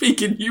they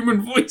speak in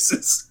human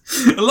voices.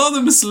 A lot of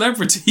them are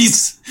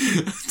celebrities.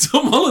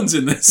 Tom Holland's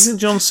in this. Isn't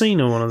John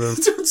Cena one of them?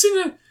 John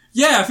Cena.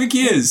 Yeah, I think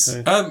he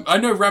is. I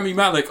know Rami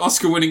Malek,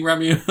 Oscar-winning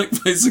Rami Malek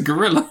plays a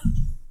gorilla.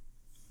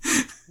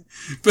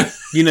 But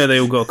You know, they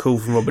all got a call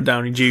from Robert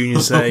Downey Jr.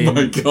 saying, oh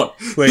my god,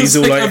 where he's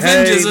all like,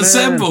 Avengers "Hey, man,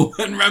 assemble,"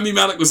 and Rami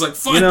Malek was like,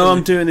 "Finally." you know,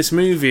 I'm doing this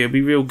movie. It'd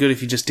be real good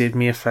if you just did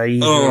me a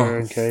favour.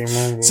 Oh. Okay,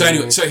 man. So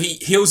anyway, so he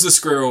heals the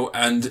squirrel,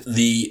 and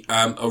the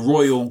a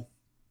royal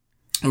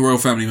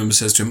family member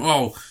says to him,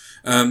 "Oh,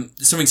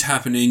 something's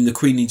happening. The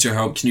Queen needs your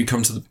help. Can you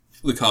come to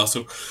the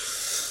castle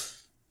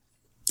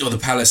or the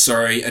palace?"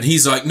 Sorry, and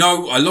he's like,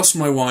 "No, I lost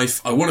my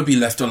wife. I want to be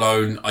left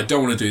alone. I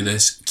don't want to do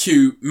this."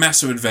 Cue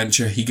massive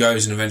adventure. He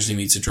goes and eventually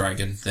meets a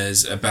dragon.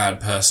 There's a bad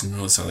person and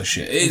all this other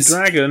shit.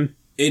 Dragon.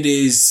 It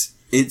is.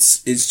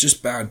 It's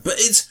just bad, but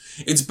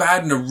it's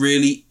bad in a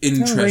really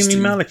interesting.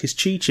 Rami Malek is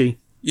Chi-Chi.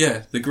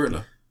 Yeah, the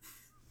gorilla.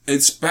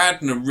 It's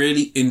bad in a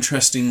really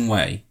interesting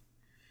way.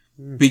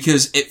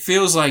 Because it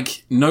feels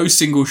like no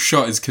single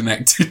shot is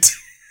connected.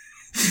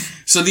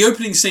 So the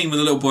opening scene with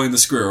the little boy and the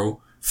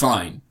squirrel,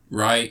 fine,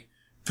 right?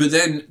 But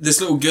then this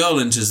little girl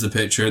enters the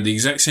picture at the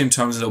exact same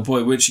time as the little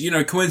boy, which, you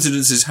know,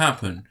 coincidences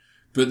happen.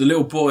 But the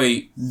little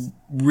boy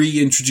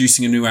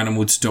reintroducing a new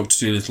animal to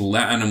Dr. Dolittle,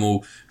 that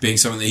animal being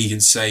something that he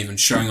can save and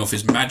showing off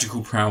his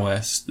magical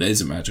prowess. That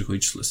isn't magical, he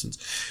just listens.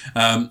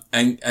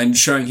 And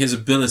showing his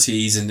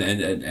abilities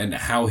and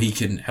how he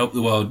can help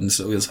the world, and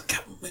so he was like,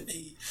 "Come with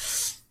me."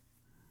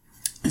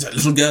 He's like,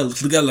 little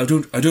girl,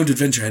 I don't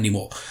adventure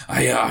anymore.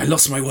 I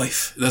lost my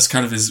wife. That's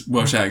kind of his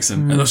Welsh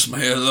accent. I lost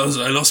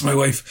my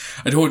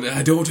wife. I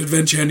don't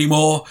adventure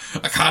anymore.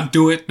 I can't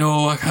do it.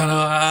 No, I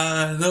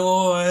can't.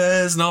 No,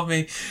 it's not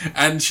me.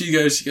 And she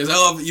goes,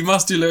 "Oh, but you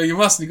must do, Lou. You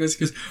must." And he goes,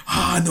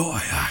 no,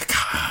 I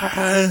can't.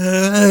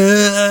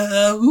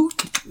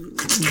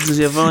 Does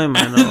he have Iron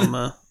Man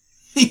armour?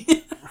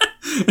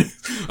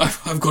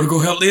 I've got to go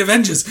help the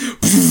Avengers.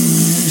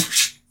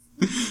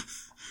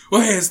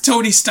 Where's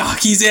Tony Stark?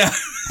 He's here.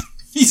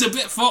 He's a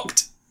bit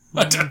fucked.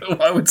 I don't know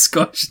why I would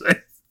scotch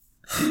that.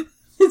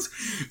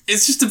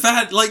 It's just a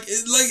bad, like,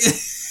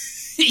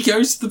 he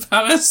goes to the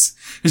palace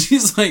and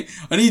she's like,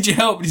 "I need your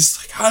help." And he's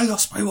like, "I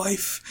lost my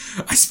wife.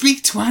 I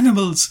speak to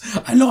animals.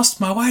 I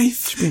lost my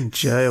wife." Should be in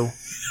jail.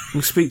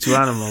 You speak to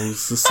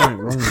animals. There's something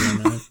wrong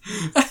with them, man.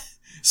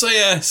 So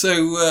yeah,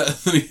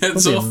 he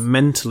heads Probably a off.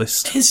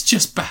 mentalist. It's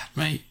just bad,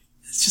 mate.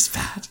 It's just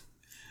bad.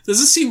 There's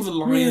a scene with a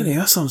lion. Really?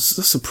 That's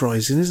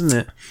surprising, isn't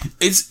it?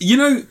 It's, you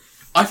know,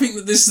 I think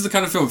that this is the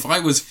kind of film, if I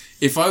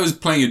was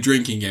playing a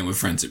drinking game with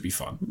friends, it'd be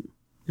fun.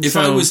 If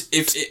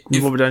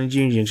Robert Downey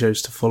Jr.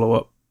 chose to follow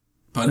up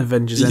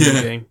Avengers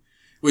Endgame.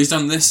 Well, he's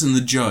done this and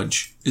The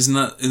Judge. Isn't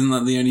that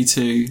the only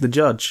two? The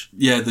Judge.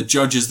 Yeah, The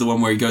Judge is the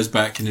one where he goes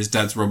back and his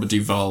dad's Robert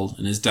Duvall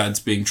and his dad's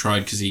being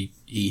tried because he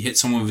hit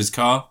someone with his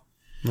car.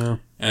 No.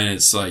 And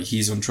it's like,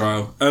 he's on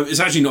trial.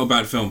 It's actually not a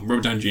bad film.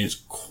 Robert Downey Jr. is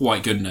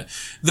quite good in it.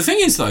 The thing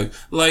is, though,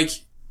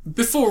 like,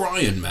 before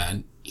Iron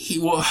Man,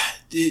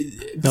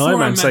 Iron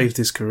Man saved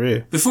his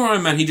career. Before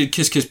Iron Man, he did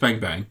Kiss Kiss Bang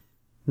Bang.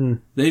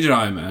 Then he did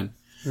Iron Man.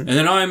 And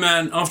then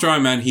after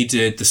Iron Man, he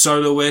did The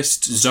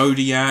Soloist,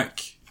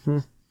 Zodiac,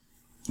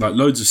 like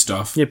loads of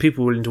stuff. Yeah,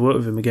 people were willing to work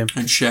with him again.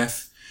 And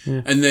Chef.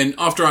 Yeah. And then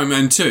after Iron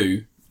Man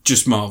 2,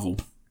 just Marvel.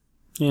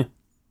 Yeah.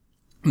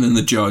 And then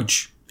The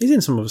Judge. He's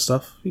in some other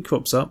stuff. He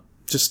crops up.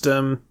 Just,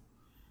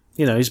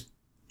 he's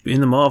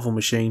in the Marvel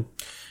machine.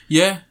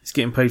 Yeah. He's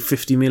getting paid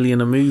 $50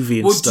 million a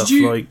movie and stuff.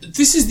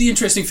 This is the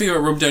interesting thing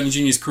about Robert Downey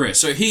Jr.'s career.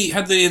 So he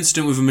had the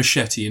incident with a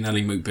machete in Ally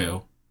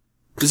McBeal.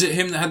 Was it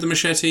him that had the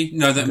machete?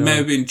 No, that may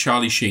have been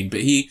Charlie Sheen. But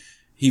he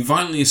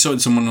violently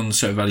assaulted someone on the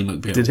set of Ally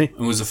McBeal. Did he?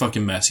 And was a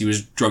fucking mess. He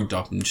was drugged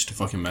up and just a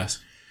fucking mess.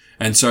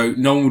 And so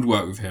no one would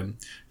work with him.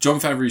 Jon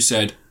Favreau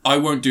said, "I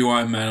won't do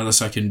Iron Man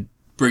unless I can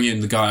bring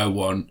in the guy I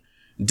want."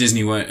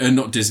 Disney went,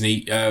 not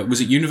Disney, was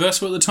it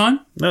Universal at the time?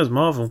 No, it was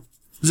Marvel.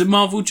 Was it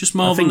Marvel? Just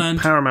Marvel I think and...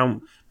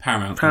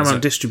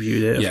 Paramount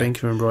distributed it, I think,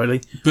 if I remember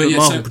rightly. But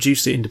Marvel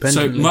produced it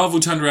independently. So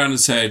Marvel turned around and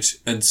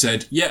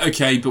said, "Yeah,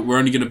 okay, but we're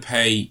only going to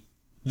pay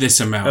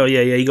this amount." Oh,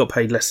 yeah, he got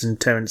paid less than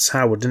Terrence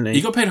Howard, didn't he?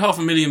 He got paid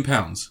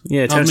 £500,000.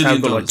 Yeah, Terrence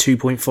Howard got like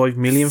 $2.5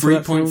 million for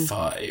that film.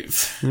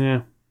 3.5.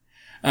 Yeah.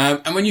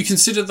 And when you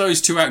consider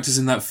those two actors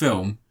in that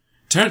film,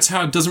 Terrence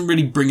Howard doesn't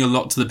really bring a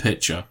lot to the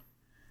picture.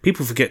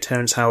 People forget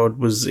Terrence Howard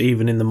was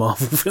even in the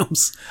Marvel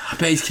films. I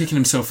bet he's kicking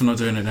himself for not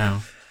doing it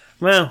now.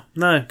 Well,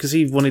 no, because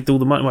he wanted all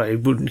the money. Well, he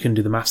couldn't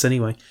do the maths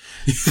anyway.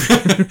 He's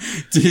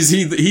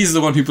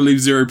the one who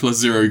believes 0 +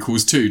 0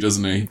 = 2,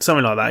 doesn't he?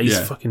 Something like that. He's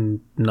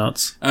fucking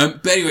nuts.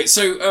 But anyway,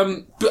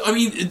 so but I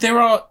mean,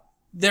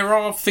 there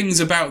are things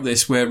about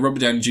this where Robert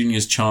Downey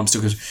Jr.'s charm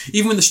still goes.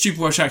 Even with the stupid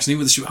Welsh accent, even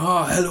with the stupid,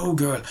 "Oh, hello,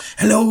 girl.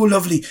 Hello,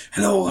 lovely.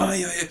 Hello,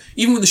 hi."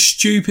 Even with the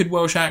stupid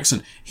Welsh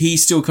accent, he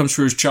still comes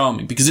through as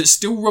charming because it's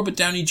still Robert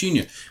Downey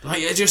Jr.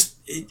 Like,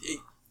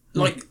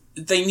 like,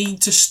 they need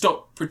to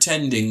stop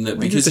pretending that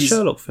because the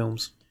Sherlock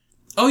films.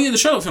 Oh, yeah, the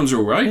Sherlock films are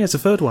all right. Yeah, it's a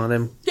third one of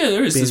them. Yeah,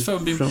 there is. This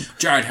film being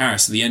Jared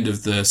Harris at the end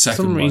of the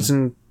second one. For some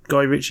reason,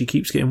 Guy Ritchie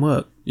keeps getting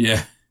work.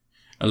 Yeah.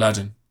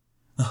 Aladdin.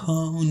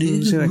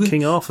 You see that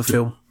King Arthur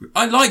film?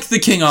 I like the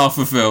King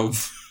Arthur film.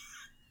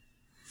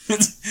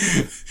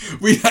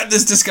 We've had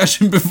this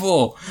discussion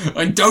before.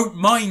 I don't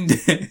mind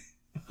it.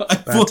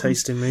 Bad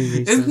taste in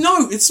movies.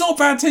 No, it's not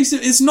bad taste.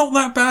 It's not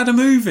that bad a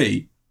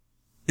movie.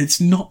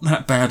 It's not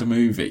that bad a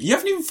movie. You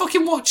haven't even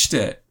fucking watched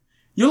it.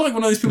 You're like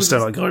one of those people.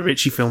 Still like Guy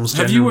Ritchie films.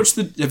 Have you watched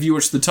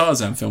the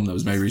Tarzan film that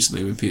was made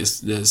recently with Peter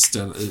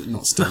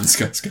not Stellan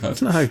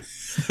Skarsgård? No,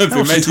 I've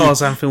watched the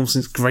Tarzan film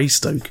since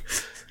Greystoke.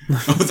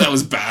 Oh, that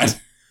was bad.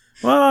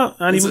 Well,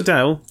 Annie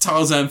McDowell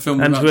Tarzan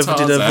film and about whoever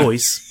Tarzan. did her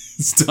voice.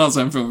 It's a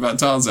Tarzan film about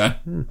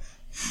Tarzan.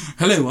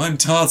 Hello, I'm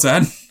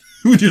Tarzan.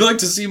 Would you like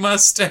to see my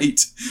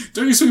estate?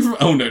 Don't you swing from...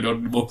 Oh, no, not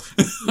anymore.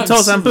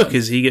 Tarzan book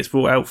is he gets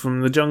brought out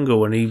from the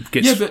jungle and he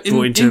gets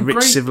brought into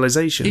rich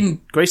civilization.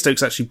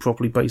 Greystoke's actually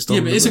properly based on...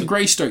 Yeah, but isn't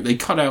Greystoke, they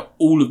cut out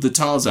all of the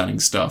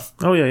Tarzaning stuff.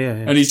 Oh, yeah.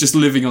 And he's just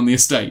living on the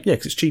estate. Yeah,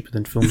 because it's cheaper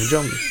than to film in the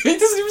jungle. He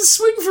doesn't even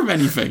swing from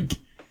anything.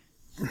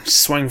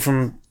 Swing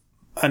from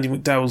Andy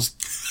McDowell's...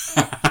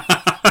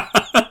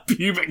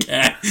 pubic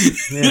hair.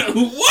 Yeah.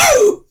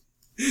 Whoa!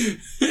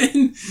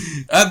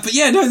 But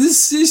yeah, no,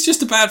 this is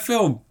just a bad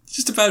film. It's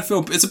just a bad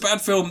film. It's a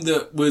bad film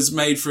that was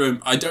made from...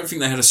 I don't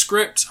think they had a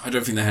script. I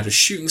don't think they had a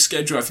shooting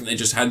schedule. I think they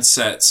just had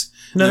sets.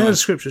 No, they had a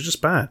script. It was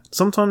just bad.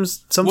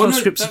 Sometimes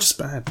scripts are just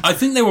bad. I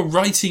think they were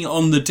writing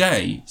on the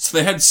day. So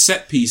they had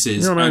set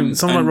pieces. Someone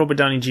like Robert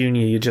Downey Jr.,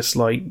 you just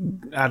like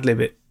ad-lib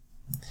it.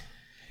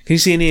 Can you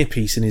see an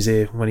earpiece in his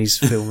ear when he's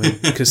filming?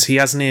 Because he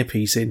has an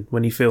earpiece in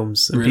when he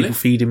films and Really? people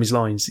feed him his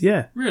lines.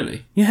 Yeah.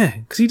 Really? Yeah,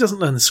 because he doesn't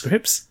learn the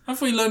scripts. I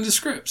thought you learned the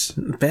scripts.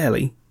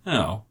 Barely.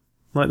 Oh.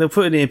 Like, they'll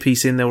put an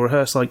earpiece in, they'll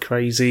rehearse like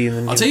crazy, and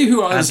then I'll tell you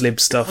who ad-lib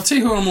stuff. I'll tell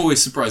you who I'm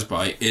always surprised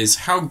by is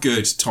how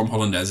good Tom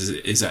Holland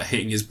is at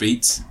hitting his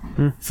beats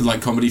for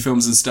like comedy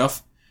films and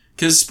stuff.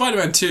 Because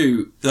Spider-Man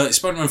 2,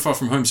 Spider-Man Far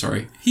From Home,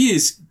 he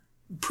is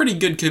pretty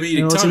good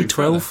comedic timing. Is he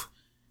 12?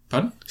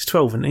 Pardon? He's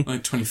 12, isn't he?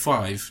 Like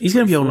 25. He's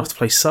going to be old enough to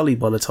play Sully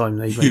by the time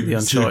they make the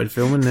Uncharted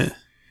film, isn't it?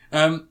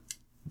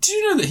 Did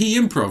you know that he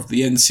improv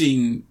the end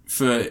scene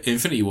for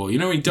Infinity War? You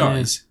know when he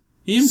dies?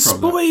 Yeah. He improv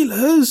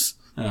Spoilers!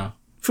 that. Oh.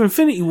 For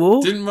Infinity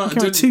War? Didn't Mark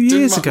 2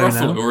 years Mark ago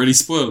Ruffalo now. already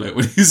spoil it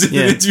when he was in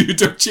an interview with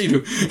Don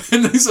Cheadle?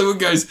 And then someone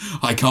goes,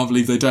 I can't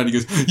believe they died. He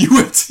goes,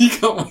 you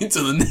can't wait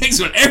till the next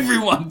one.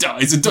 Everyone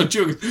dies. And Don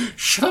Cheadle goes,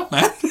 shut up,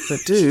 man.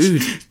 But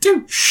dude,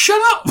 shut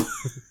up.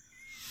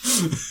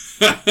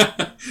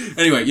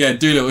 Anyway, yeah,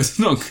 Doolittle is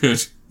not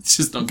good. It's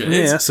just not good.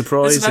 Yeah,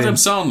 surprising. It's an Adam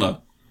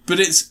Sandler. But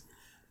it's...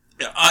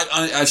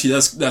 I actually,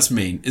 that's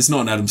mean. It's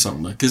not an Adam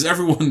Sandler. Because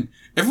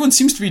everyone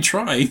seems to be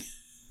trying.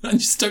 I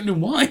just don't know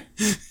why.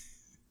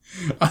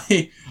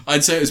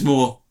 I'd say it's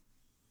more...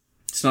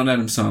 It's not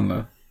Adam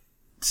Sandler.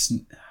 It's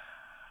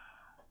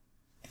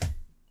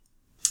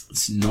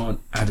not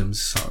Adam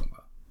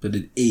Sandler. But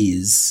it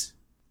is...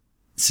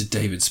 It's a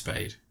David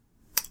Spade.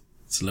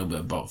 It's a little bit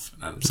above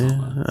Adam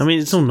Sandler. yeah. I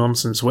mean, it's all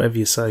nonsense, whatever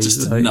you say.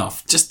 Just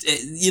enough. Just,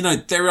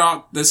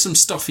 there's some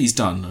stuff he's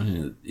done. I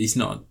mean, he's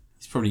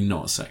probably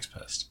not a sex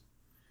pest.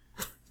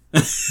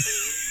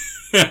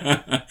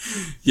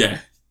 Yeah.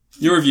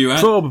 Your review,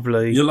 Ant.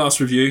 Probably. Your last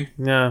review.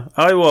 Yeah.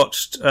 I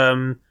watched,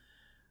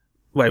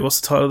 wait,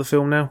 what's the title of the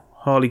film now?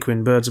 Harley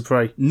Quinn, Birds of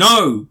Prey.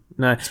 No!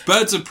 No. It's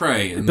Birds of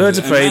Prey. Birds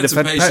of Prey, the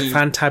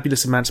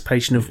fantabulous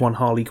emancipation of one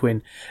Harley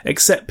Quinn.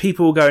 Except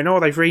people were going,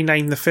 they've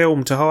renamed the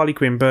film to Harley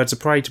Quinn, Birds of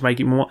Prey to make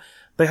it more...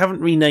 They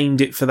haven't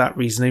renamed it for that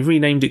reason. They've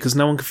renamed it because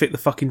no one can fit the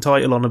fucking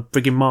title on a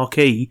frigging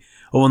marquee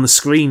or on the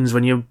screens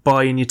when you're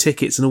buying your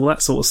tickets and all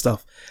that sort of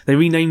stuff. They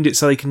renamed it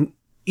so they can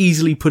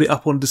easily put it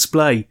up on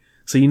display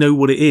so you know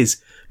what it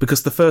is.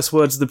 Because the first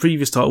words of the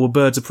previous title were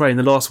Birds of Prey and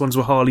the last ones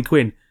were Harley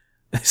Quinn.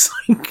 It's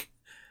like...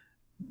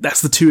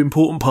 That's the two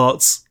important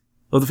parts.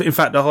 In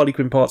fact, the Harley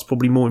Quinn part's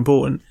probably more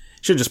important.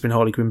 It should have just been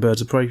Harley Quinn, Birds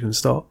of Prey from the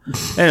start.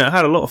 Anyway, I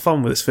had a lot of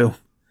fun with this film.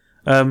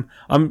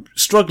 I'm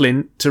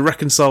struggling to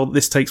reconcile that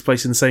this takes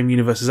place in the same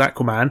universe as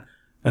Aquaman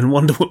and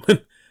Wonder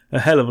Woman a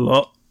hell of a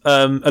lot.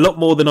 A lot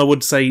more than I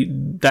would say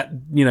that,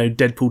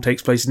 Deadpool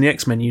takes place in the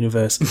X-Men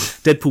universe.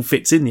 Deadpool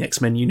fits in the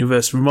X-Men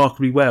universe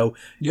remarkably well.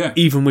 Yeah.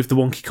 Even with the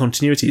wonky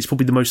continuity. It's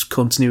probably the most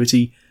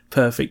continuity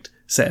perfect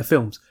set of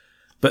films.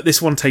 But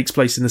this one takes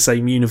place in the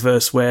same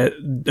universe where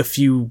a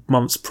few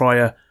months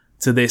prior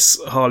to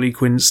this, Harley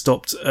Quinn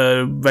stopped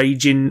a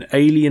raging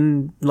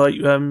alien,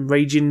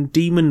 raging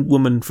demon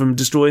woman from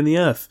destroying the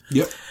Earth.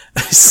 Yep.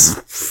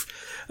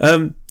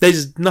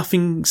 There's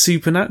nothing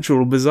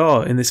supernatural or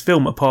bizarre in this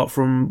film apart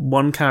from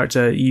one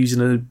character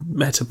using a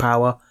meta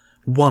power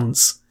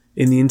once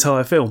in the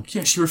entire film.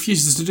 Yeah, she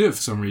refuses to do it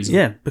for some reason.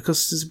 Yeah,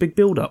 because it's a big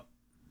build-up.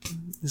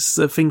 It's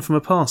a thing from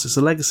her past. It's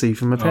a legacy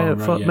from her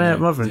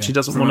mother, and she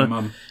doesn't want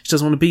to. She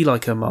doesn't want to be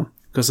like her mum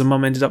because her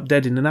mum ended up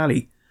dead in an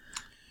alley.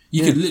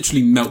 You could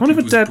literally melt. I wonder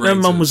if her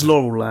mum was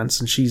Laurel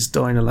Lance and she's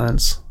Dinah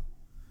Lance.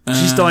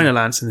 She's Dinah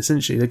Lance in this, isn't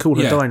she? They call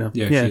her Dinah.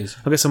 Yeah, she is.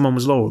 I guess her mum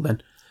was Laurel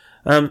then.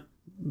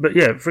 But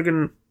yeah,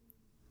 friggin'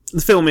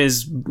 the film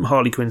is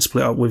Harley Quinn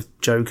split up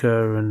with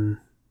Joker, and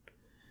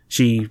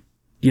she,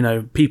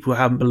 people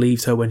haven't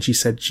believed her when she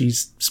said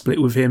she's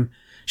split with him.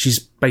 She's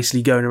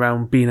basically going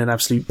around being an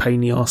absolute pain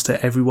in the arse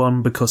to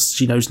everyone because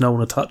she knows no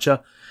one will touch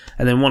her.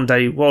 And then one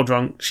day, while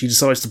drunk, she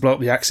decides to blow up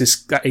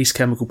the Ace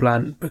chemical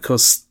plant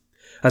because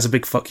as a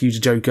big fuck you to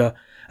Joker,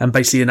 and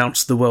basically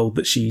announce to the world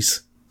that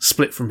she's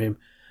split from him.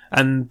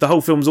 And the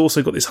whole film's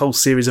also got this whole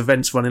series of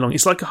events running along.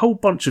 It's like a whole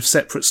bunch of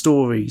separate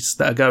stories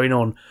that are going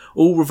on,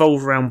 all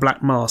revolve around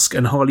Black Mask,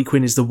 and Harley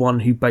Quinn is the one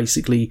who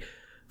basically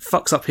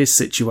fucks up his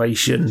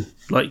situation,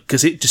 like,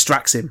 because it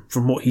distracts him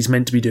from what he's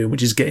meant to be doing,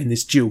 which is getting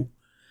this jewel.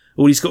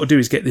 All he's got to do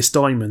is get this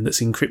diamond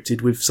that's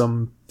encrypted with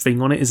some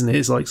thing on it, isn't it?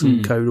 It's like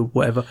some code or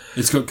whatever.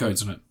 It's got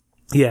codes on it.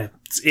 Yeah,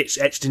 it's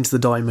etched into the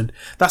diamond.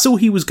 That's all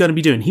he was going to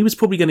be doing. He was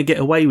probably going to get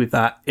away with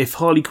that if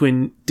Harley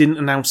Quinn didn't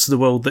announce to the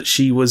world that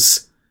she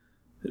was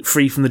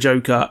free from the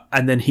Joker,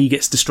 and then he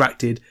gets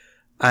distracted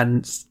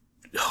and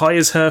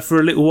hires her for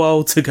a little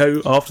while to go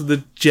after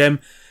the gem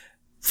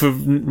for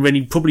when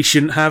he probably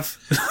shouldn't have.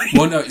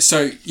 Well, no,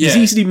 so yeah, he's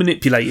easily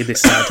manipulated,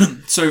 this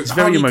lad. so it's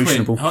very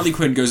emotional. Harley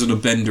Quinn goes on a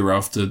bender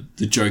after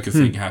the Joker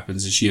thing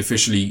happens, and she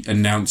officially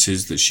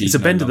announces that she's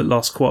it's a bender that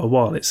lasts quite a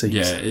while, it seems.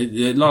 Yeah,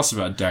 it lasts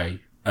about a day.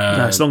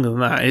 No, it's longer than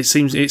that. It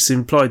seems it's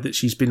implied that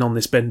she's been on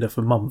this bender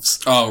for months.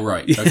 Oh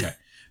right, okay.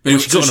 But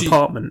she's got an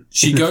apartment.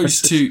 She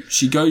goes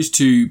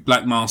to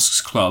Black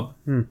Mask's club,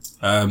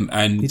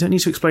 and you don't need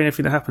to explain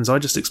everything that happens. I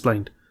just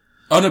explained.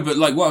 Oh no, but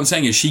like what I'm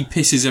saying is she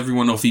pisses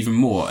everyone off even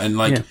more, and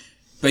like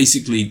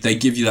basically they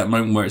give you that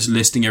moment where it's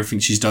listing everything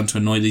she's done to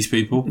annoy these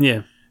people.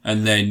 Yeah.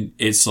 And then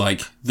it's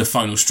like the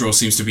final straw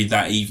seems to be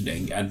that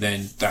evening, and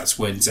then that's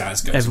when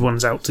Zsasz goes.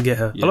 Everyone's out to get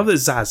her. Yeah. I love that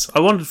it's Zsasz. I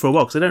wondered for a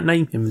while because they don't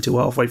name him until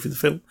halfway through the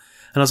film.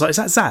 And I was like, is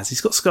that Zsasz? He's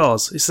got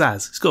scars. It's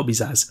Zsasz. It's got to be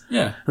Zsasz.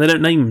 Yeah. And they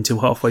don't name him until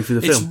halfway through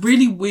the film. It's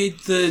really weird,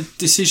 the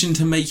decision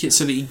to make it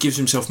so that he gives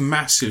himself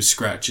massive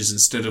scratches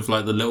instead of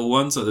like the little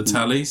ones, like the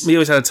tallies. He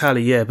always had a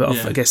tally, yeah, but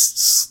I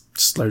guess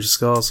just loads of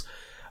scars.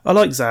 I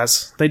like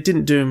Zsasz. They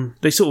didn't do him.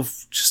 They sort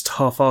of just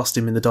half-assed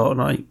him in the Dark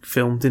Knight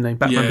film, didn't they?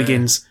 Batman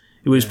Begins.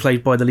 He was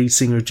played by the lead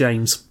singer of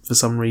James for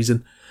some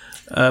reason.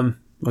 I can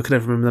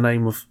never remember the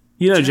name of...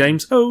 You know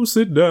James? Oh,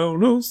 sit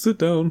down, oh, sit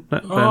down.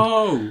 That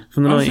band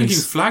from the 90s. I'm thinking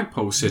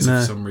Flagpole Sitter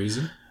for some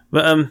reason.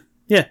 But,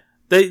 yeah.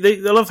 I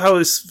love how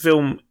this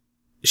film...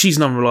 She's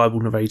an unreliable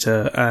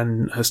narrator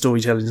and her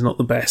storytelling is not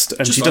the best.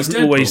 And just she doesn't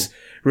always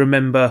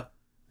remember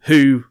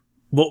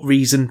what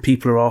reason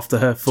people are after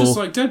her for. Just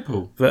like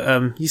Deadpool.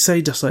 But you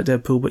say just like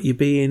Deadpool, but you're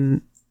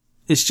being...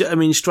 It's just, I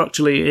mean,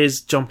 structurally it is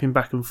jumping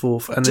back and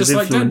forth, and just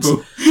there's influence. Like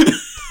Deadpool.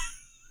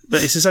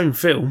 But it's his own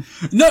film.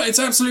 No, it's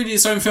absolutely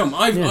its own film.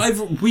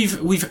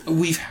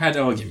 We've had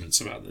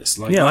arguments about this.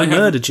 Like, I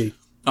murdered you.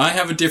 I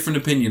have a different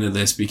opinion of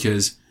this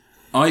because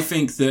I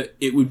think that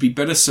it would be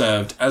better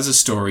served as a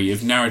story if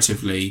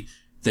narratively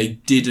they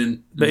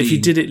didn't. But if you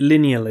did it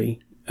linearly,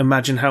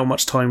 imagine how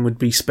much time would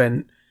be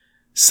spent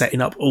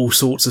setting up all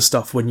sorts of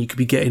stuff when you could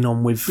be getting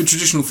on with. But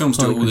traditional films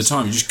do it all the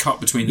time. You just cut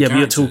between the characters. Yeah,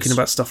 but you're talking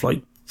about stuff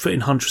like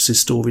putting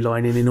Huntress's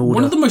storyline in order.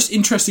 One of the most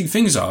interesting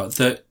things are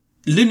that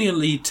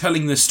linearly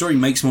telling this story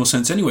makes more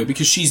sense anyway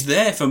because she's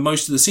there for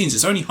most of the scenes.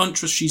 It's only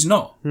Huntress she's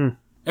not.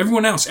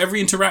 Everyone else, every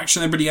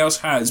interaction everybody else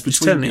has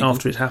between telling it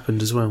after it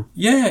happened as well.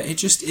 Yeah,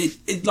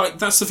 it like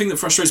that's the thing that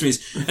frustrates me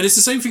and it's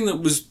the same thing that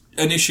was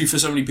an issue for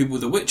so many people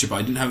with The Witcher, but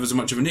I didn't have as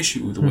much of an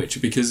issue with The Witcher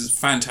because it's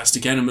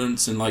fantastic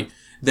elements and like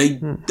they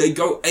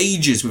go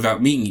ages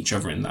without meeting each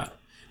other in that.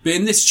 But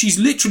in this, she's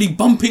literally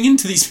bumping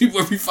into these people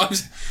every 5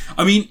 seconds.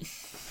 I mean,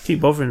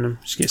 keep bothering them.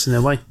 She gets in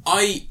their way.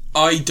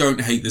 I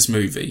don't hate this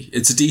movie.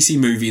 It's a DC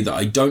movie that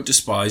I don't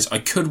despise. I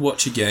could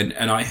watch again,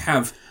 and I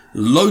have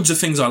loads of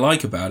things I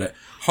like about it.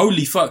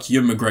 Holy fuck,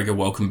 Ewan McGregor,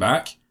 welcome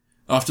back.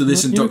 After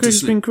this and Doctor Sleep.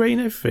 He's been great in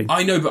everything.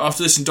 I know, but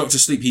after this and Doctor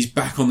Sleep, he's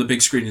back on the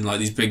big screen in like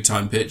these big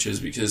time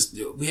pictures because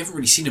we haven't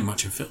really seen him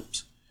much in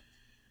films.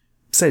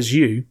 Says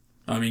you.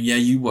 I mean, yeah,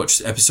 you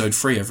watch episode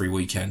 3 every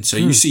weekend, so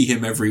you see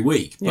him every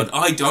week. Yeah. But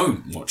I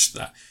don't watch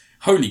that.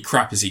 Holy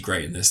crap, is he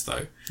great in this,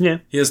 though? Yeah.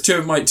 He has two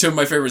of my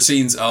favourite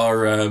scenes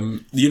are,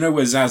 you know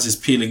where Zsasz is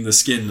peeling the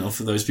skin off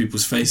of those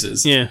people's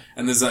faces? Yeah.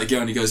 And there's that girl,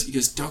 and he goes,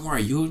 don't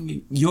worry,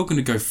 you're going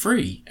to go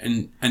free.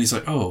 And he's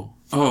like, oh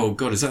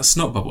God, is that a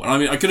snot bubble? And I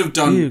mean, I could have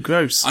done... Ew,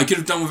 gross. I could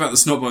have done without the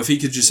snot bubble if he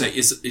could just say,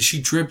 is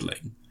she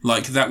dribbling?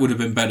 Like, that would have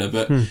been better.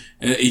 But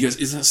he goes,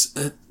 is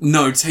that...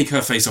 no, take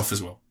her face off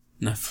as well.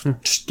 No,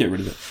 just get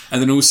rid of it.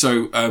 And then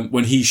also,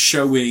 when he's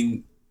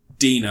showing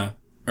Dina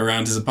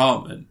around his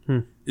apartment...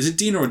 Is it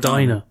Dina or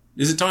Dinah?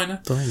 Is it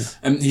Dinah?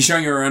 Dinah. He's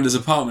showing her around his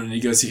apartment and he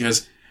goes,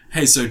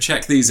 hey, so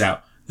check these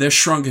out. They're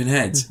shrunken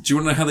heads. Do you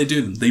want to know how they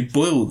do them? They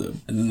boil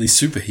them and then they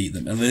superheat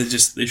them and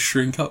they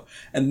shrink up.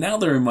 And now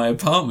they're in my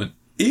apartment.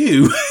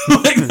 Ew.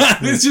 Like that.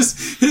 It's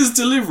just his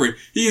delivery.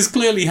 He is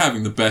clearly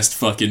having the best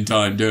fucking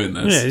time doing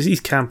this. Yeah, he's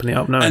camping it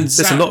up now. And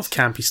there's a lot of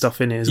campy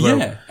stuff in it as well.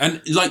 Yeah. And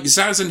like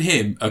Zsasz and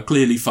him are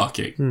clearly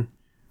fucking.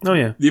 Oh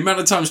yeah. The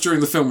amount of times during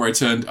the film where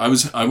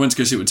I went to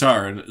go see it with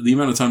Tara, and the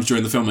amount of times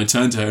during the film I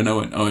turned to her and I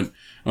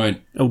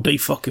went, oh, they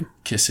fuck him.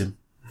 Kiss him.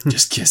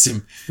 Just kiss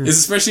him. It's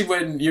especially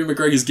when Ewan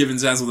McGregor's giving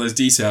Zsasz all those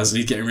details and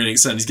he's getting really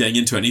excited, he's getting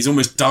into it, and he's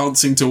almost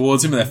dancing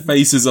towards him, and their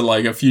faces are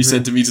like a few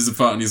centimetres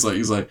apart, and he's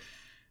like,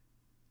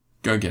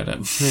 go get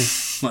him.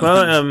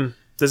 Well,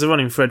 there's a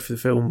running thread for the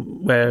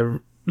film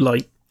where,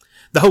 like,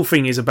 the whole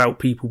thing is about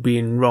people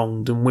being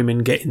wronged and women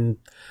getting,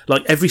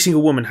 like, every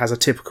single woman has a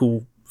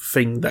typical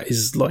thing that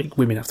is like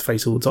women have to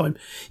face all the time.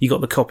 You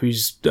got the cop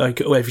who's like,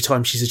 every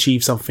time she's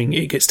achieved something,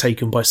 it gets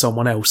taken by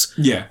someone else.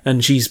 Yeah.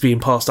 And she's being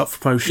passed up for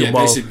promotion Yeah,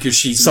 while basically, 'cause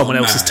she's someone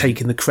not else is mad.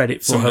 taking the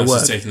credit for Someone her else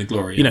work. is taking the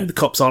glory. You know, the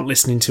cops aren't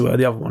listening to her.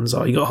 The other ones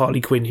are. You got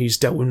Harley Quinn, who's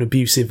dealt with an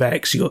abusive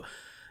ex. You got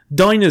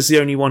Dinah's the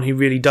only one who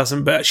really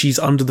doesn't, but she's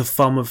under the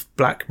thumb of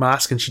Black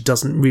Mask, and she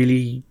doesn't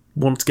really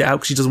want to get out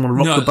because she doesn't want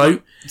to rock the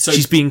boat. so-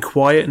 She's being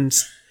quiet and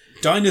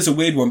Dinah's a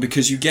weird one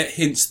because you get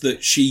hints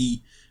that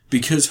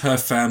because her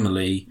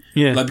family,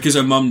 Yeah. like because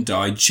her mum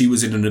died, she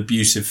was in an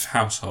abusive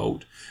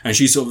household. And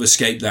she sort of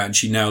escaped that and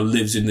she now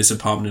lives in this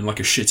apartment in like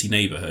a shitty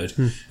neighbourhood.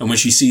 And when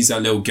she sees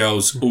that little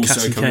girl's also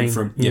Cassie coming Kane,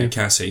 from, yeah.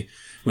 Cassie,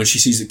 when she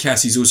sees that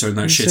Cassie's also in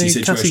that shitty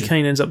situation. Cassie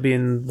Kane ends up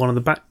being one of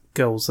the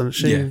Batgirls, doesn't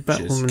she? Yeah, she is,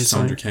 Batwoman.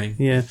 Cassandra Cain.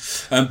 Yeah.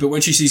 But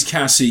when she sees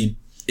Cassie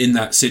in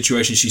that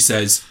situation, she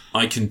says,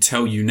 I can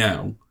tell you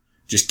now,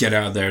 just get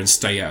out of there and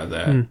stay out of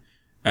there.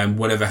 And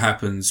whatever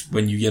happens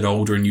when you get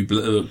older and you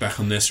look back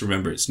on this,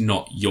 remember, it's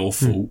not your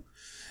fault.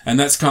 And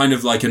that's kind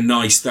of like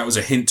that was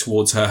a hint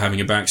towards her having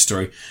a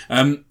backstory.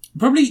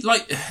 Probably,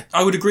 like,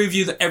 I would agree with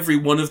you that every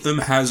one of them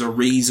has a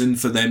reason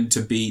for them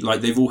to be,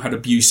 like, they've all had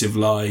abusive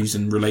lives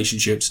and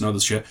relationships and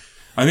other shit.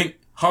 I think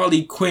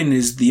Harley Quinn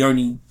is the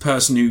only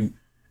person who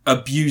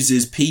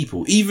abuses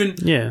people. Even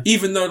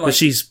though, like... But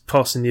she's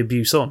passing the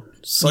abuse on.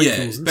 Cycles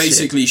Yeah, and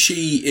basically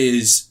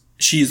shit.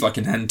 she is like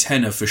an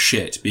antenna for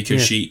shit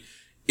because she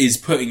is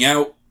putting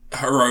out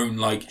her own,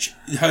 like,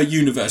 her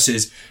universe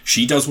is,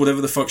 she does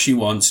whatever the fuck she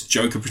wants,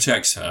 Joker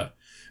protects her.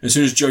 As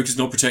soon as Joker's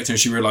not protecting her,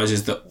 she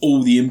realises that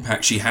all the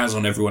impact she has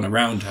on everyone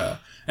around her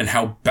and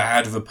how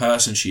bad of a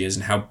person she is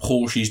and how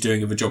poor she's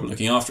doing of a job at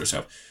looking after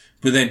herself.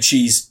 But then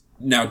she's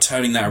now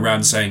turning that around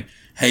and saying,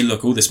 hey,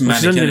 look, all this manic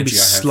She's only going to energy be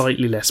I have.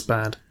 slightly less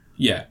bad.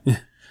 Yeah.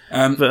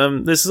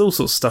 But there's all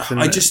sorts of stuff in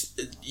there.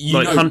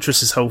 Like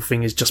Huntress's whole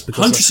thing is just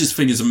because... Huntress's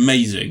thing is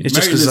amazing. It's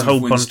just because there's a whole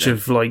bunch Winstead.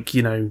 of, like,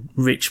 you know,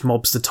 rich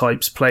mobster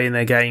types playing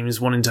their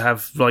games, wanting to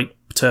have, like,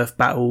 turf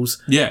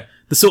battles. Yeah.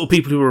 The sort of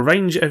people who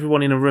arrange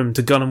everyone in a room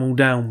to gun them all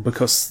down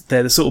because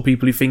they're the sort of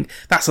people who think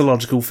that's a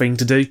logical thing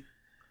to do.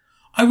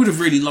 I would have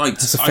really liked...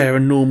 It's a fair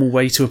and normal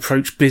way to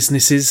approach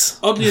businesses.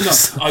 Oddly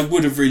enough, I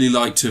would have really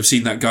liked to have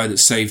seen that guy that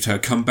saved her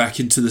come back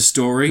into the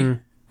story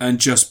and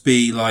just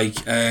be like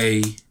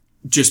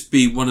just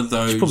be one of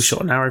those... Probably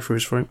shot an arrow through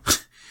his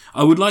throat.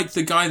 I would like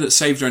the guy that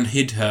saved her and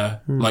hid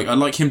her. Like, I'd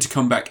like him to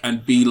come back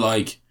and be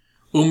like,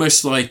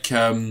 almost like,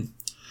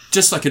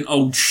 just like an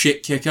old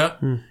shit kicker.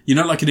 You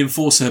know, like an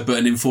enforcer, but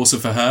an enforcer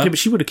for her. Yeah, but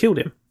she would have killed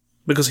him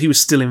because he was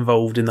still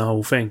involved in the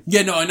whole thing.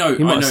 Yeah, no, I know.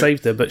 He might have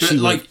saved her, but she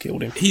would have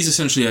killed him. He's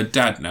essentially her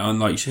dad now, and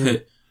like,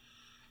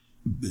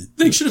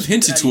 they should have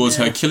hinted towards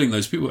her killing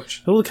those people.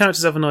 Actually. All the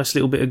characters have a nice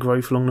little bit of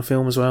growth along the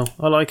film as well.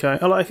 I like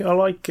it a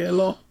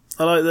lot.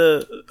 I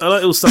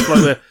like all stuff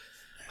like where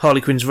Harley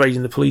Quinn's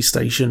raiding the police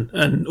station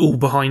and all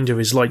behind her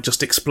is like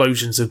just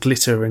explosions of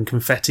glitter and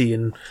confetti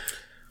and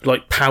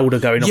like powder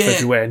going off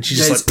everywhere, and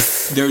she's just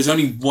like, there is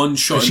only one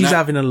shot. She's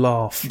having a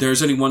laugh. There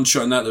is only one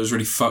shot in that was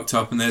really fucked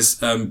up, and there's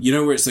you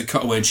know where it's the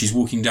cutaway and she's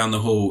walking down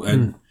the hall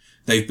and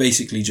they've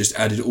basically just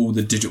added all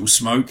the digital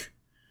smoke,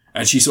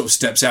 and she sort of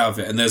steps out of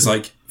it, and there's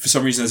like, for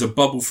some reason there's a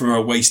bubble from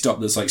her waist up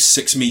that's like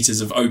 6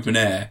 meters of open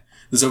air.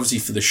 There's obviously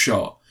for the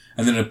shot.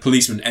 And then a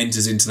policeman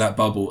enters into that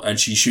bubble and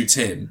she shoots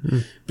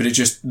him. But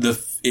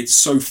it's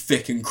so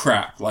thick and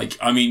crap. Like,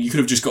 I mean, you could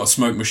have just got a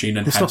smoke machine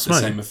and had the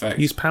same effect.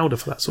 Use powder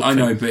for that sort of I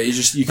thing. know, but it's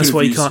just, you could That's have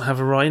why you used... can't have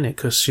her right in it,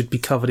 because she'd be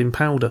covered in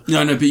powder.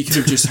 No, but you could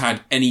have just had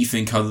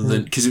anything other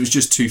than, because it was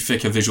just too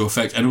thick a visual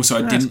effect. And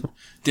also I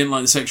didn't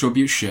like the sexual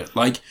abuse shit.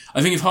 Like,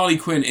 I think if Harley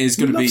Quinn is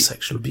going to be...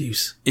 sexual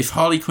abuse. If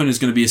Harley Quinn is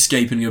going to be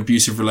escaping an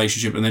abusive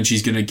relationship and then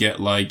she's going to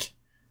get like...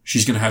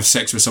 She's going to have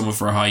sex with someone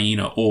for a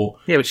hyena, or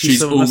but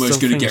she's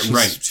almost going to get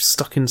raped.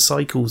 Stuck in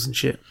cycles and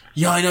shit.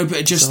 Yeah, I know,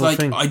 but just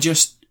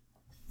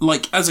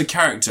like, as a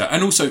character,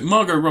 and also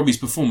Margot Robbie's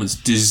performance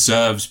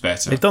deserves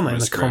better. They've done that in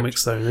the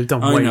comics, though. They've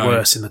done way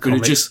worse in the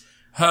comics. But it just,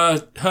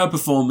 her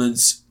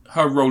performance,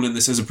 her role in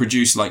this as a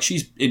producer, like,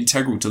 she's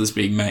integral to this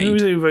being made.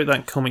 Who wrote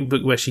that comic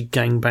book where she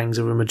gangbangs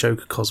a room of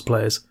Joker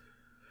cosplayers?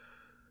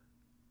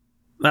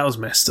 That was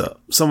messed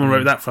up. Someone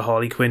wrote that for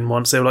Harley Quinn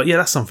once. They were like, yeah,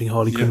 that's something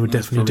Harley Quinn would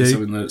definitely do.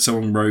 Something that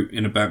someone wrote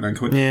in a Batman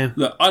comic. Yeah.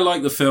 Look, I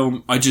like the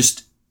film. I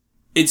just,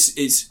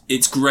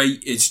 it's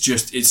great. It's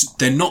just,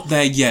 they're not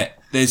there yet.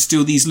 There's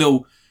still these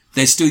little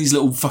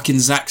fucking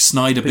Zack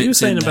Snyder bits. You were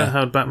saying in about there.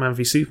 how Batman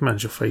v Superman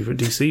is your favourite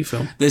DC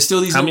film. There's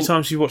still these. How many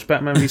times have you watched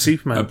Batman v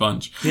Superman? A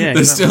bunch. Yeah,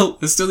 there's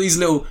exactly. still these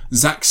little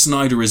Zack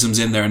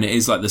Snyderisms in there, and it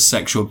is like the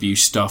sexual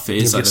abuse stuff. It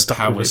is like the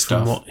power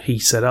stuff. From what he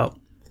set up.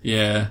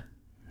 Yeah.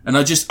 And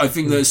I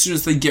think that as soon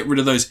as they get rid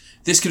of those,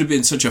 this could have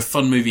been such a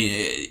fun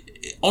movie.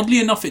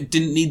 Oddly enough, it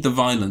didn't need the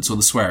violence or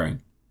the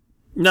swearing.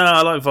 No,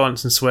 I like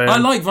violence and swearing. I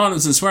like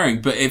violence and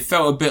swearing, but it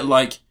felt a bit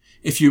like,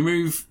 if you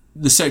remove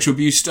the sexual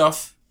abuse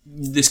stuff,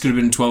 this could have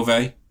been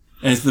 12A.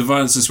 And if the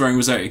violence and swearing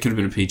was out, it could have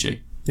been a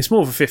PG. It's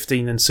more of a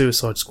 15 than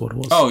Suicide Squad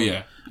was. Oh,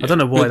 yeah. I don't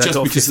know why But that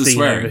got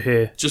 15 over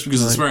here. Just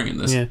because of the swearing in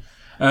this.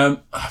 Yeah.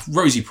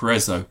 Rosie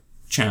Perez, though.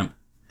 Champ.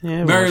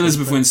 Yeah, Mary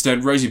Elizabeth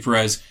Winstead, Rosie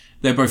Perez,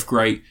 they're both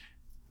great.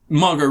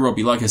 Margot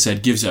Robbie, like I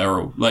said, gives it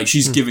her all. Like,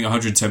 she's giving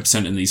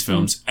 110% in these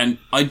films. And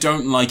I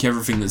don't like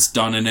everything that's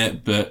done in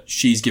it, but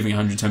she's giving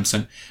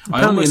 110%.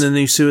 Apparently in the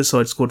new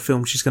Suicide Squad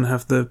film, she's going to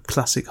have the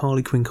classic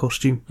Harley Quinn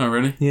costume. Oh,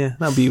 really? Yeah,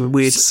 that'd be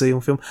weird to see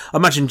on film. I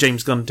imagine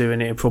James Gunn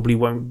doing it probably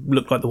won't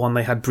look like the one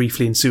they had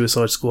briefly in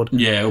Suicide Squad.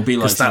 Yeah, it'll be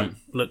like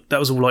that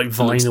was all like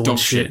vinyl and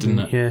shit, didn't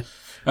it? Yeah.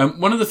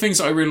 One of the things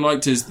that I really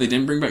liked is they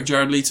didn't bring back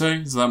Jared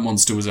Leto, so that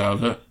monster was out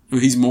of it.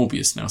 He's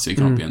Morbius now, so he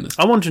can't be in this.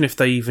 I'm wondering if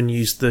they even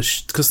used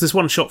because there's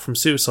one shot from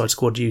Suicide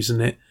Squad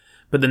using it,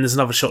 but then there's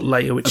another shot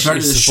later which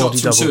apparently is the the body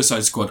shots from double.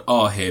 Suicide Squad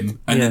are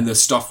him, and then the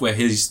stuff where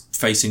he's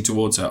facing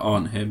towards her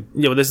aren't him.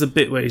 Yeah, well, there's the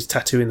bit where he's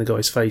tattooing the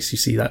guy's face. You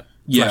see that?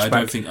 Yeah, flashback. I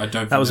don't think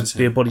that was that's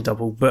be a him. body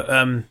double. But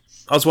I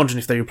was wondering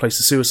if they replaced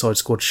the Suicide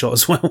Squad shot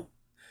as well,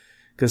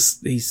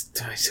 because he's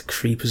a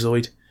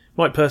creepazoid.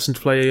 Right person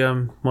to play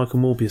Michael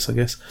Morbius, I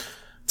guess.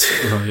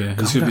 Oh yeah,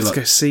 He's going to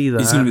go see that.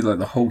 He's going to be like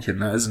the Hulk in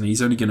that, isn't he?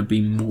 He's only going to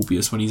be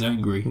Morbius when he's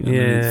angry. And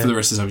then for the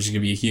rest of the time, he's going to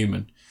be a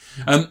human.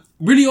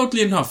 Really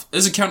oddly enough,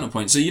 as a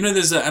counterpoint, so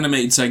there's that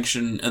animated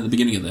section at the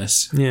beginning of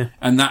this,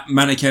 and that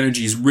manic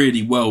energy is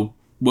really well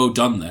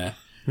done there.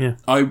 Yeah,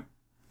 I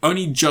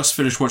only just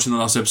finished watching the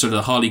last episode of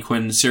the Harley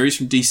Quinn series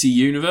from DC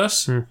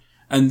Universe,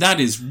 and that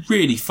is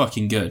really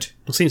fucking good.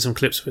 I've seen some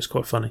clips of it. It's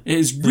quite funny. It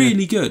is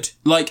really good.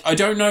 Like, I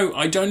don't know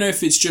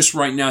if it's just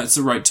right now it's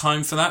the right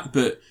time for that,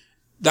 but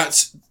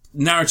that's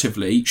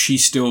narratively,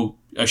 she's still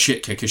a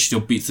shit kicker. She still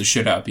beats the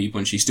shit out of people,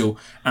 and she still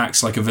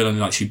acts like a villain,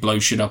 like she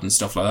blows shit up and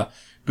stuff like that.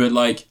 But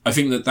like, I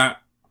think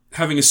that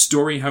having a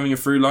story, having a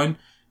through line,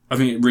 I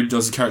think it really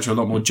does the character a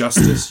lot more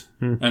justice,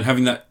 and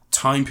having that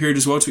time period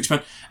as well to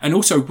expand. And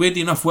also,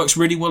 weirdly enough, works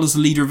really well as the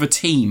leader of a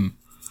team.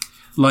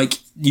 Like,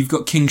 you've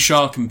got King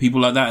Shark and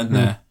people like that in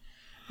there.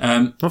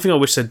 One thing I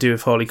wish they'd do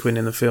with Harley Quinn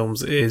in the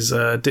films is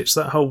ditch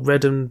that whole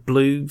red and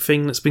blue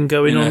thing that's been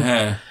going on. Her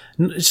hair.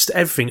 Just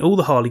everything. All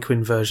the Harley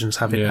Quinn versions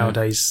have it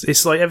nowadays.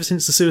 It's like ever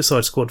since the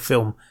Suicide Squad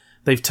film,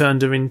 they've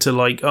turned her into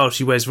like,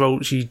 she wears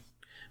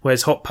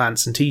hot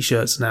pants and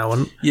t-shirts now.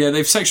 And yeah,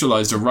 they've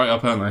sexualised her right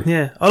up, haven't they?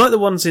 yeah, I like the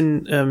ones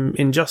in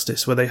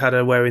Injustice where they had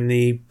her wearing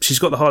she's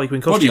got the Harley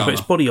Quinn costume, but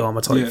it's body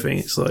armour type thing.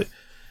 It's like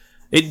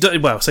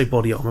I say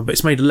body armour, but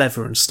it's made of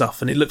leather and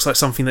stuff, and it looks like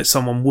something that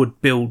someone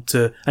would build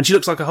to. And she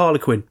looks like a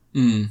Harlequin.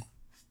 She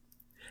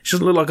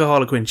doesn't look like a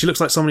Harlequin. She looks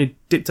like somebody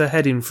dipped her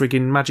head in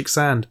friggin' magic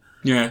sand.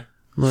 Yeah.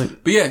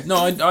 Like, but yeah, no,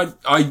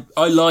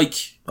 I like.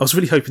 I was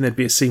really hoping there'd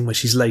be a scene where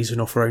she's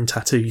lasering off her own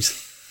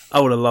tattoos.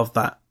 I would have loved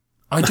that.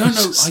 I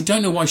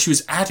don't know why she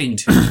was adding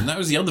to them. That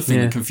was the other thing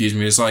that confused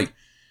me. It's like,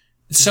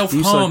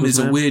 self-harm is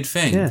a weird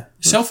thing. Yeah.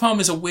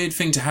 Self-harm is a weird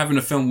thing to have in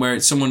a film where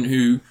it's someone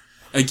who,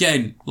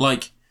 again,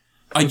 like,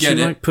 I get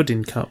she it. like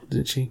pudding cup,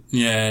 didn't she?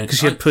 Yeah. Because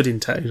she had pudding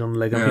tattooed on the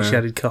leg. I think she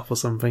added cup or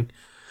something.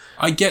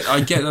 I get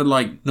that,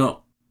 like,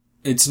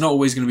 it's not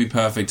always going to be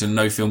perfect, and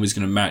no film is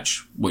going to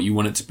match what you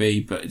want it to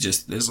be, but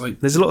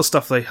there's a lot of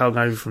stuff they hung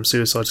over from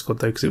Suicide Squad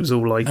though, because it was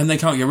all like, and they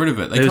can't get rid of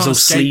it. They can't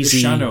escape the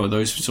shadow of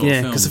those sort of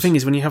films. Because the thing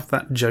is, when you have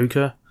that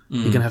Joker,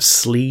 you're gonna have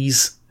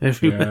sleaze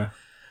everywhere. Yeah.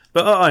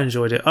 But I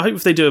enjoyed it. I hope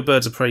if they do a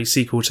Birds of Prey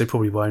sequel, which they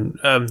probably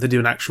won't, they do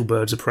an actual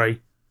Birds of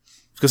Prey,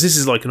 because this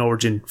is like an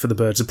origin for the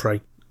Birds of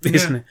Prey,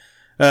 isn't it?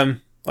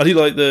 I do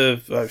like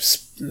the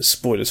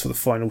spoilers for the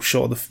final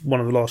shot of one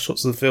of the last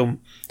shots of the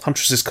film.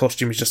 Huntress's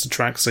costume is just a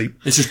tracksuit.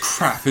 It's just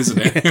crap, isn't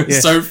it?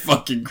 It's so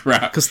fucking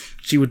crap. Because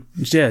she would,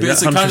 but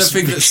it's the kind of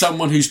thing that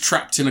someone who's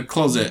trapped in a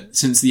closet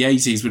since the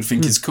 80s would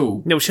think is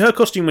cool. No, her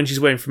costume when she's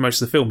wearing for most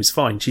of the film is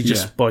fine. She's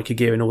just biker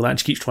gear and all that, and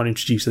she keeps trying to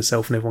introduce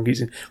herself, and everyone keeps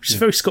in, which is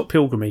very Scott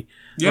Pilgrim-y.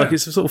 Yeah. Like,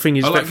 it's the sort of thing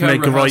you expect from an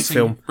Edgar Wright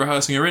film.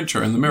 Rehearsing her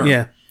intro in the mirror.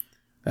 Yeah.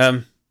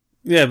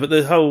 Yeah, but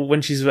the whole,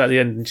 when she's at the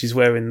end and she's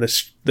wearing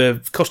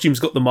the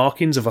costume's got the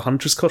markings of a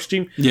huntress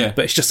costume, but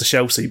it's just a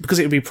shell suit, because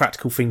it would be a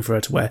practical thing for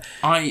her to wear.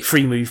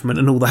 Free movement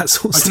and all that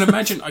sort of stuff.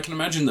 I can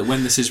imagine that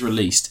when this is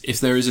released, if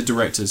there is a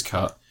director's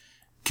cut,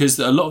 because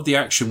a lot of the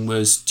action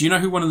was, do you know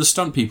who one of the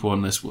stunt people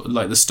on this,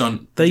 like the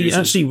stunt They producers?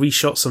 actually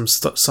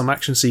reshot some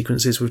action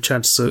sequences with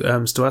Chad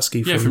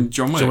Stahelski from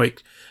John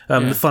Wick. The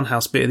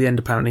Funhouse bit at the end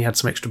apparently had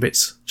some extra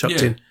bits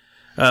chucked in.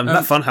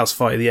 That Funhouse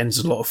fight at the end is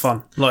a lot of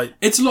fun. Like,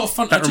 it's a lot of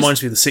fun. That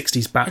reminds me of the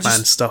 60s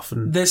Batman stuff.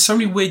 And there's so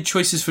many weird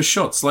choices for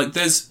shots. Like,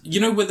 there's,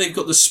 where they've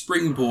got the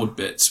springboard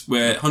bits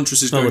where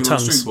Huntress is going on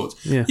springboards.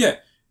 Yeah.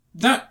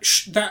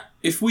 That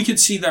if we could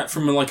see that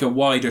from a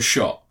wider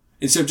shot,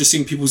 instead of just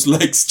seeing people's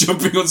legs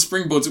jumping on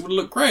springboards, it would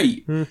look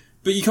great.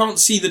 But you can't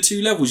see the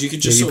two levels. You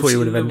could just you probably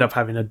would have ended up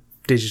having a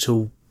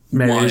digital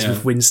Marius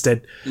with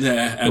Winstead.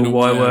 Yeah, and a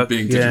wire work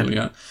being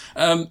digital,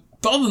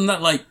 but other than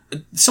that,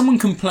 someone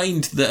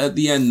complained that at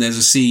the end there's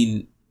a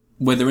scene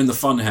where they're in the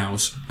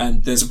funhouse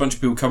and there's a bunch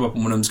of people come up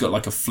and one of them's got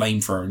a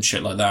flamethrower and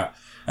shit like that,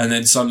 and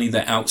then suddenly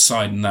they're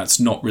outside and that's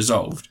not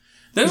resolved.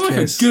 There's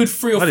a good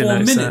 3 or 4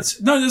 minutes.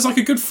 That. No, there's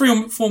a good 3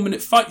 or 4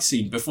 minute fight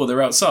scene before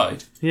they're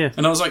outside. Yeah.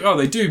 And I was like, oh,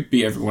 they do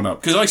beat everyone up.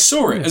 Because I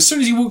saw it. Yeah. As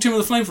soon as he walked in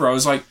with a flamethrower, I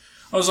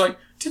was like,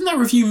 didn't that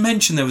review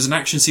mention there was an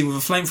action scene with a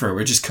flamethrower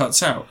where it just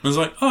cuts out? And I was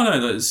like, oh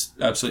no, that is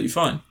absolutely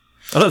fine.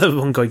 I like that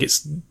one guy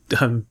gets...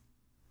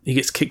 he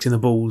gets kicked in the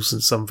balls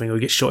or something, or he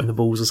gets shot in the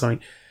balls or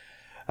something.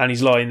 and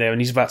he's lying there,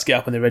 and he's about to get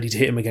up, and they're ready to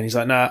hit him again. He's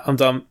like, "Nah, I'm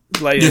done.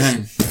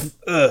 Later."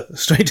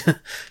 Straight,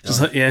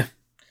 just like yeah.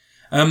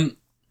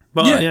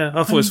 But yeah,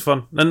 I thought it was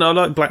fun, and I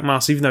like Black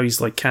Mask, even though he's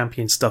like campy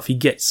and stuff. He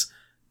gets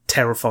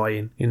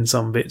terrifying in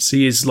some bits.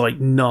 He is like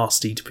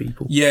nasty to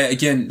people. Yeah,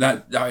 again,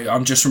 that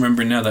I'm just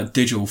remembering now that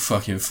digital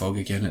fucking fog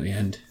again at the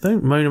end.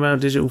 Don't moan about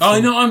digital fog. I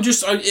know.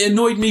 It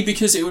annoyed me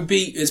because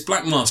it's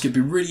Black Mask. It'd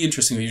be really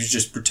interesting if he was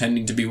just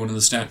pretending to be one of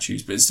the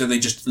statues, but instead they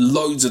just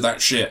loads of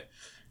that shit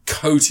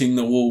coating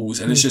the walls,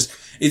 and it's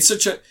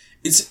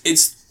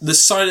the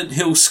Silent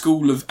Hill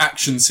school of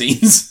action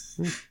scenes.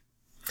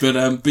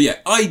 But yeah,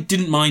 I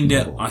didn't mind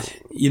it.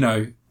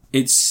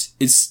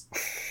 It's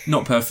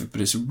not perfect,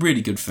 but it's a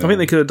really good film. I think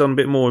they could have done a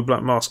bit more with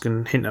Black Mask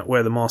and hint at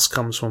where the mask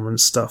comes from and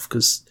stuff,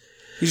 because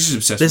he's just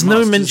obsessed there's with no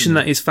masks, mention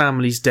that his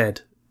family's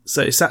dead.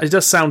 So it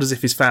does sound as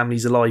if his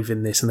family's alive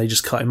in this, and they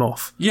just cut him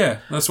off. Yeah,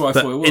 that's what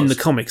I thought it was. In the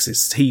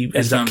comics, he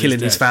ends up killing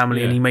his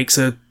family, and he makes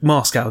a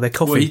mask out of their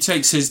coffin. Well, he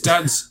takes his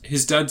dad's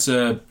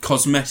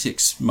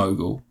cosmetics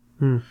mogul,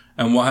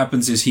 and what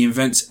happens is he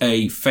invents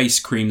a face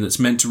cream that's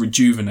meant to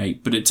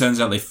rejuvenate, but it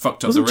turns out they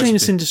fucked up the recipe.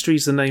 Janus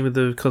Industries the name of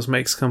the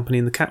cosmetics company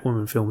in the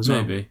Catwoman film as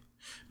well? Maybe.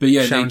 But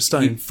yeah, he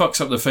Stone.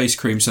 fucks up the face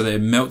cream so that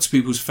it melts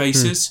people's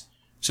faces,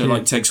 so it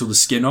like takes all the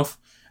skin off.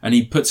 And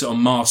he puts it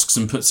on masks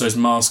and puts those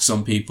masks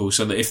on people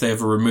so that if they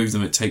ever remove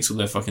them, it takes all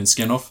their fucking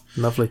skin off.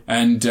 Lovely.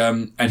 And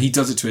he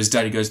does it to his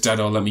dad. He goes, "Dad,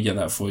 let me get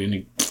that for you." And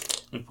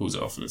he pulls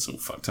it off and it's all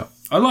fucked up.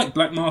 I like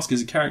Black Mask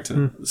as a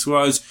character. That's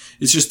why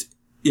it's just,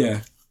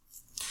 yeah.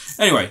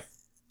 Anyway,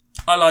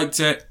 I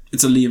liked it.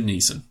 It's a Liam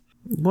Neeson.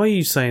 Why are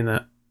you saying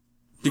that?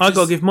 I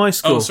got to give my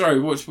score. Oh, sorry.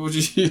 What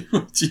did you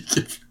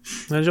give?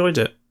 I enjoyed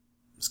it.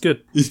 It's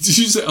good. Did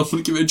you say I want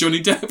to give it a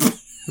Johnny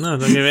Depp? No,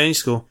 don't give it any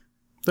score.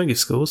 Don't give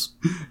scores.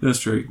 That's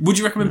true. Would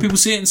you recommend people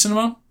see it in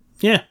cinema?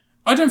 Yeah.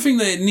 I don't think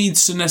that it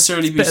needs to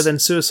necessarily be better than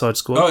Suicide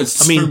Squad. Oh,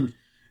 it's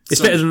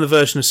better than the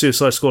version of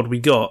Suicide Squad we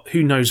got.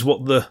 Who knows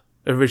what the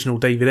original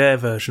David Ayer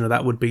version of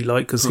that would be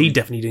like, because he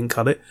definitely didn't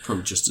cut it.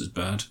 Probably just as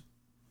bad.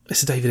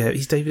 It's a David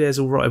Ayer. David Ayer's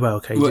all right. Well,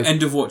 okay. Well,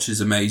 End of Watch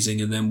is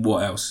amazing, and then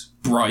what else?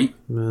 Bright.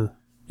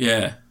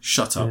 Yeah.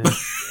 Shut up. Yeah.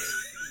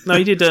 No,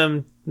 he did.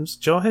 Was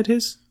Jarhead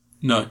his?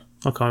 No.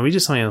 Okay, we did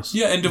something else.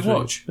 Yeah, End of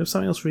Watch. There's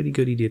something else really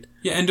good he did.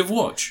 Yeah, End of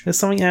Watch. There's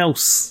something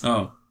else.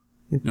 Oh.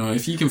 No,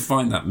 if you can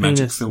find that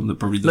magic film that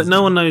probably does. Look,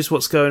 no one knows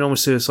what's going on with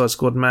Suicide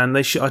Squad, man.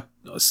 They should. I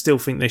still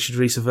think they should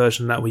release a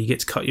version of that where you get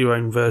to cut your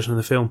own version of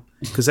the film,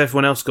 because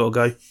everyone else got to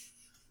go.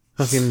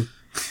 Fucking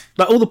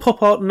like all the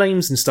pop art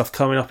names and stuff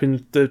coming up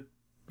in the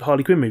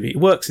Harley Quinn movie. It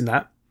works in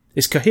that.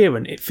 It's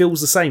coherent. It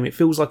feels the same. It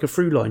feels like a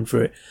through line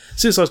for it.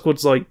 Suicide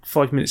Squad's like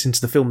 5 minutes into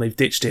the film, they've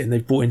ditched it and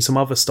they've brought in some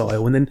other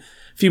style, and then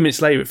a few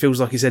minutes later, it feels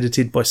like it's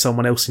edited by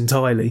someone else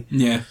entirely.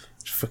 Yeah,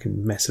 it's a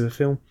fucking mess of a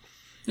film.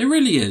 It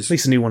really is. At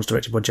least the new one's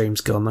directed by James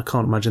Gunn. I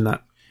can't imagine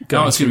that.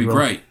 Oh, it's going to be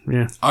great.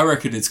 Yeah, I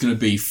reckon it's going to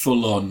be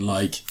full on.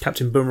 Like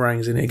Captain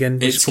Boomerang's in it again.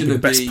 It's probably the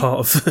best part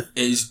of.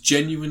 It's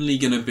genuinely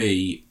going to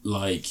be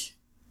like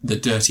the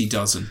Dirty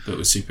Dozen, but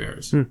with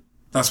superheroes.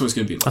 That's what it's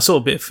going to be like. I saw a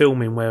bit of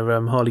filming where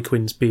Harley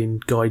Quinn's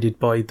being guided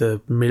by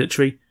the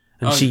military,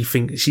 and she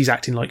thinks she's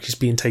acting like she's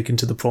being taken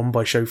to the prom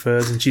by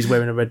chauffeurs, and she's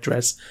wearing a red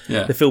dress.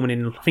 Yeah. They're filming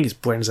in, I think it's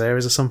Buenos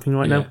Aires or something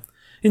now.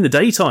 In the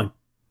daytime.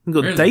 We've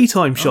got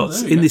daytime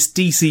shots in this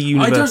DC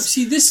universe. I don't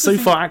see this. So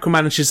far, Aquaman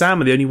and Shazam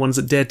are the only ones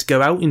that dared to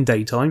go out in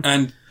daytime.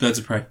 And Birds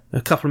of Prey.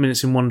 A couple of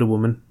minutes in Wonder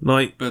Woman.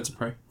 Like Birds of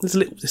Prey. There's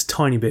this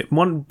tiny bit.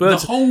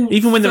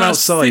 Even when they're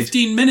outside.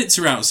 15 minutes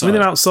are outside. When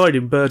they're outside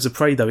in Birds of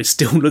Prey, though, it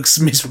still looks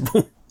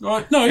miserable.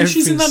 Right. No,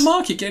 she's in that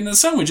market getting that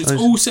sandwich. It's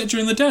all set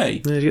during the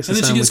day. Yeah, and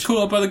then she gets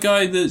caught up by the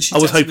guy that she I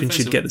was hoping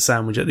she'd get the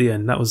sandwich at the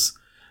end. That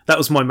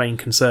was my main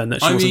concern,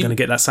 that she wasn't going to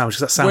get that sandwich,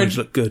 because that sandwich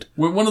looked good.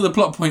 When one of the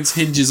plot points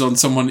hinges on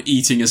someone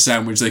eating a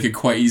sandwich they could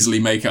quite easily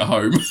make at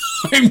home,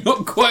 I'm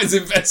not quite as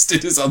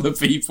invested as other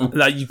people.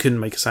 Like, you couldn't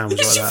make a sandwich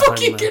like that.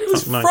 Fucking good. It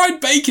was fried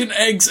bacon,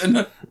 eggs, and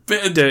a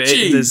bit of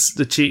cheese.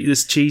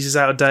 There's cheese is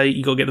out of date.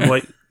 You got to get the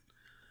right.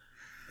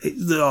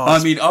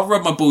 I mean, I'll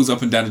rub my balls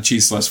up and down a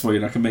cheese slice for you,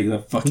 and I can make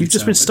that fucking. You've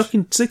just been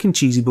sticking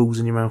cheesy balls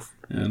in your mouth.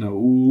 Yeah, no,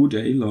 all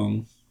day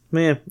long.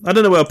 Yeah, I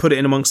don't know where I'll put it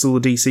in amongst all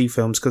the DC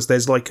films, because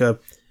there's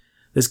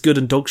there's good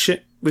and dog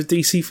shit with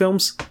DC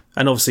films,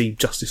 and obviously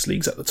Justice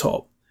League's at the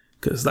top,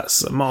 because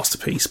that's a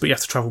masterpiece, but you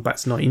have to travel back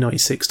to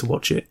 1996 to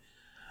watch it.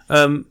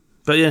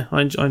 But yeah,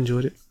 I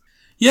enjoyed it.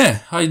 Yeah,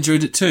 I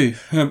enjoyed it too.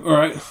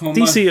 Alright.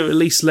 DC are at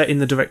least letting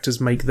the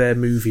directors make their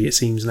movie, it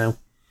seems now.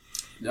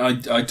 I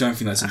don't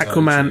think that's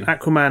entirely true.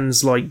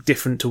 Aquaman's like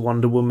different to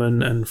Wonder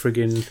Woman, and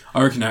friggin'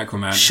 I reckon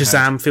Aquaman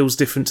Shazam feels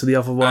different to the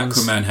other ones.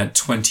 Aquaman had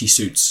 20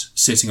 suits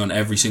sitting on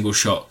every single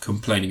shot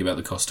complaining about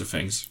the cost of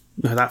things.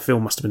 No, that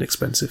film must have been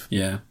expensive.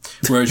 Yeah.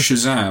 Whereas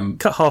Shazam...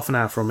 Cut half an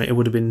hour from it, it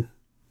would have been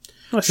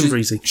nice and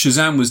breezy.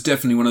 Shazam was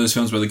definitely one of those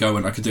films where the guy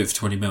went, I could do it for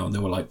 20 mil, and they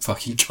were like,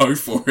 fucking go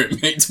for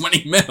it, mate,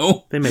 20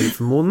 mil. They made it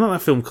for more than that.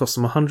 That film cost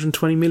them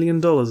 $120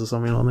 million or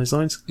something along those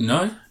lines.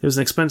 No? It was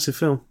an expensive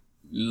film.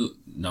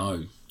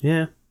 No.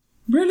 Yeah.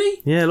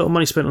 Really? Yeah, a lot of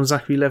money spent on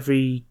Zachary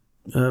Levi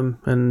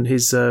and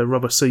his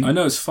rubber suit. I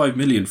know it's $5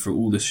 million for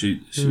all the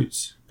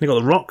shoots. They got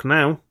The Rock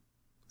now.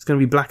 It's going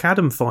to be Black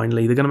Adam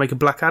finally. They're going to make a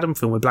Black Adam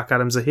film where Black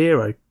Adam's a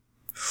hero.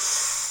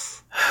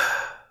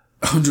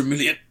 100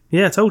 million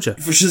Yeah, I told you.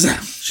 for Shazam.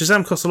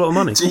 Shazam costs a lot of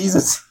money.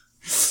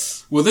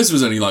 Jesus. Well, this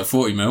was only like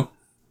 40 mil.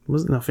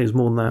 Wasn't I think it's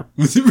more than that.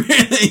 Was it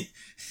really?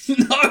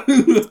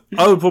 No.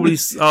 I would probably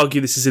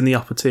argue this is in the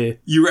upper tier.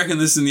 You reckon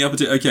this is in the upper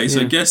tier? Okay, so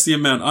Yeah. guess the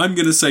amount. I'm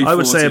going to say 40. I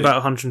would say about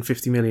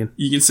 150 million.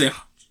 You can say...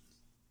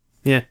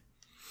 Yeah.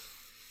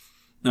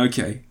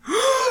 Okay.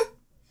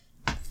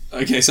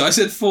 Okay, so I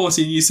said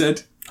 40 and you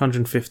said...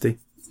 150.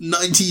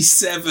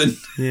 97.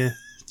 Yeah.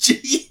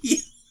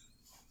 Gee.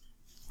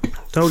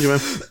 Told you, man.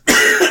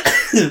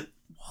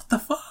 What the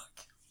fuck?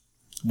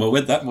 Well,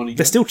 where'd that money go?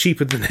 They're still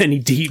cheaper than any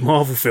deep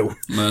Marvel film.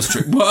 No, that's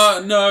true.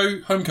 Well, no,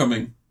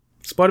 Homecoming.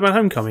 Spider-Man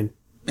Homecoming.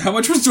 How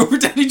much was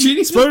Robert Downey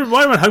Jr.'s?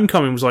 Spider-Man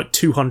Homecoming was like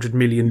 $200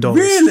 million.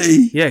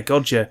 Really? Yeah,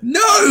 God, yeah.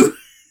 No!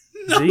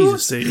 No!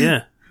 Jesus, dude,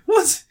 yeah.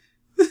 What?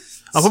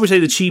 I'll probably say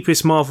the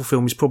cheapest Marvel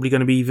film is probably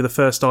going to be either the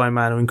first Iron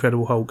Man or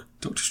Incredible Hulk.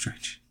 Doctor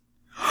Strange.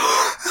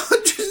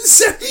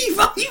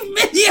 175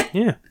 million!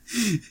 Yeah.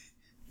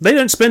 They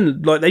don't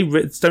spend,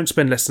 don't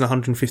spend less than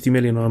 150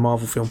 million on a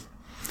Marvel film.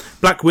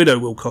 Black Widow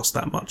will cost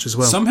that much as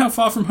well. Somehow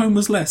Far From Home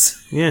was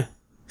less. Yeah.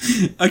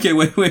 Okay,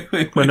 wait.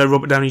 Well, no,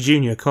 Robert Downey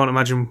Jr. Can't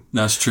imagine.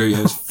 That's true, yeah,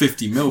 it was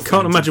 50 mil.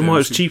 Can't imagine why it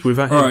was cheaper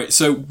without him. Alright,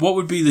 so what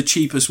would be the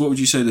cheapest, what would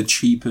you say the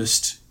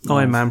cheapest?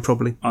 Iron Man,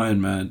 probably.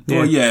 Iron Man. Yeah.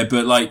 Well, yeah,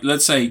 but like,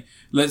 let's say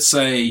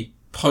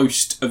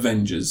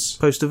post-Avengers.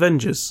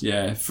 Post-Avengers.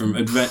 Yeah, from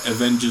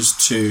Avengers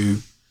to...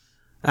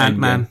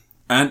 Ant-Man.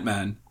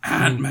 Ant-Man.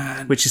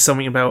 Which is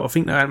something about, I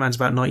think that Ant-Man's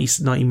about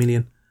 90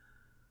 million.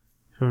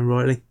 If I remember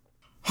rightly.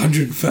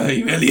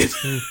 130 million.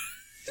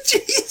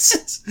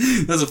 Jesus.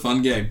 That's a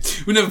fun game.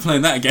 We're never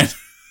playing that again.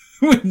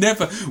 We would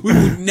never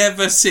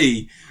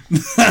see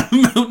that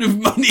amount of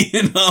money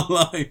in our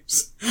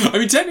lives. I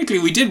mean, technically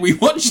we did. We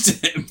watched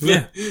it. But,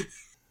 Yeah.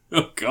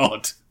 Oh,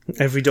 God.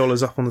 Every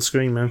dollar's up on the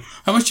screen, man.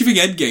 How much do you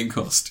think Endgame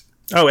cost?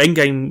 Oh,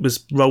 Endgame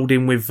was rolled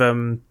in with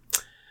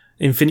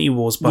Infinity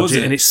War's budget, Was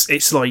it? and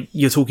it's like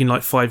you're talking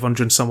like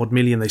 500 and some odd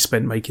million they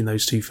spent making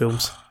those two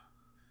films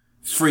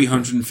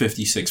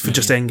 356 for million.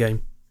 just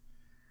Endgame.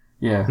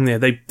 Yeah. And yeah,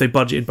 they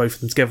budgeted both of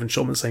them together and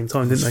shot them at the same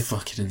time, didn't It's they?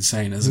 fucking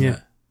insane, isn't Yeah. it?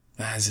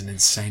 That is an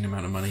insane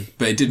amount of money.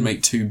 But it did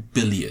make 2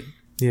 billion.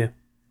 Yeah.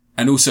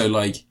 And also,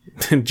 like...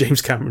 And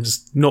James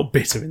Cameron's not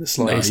bitter in the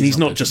slightest. No, he's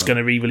not bitter just at going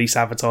to re-release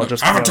Avatar.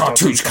 Just Avatar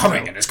 2's to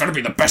coming and it's going to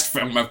be the best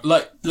film ever.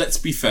 Like, let's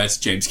be fair to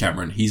James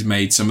Cameron. He's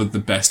made some of the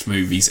best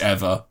movies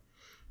ever.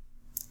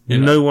 You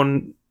know? No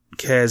one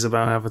cares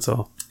about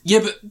Avatar. Yeah,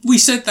 but we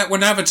said that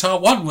when Avatar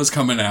 1 was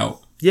coming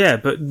out. Yeah,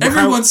 but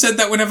Everyone said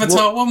that when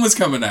Avatar 1 was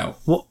coming out.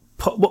 What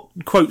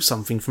quote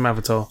something from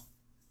Avatar?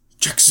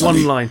 Jake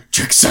Sully. One line.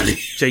 Jake Sully.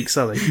 Jake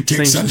Sully. His Jake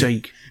name's Sully.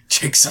 Jake.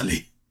 Jake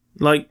Sully.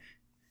 Like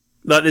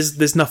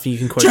there's nothing you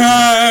can quote.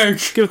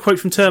 Jake! Give a quote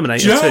from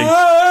Terminator 2. Jake!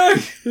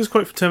 Give us a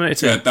quote from Terminator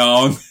 2. Get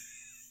down.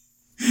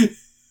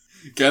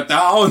 Get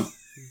down.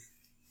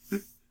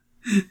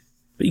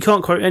 But you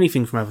can't quote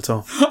anything from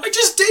Avatar. I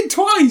just did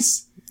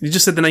twice. You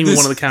just said the name of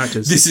one of the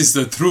characters. This is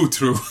the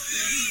true.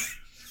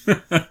 You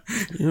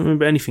don't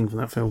remember anything from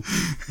that film.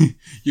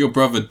 Your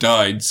brother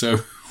died, so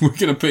we're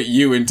going to put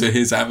you into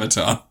his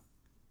avatar.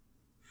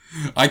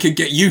 I could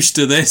get used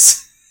to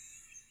this.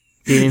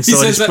 Being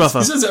inside his brother.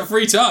 He says that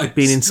 3 times.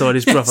 Being inside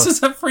his He brother. says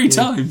that 3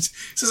 times.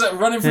 He says that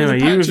running through Anyway,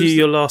 the you patches. review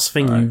your last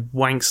thing, Alright. you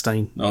wank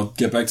stain. I'll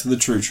get back to the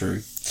true.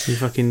 You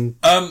fucking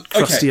Okay.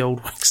 crusty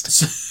old wank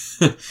stain.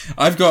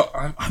 I'm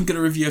going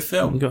to review a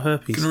film. You got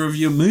herpes. I'm going to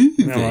review a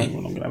movie. Alright,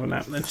 well, I'm going to have a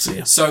nap then. See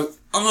ya. So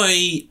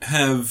I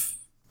have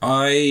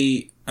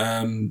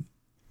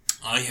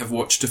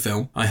watched a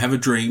film. I have a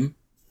dream.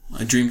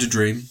 I dreamed a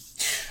dream.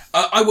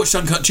 I watched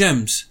Uncut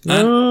Gems.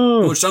 I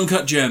watched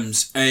Uncut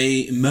Gems,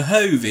 a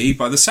movie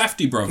by the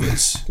Safdie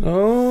brothers,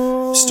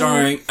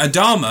 starring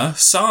Adama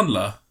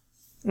Sandler.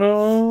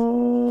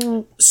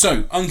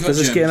 So Uncut Does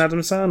this Gems. get an Adam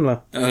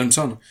Sandler? Adam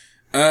Sandler.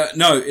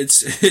 No,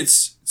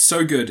 it's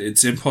so good.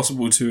 It's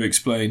impossible to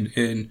explain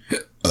in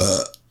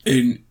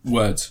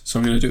words. So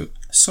I'm going to do it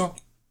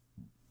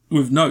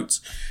with notes.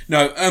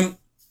 No,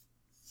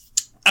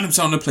 Adam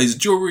Sandler plays a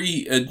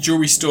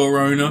jewelry store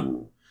owner,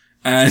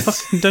 and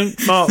Don't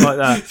fart like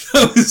that.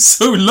 that was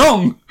so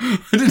long. I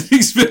didn't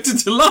expect it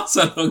to last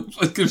that long.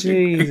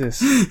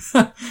 Jesus.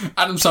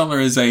 Adam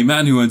Sandler is a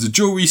man who owns a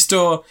jewelry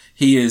store.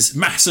 He is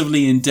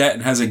massively in debt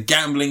and has a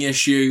gambling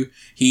issue.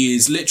 He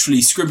is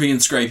literally scrimping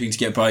and scraping to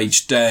get by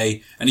each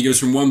day, and he goes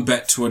from one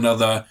bet to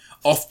another,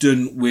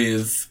 often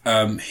with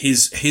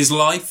his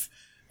life,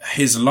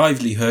 his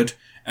livelihood,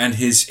 and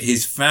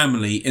his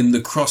family in the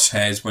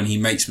crosshairs when he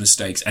makes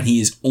mistakes, and he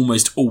is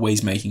almost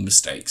always making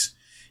mistakes.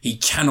 He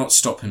cannot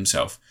stop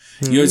himself.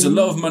 He owes a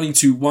lot of money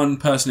to one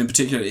person in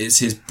particular. It's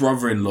his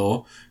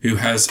brother-in-law, who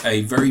has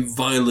a very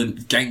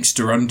violent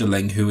gangster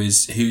underling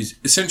who's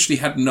essentially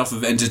had enough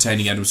of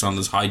entertaining Adam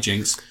Sandler's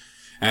hijinks,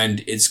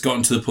 and it's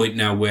gotten to the point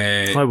now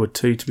where I would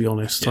too, to be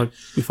honest.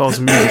 If I was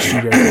a movie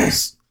studio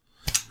boss.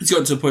 it's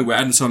gotten to the point where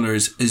Adam Sandler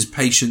his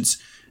patience,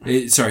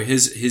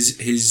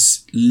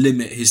 his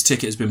limit, his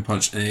ticket has been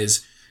punched, and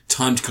his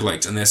time to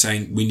collect, and they're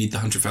saying, we need the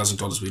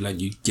 $100,000 we lent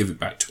you, give it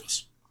back to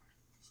us.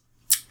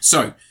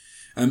 So,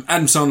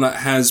 Adam Sandler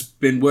has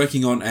been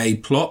working on a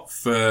plot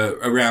for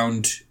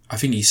around, I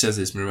think he says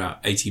it's been about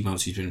 18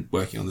 months he's been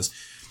working on this.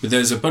 But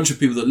there's a bunch of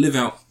people that live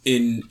out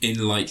in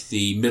like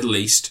the Middle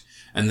East,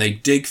 and they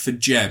dig for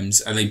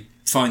gems, and they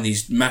find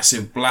these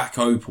massive black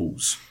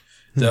opals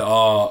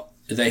that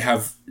they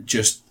have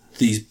just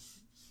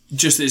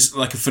it's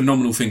like a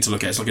phenomenal thing to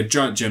look at. It's like a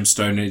giant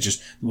gemstone, and it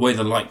just, the way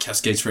the light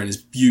cascades through it is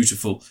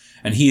beautiful.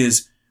 And he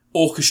has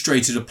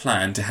orchestrated a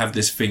plan to have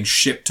this thing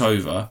shipped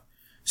over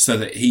so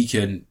that he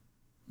can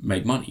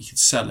make money, he can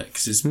sell it,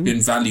 because it's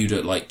been valued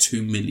at like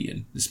 2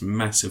 million, this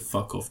massive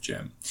fuck off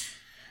gem.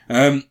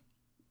 And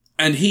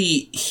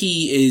he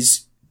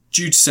is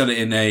due to sell it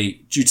in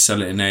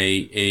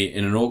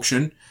an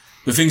auction,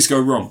 but things go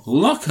wrong.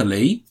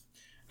 Luckily,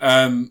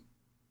 a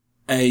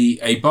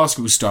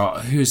basketball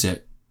star, who is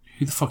it?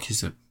 Who the fuck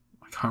is it?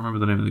 I can't remember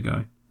the name of the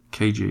guy.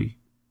 KG.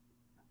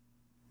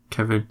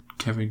 Kevin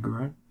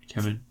Durant?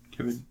 Kevin.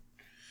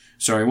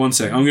 Sorry, one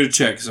sec. I'm going to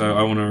check because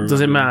I want to remember.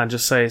 Does it matter?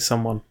 Just say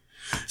someone.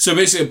 So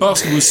basically, a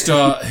basketball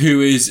star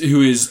who is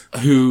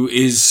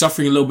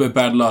suffering a little bit of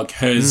bad luck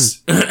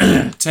has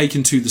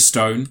taken to the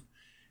stone,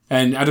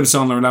 and Adam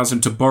Sandler allows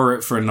him to borrow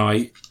it for a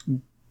night.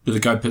 But the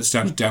guy puts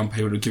down a down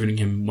payment of giving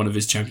him one of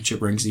his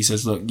championship rings. He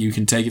says, "Look, you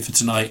can take it for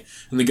tonight."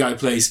 And the guy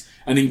plays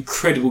an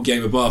incredible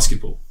game of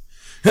basketball.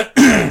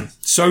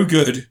 So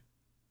good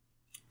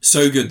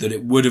that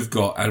it would have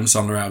got Adam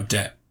Sandler out of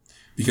debt,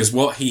 because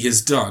what he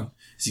has done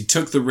is he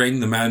took the ring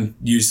the man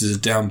used as a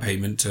down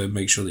payment to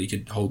make sure that he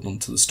could hold on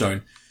to the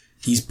stone.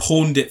 He's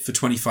pawned it for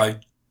 25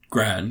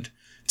 grand,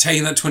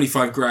 taken that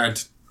 25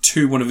 grand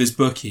to one of his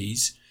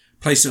bookies,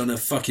 placed it on a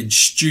fucking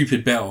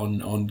stupid bet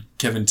on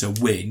Kevin to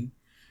win,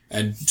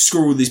 and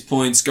score all these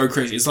points, go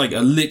crazy. It's like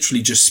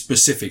literally just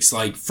specifics,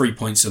 like 3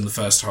 points in the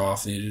first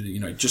half,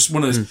 just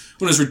one of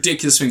those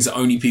ridiculous things that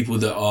only people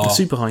that are... The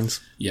Super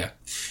Heinz. Yeah.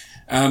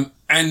 And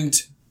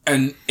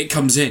it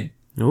comes in.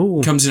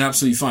 Ooh. Comes in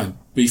absolutely fine.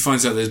 But he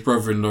finds out that his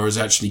brother-in-law has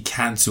actually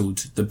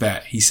cancelled the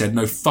bet. He said,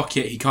 no, fuck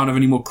it. He can't have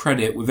any more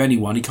credit with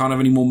anyone. He can't have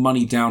any more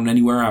money down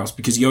anywhere else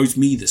because he owes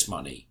me this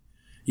money.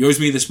 He owes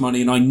me this money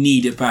and I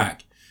need it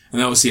back.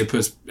 And obviously it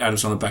puts Adam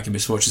Sandler back in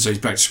misfortune, so he's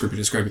back to scraping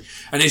and scraping.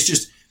 And it's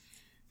just,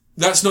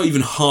 that's not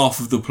even half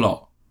of the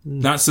plot.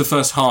 That's the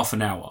first half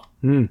an hour.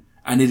 And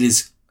it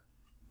is,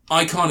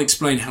 I can't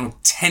explain how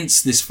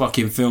tense this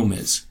fucking film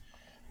is.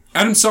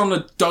 Adam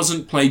Sandler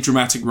doesn't play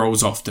dramatic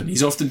roles often.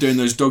 He's often doing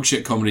those dog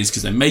shit comedies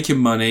because they make him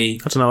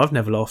money. I don't know, I've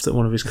never laughed at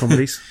one of his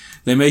comedies.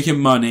 They make him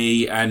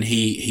money, and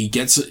he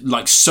gets,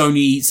 like, Sony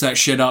eats that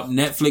shit up,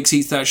 Netflix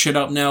eats that shit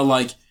up now,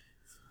 like,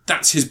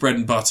 that's his bread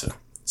and butter.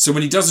 So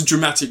when he does a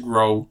dramatic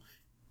role,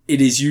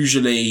 it is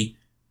usually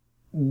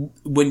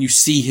when you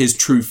see his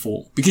true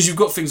form. Because you've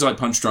got things like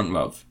Punch Drunk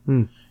Love.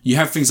 You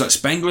have things like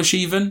Spanglish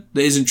even,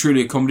 that isn't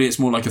truly a comedy, it's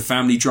more like a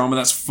family drama,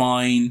 that's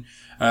fine.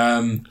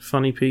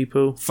 Funny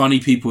People. Funny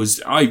People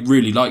is, I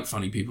really like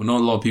Funny People.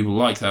 Not a lot of people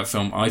like that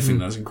film. I think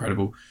that's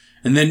incredible.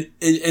 And then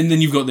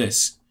you've got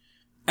this.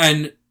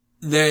 And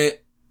the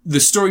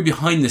story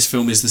behind this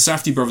film is the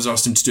Safdie brothers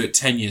asked him to do it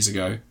 10 years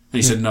ago. And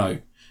he said no.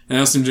 And they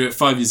asked him to do it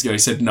 5 years ago. He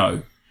said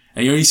no.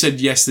 And he only said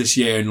yes this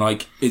year. And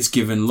like, it's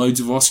given loads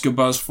of Oscar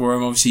buzz for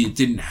him. Obviously it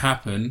didn't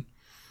happen.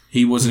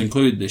 He wasn't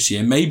included this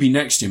year. Maybe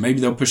next year.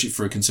 Maybe they'll push it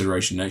for a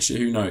consideration next year.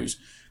 Who knows?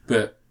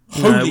 But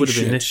holy it would have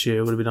shit. been this year.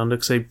 It would have been under,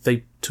 because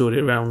they toured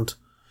it around.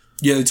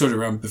 Yeah, they toured it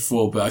around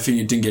before, but I think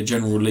it didn't get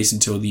general release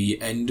until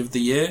the end of the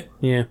year.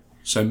 Yeah.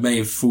 So it may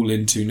have fallen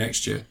into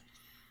next year.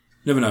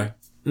 Never know.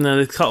 No,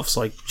 the cut-off's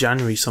like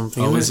January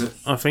something. Oh, is it?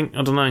 I think.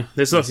 I don't know.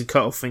 There's like a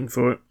cut-off thing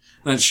for it.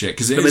 That's shit.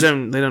 Cause But they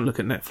don't look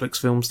at Netflix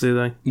films, do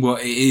they? Well,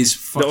 it is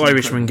fucking The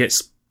Irishman incredible.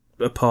 gets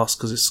a pass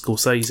because it's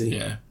Scorsese.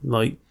 Yeah.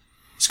 Like,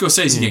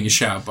 Scorsese getting a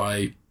shout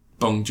by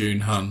Bong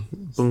Joon-ho.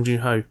 Bong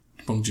Joon-ho.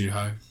 Bong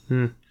Joon-ho.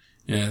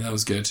 Yeah, that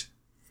was good.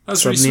 That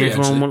was Suddenly really sweet,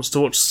 everyone actually. wants to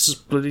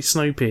watch bloody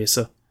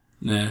Snowpiercer.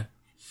 Yeah.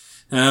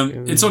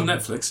 It's on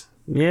Netflix.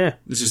 Yeah.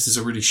 It's just it's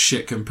a really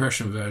shit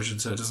compression version,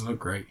 so it doesn't look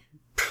great.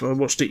 I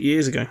watched it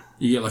years ago.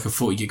 You get like a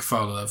 40 gig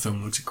file of that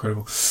film. It looks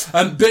incredible.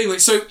 But anyway,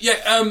 so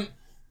yeah,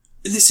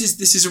 this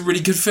is a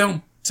really good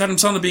film. It's Adam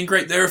Sandler being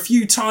great. There are a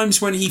few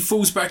times when he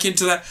falls back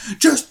into that,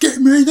 just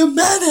give me the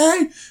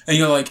money! And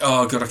you're like,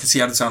 oh god, I can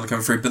see Adam Sandler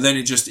coming through. But then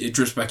it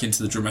drifts back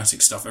into the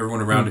dramatic stuff.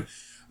 Everyone around him.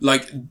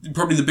 Like,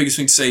 probably the biggest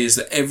thing to say is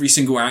that every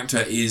single actor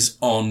is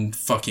on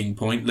fucking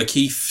point.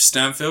 Lakeith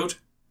Stanfield,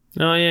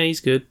 Oh yeah, he's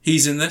good.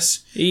 he's in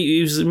this.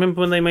 He was.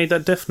 Remember when they made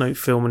that Death Note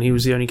film and he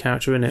was the only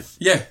character in it?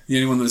 Yeah, the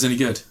only one that was any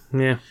good.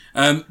 Yeah.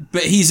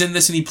 But he's in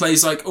this and he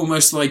plays like,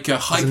 almost like a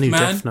hype There's a new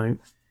man. Death Note.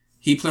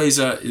 He plays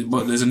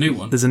there's a new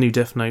one. There's a new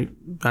Death Note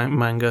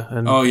manga.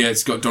 And Oh yeah,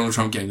 it's got Donald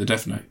Trump getting the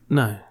Death Note.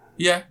 no,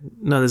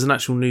 there's an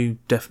actual new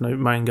Death Note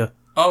manga.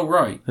 Oh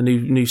right. A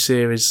new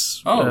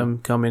series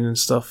coming and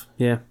stuff.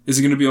 Yeah. Is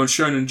it going to be on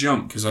Shonen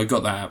Jump? Because I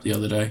got that out the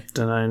other day.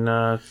 Don't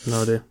know.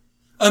 No idea.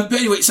 But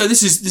anyway, so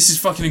this is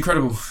fucking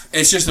incredible.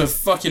 It's just a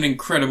fucking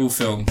incredible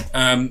film.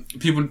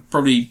 People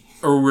probably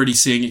are already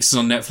seeing it 'cause it's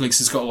on Netflix.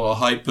 It's got a lot of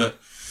hype, but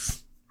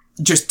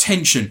just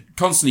tension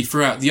constantly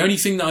throughout. The only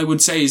thing that I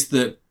would say is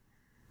that,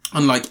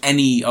 unlike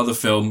any other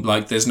film,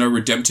 like, there's no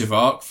redemptive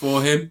arc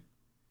for him.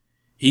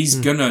 He's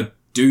gonna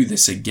do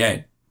this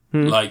again.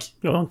 Like,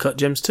 Uncut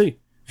Gems too.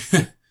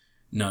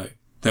 no,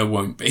 there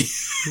won't be.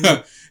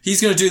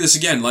 He's gonna do this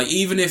again. Like,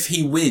 even if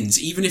he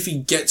wins, even if he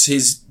gets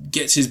his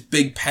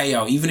big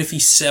payout, even if he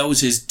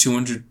sells his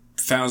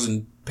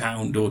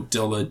 £200,000 or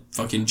dollar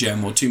fucking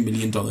gem or $2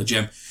 million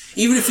gem,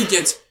 even if he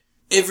gets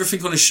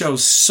everything on his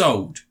shelves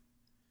sold,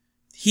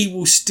 he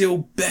will still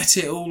bet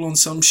it all on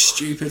some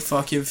stupid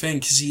fucking thing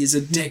because he is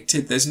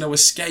addicted. There's no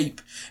escape.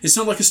 It's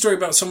not like a story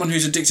about someone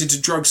who's addicted to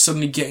drugs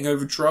suddenly getting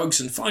over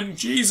drugs and finding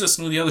Jesus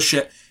and all the other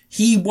shit.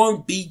 He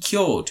won't be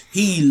cured.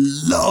 He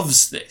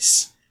loves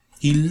this.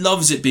 He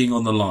loves it being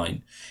on the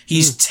line.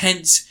 He's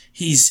tense.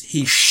 He's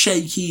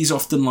shaky. He's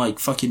often like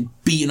fucking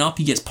beaten up.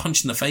 He gets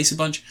punched in the face a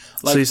bunch.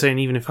 Like, so you're saying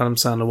even if Adam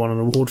Sandler won an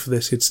award for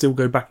this, he'd still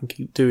go back and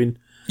keep doing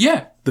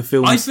the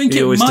films? I think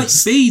it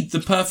might be the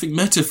perfect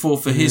metaphor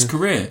for his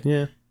career.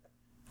 Yeah.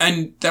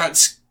 And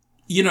that's,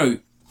 you know,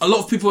 a lot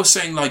of people are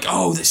saying like,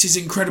 oh, this is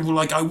incredible.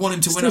 Like, I want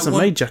him to win. He hasn't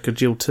made Jack and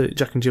Jill 2,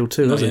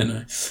 hasn't he?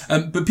 No.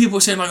 But people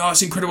are saying like, oh,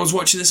 it's incredible. I was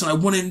watching this and I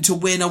wanted him to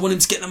win. I wanted him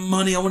to get the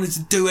money. I wanted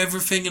to do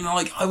everything. And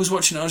like, I was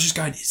watching it. I was just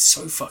going, it's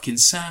so fucking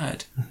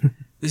sad.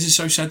 This is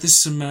so sad. This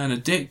is a man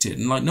addicted.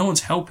 And like, no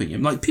one's helping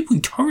him. Like, people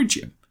encourage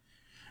him.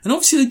 And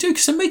obviously they do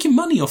because they're making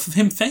money off of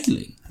him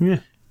failing.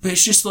 Yeah. But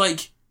it's just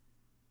like,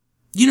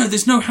 you know,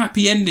 there's no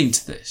happy ending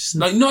to this.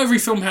 Like, not every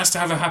film has to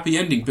have a happy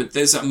ending, but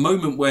there's that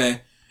moment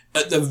where,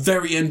 at the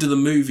very end of the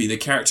movie, the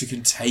character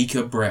can take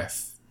a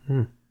breath.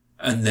 And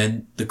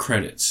then the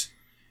credits.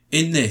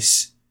 In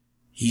this,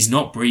 he's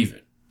not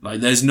breathing.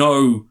 Like, there's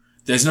no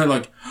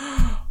like,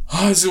 oh,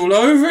 it's all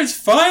over, it's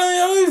finally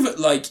over.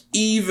 Like,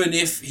 even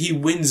if he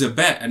wins a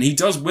bet, and he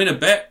does win a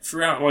bet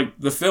throughout, like,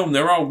 the film,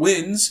 there are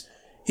wins,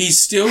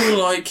 he's still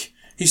like,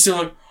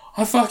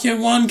 I fucking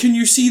won, can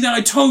you see that?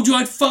 I told you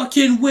I'd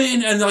fucking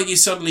win! And like, you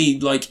suddenly,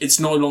 like, it's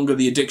no longer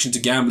the addiction to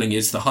gambling,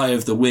 it's the high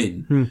of the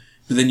win.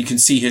 But then you can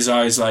see his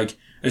eyes, like,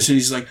 as soon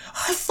as he's like,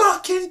 I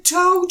fucking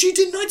told you,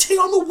 didn't I tell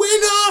you I'm a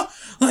winner?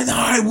 Like,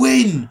 I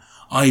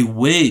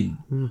win!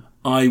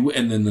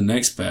 And then the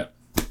next bet.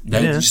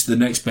 Just the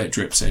next bet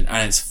drips in,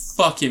 and it's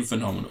fucking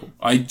phenomenal.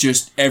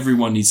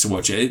 Everyone needs to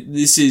watch it.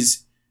 This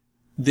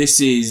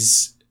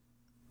is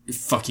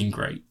fucking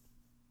great.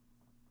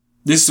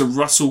 This is a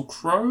Russell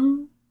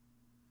Crowe?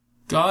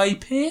 Guy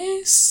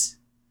Pearce?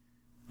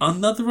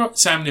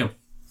 Sam Neill.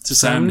 It's a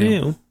Sam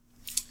Neill.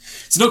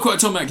 It's not quite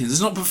Tom Atkins.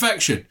 It's not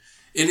perfection.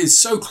 It is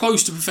so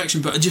close to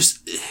perfection, but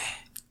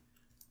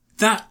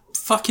that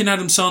fucking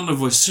Adam Sandler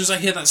voice, as soon as I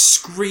hear that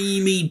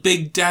screamy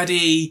Big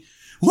Daddy,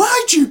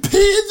 why'd you pee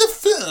in the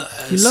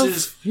first?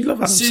 You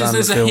love Adam Sandler as soon as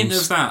there's films. a hint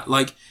of that,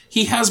 like,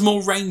 he has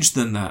more range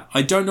than that.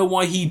 I don't know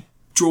why he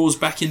draws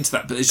back into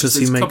that, but it's just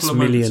because he a makes couple of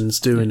millions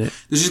doing it.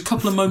 There's just a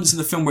couple of moments in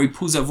the film where he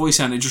pulls that voice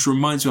out and it just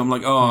reminds me, I'm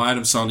like, oh,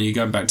 Adam Sandler, you're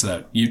going back to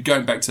that. You're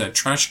going back to that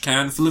trash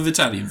can full of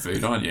Italian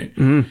food, aren't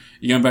you?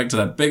 You're going back to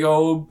that big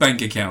old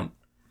bank account.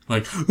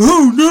 Like,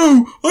 oh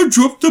no, I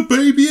dropped the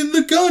baby in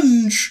the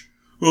gunge.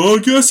 I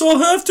guess I'll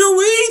have to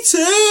eat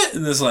it.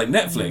 And there's like,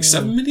 Netflix,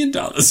 $7 million.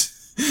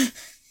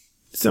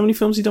 So how many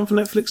films he done for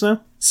Netflix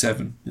now?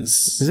 7.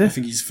 Is it? I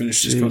think he's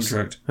finished his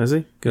contract. Has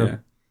he? Good.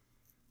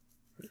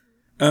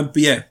 Yeah. But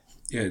yeah,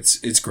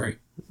 it's great.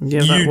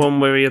 Yeah, that one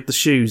where he had the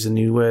shoes and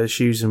you wear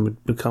shoes and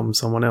would become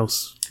someone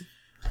else.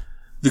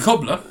 The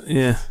cobbler?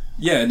 Yeah.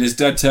 Yeah, and his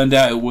dad turned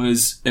out it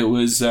was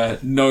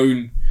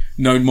known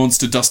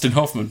monster Dustin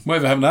Hoffman.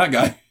 Whatever happened to that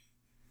guy?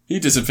 He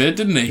disappeared,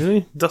 didn't he?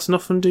 Really? Dustin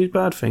Hoffman do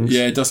bad things?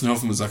 Yeah, Dustin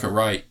Hoffman was like a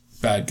right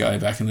bad guy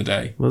back in the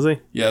day. Was he?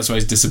 Yeah, that's why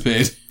he's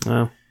disappeared.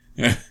 Oh.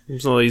 Yeah.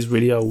 It's not like he's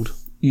really old.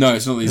 No,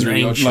 it's not that he's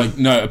really old. Like,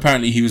 no,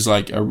 apparently he was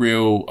like a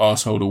real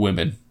arsehole to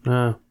women.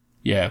 Oh.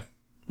 Yeah.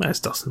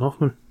 That's Dustin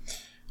Hoffman.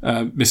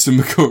 Mr.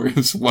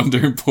 Mercurium's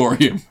Wonder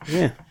Emporium.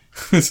 Yeah.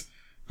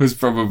 was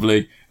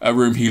probably a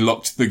room he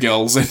locked the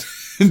girls in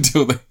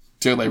until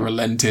they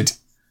relented.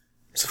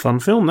 It's a fun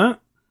film, that.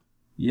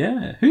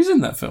 Yeah. Who's in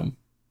that film?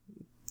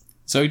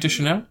 Zooey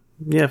Deschanel?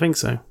 Yeah, I think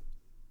so.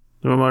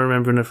 Or am I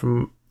remembering her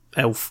from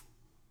Elf?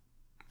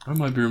 I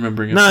might be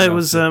remembering it. No, it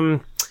was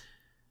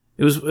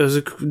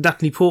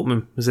Natalie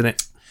Portman was in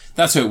it.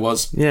 That's who it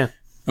was. Yeah.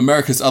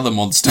 America's Other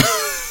Monster.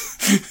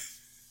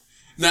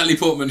 Natalie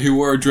Portman, who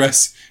wore a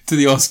dress to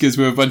the Oscars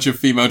with a bunch of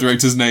female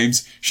directors'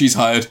 names. She's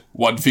hired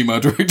one female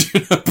director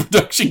in her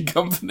production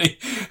company.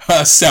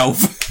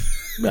 Herself.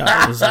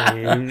 There's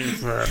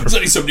There's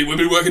only so many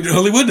women working in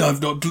Hollywood.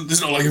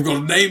 It's not like I've got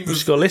a name.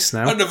 She's got a list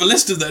now. I don't have a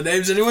list of their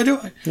names anyway, do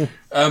I?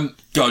 Yeah.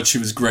 God, she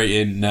was great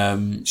in.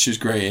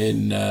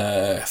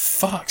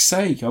 Fuck's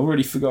sake, I've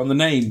already forgotten the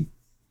name.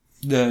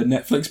 The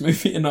Netflix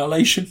movie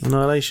Annihilation.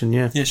 Annihilation,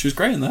 yeah. Yeah, she was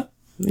great in that.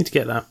 Need to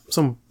get that. It's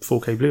on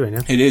 4K Blu-ray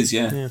now. It is,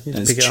 yeah. Yeah, and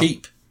it's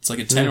cheap. It's like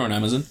a tenner on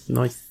Amazon.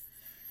 Nice.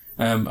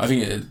 I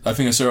think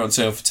I saw it on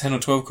sale for 10 or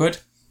 12 quid.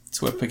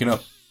 It's worth picking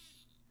up.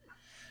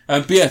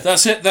 But yeah,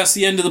 that's it. That's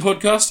the end of the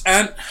podcast.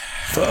 And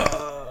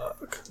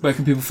fuck, where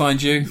can people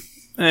find you?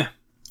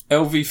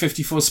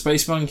 LV54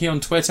 Space Monkey on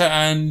Twitter,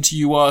 and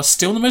you are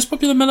still the most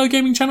popular Mellow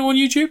Gaming channel on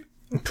YouTube?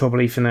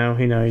 Probably for now.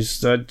 Who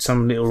knows?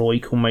 Some little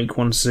oik will make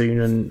one soon,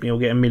 and he'll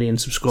get 1 million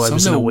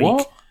subscribers in a week.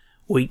 What?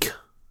 Week.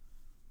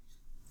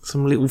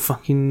 Some little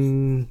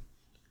fucking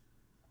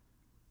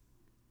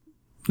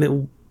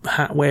little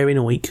hat wearing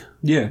oik.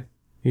 Yeah.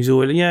 Who's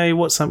always, yeah,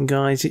 what's up,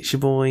 guys? It's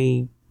your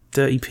boy,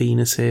 Dirty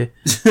Penis here.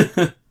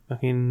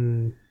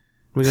 Fucking,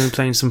 we're going to be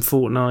playing some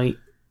Fortnite.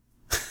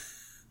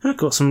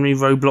 Got some new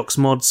Roblox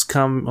mods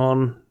come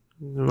on.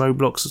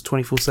 Roblox is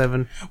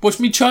 24/7. Watch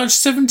me charge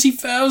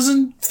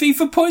 70,000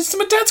 FIFA points to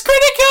my dad's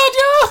credit card,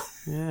 yeah!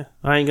 Yeah,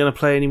 I ain't going to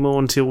play anymore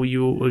until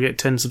you will get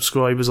 10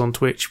 subscribers on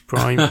Twitch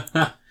Prime.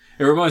 It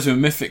reminds me of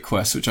Mythic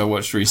Quest, which I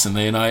watched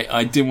recently, and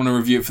I didn't want to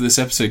review it for this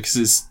episode because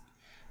it's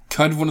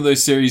kind of one of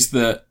those series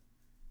that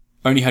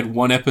only had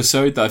one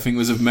episode that I think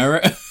was of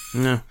merit.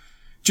 No.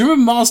 Do you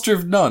remember Master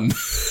of None?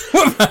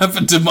 What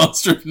happened to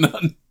Master of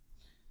None?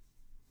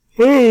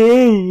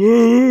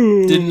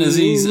 Didn't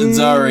Aziz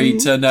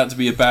Ansari turned out to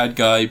be a bad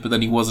guy, but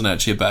then he wasn't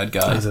actually a bad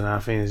guy? I don't know, I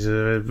think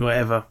it's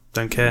whatever.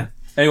 Don't care.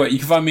 Anyway, you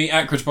can find me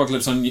at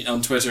Cryptopocalypse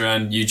on Twitter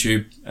and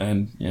YouTube,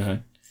 and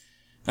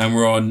and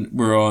we're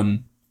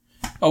on.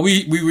 Oh,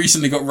 we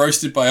recently got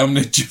roasted by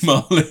Omid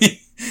Jamali.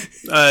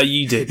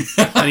 You did,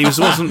 and he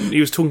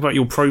was talking about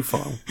your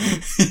profile.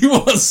 He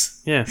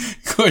was. Yeah.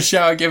 Got a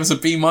shout out, gave us a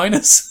B-.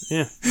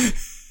 Yeah.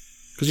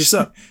 Because you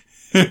suck.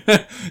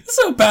 That's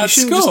not a bad You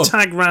shouldn't score. just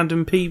tag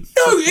random people.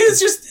 No, it's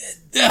just.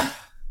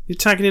 You're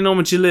tagging in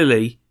Omid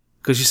Jalili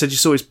because you said you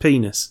saw his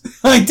penis.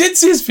 I did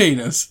see his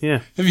penis.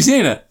 Yeah. Have you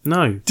seen it?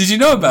 No. Did you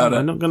know about it?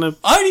 I'm not gonna.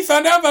 I only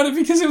found out about it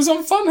because it was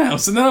on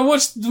Funhouse, and then I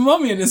watched The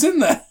Mummy and it's in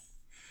there.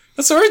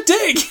 I saw a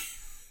dick.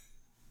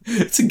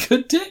 It's a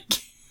good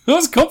dick. I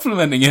was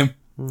complimenting him.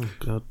 Oh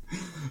God.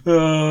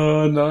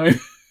 Oh no.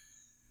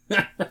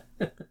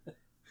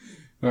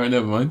 Alright,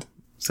 never mind.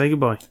 Say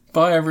goodbye.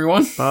 Bye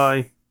everyone.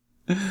 Bye.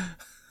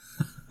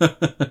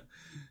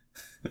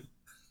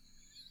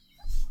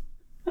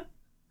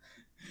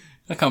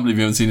 I can't believe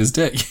you haven't seen his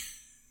dick.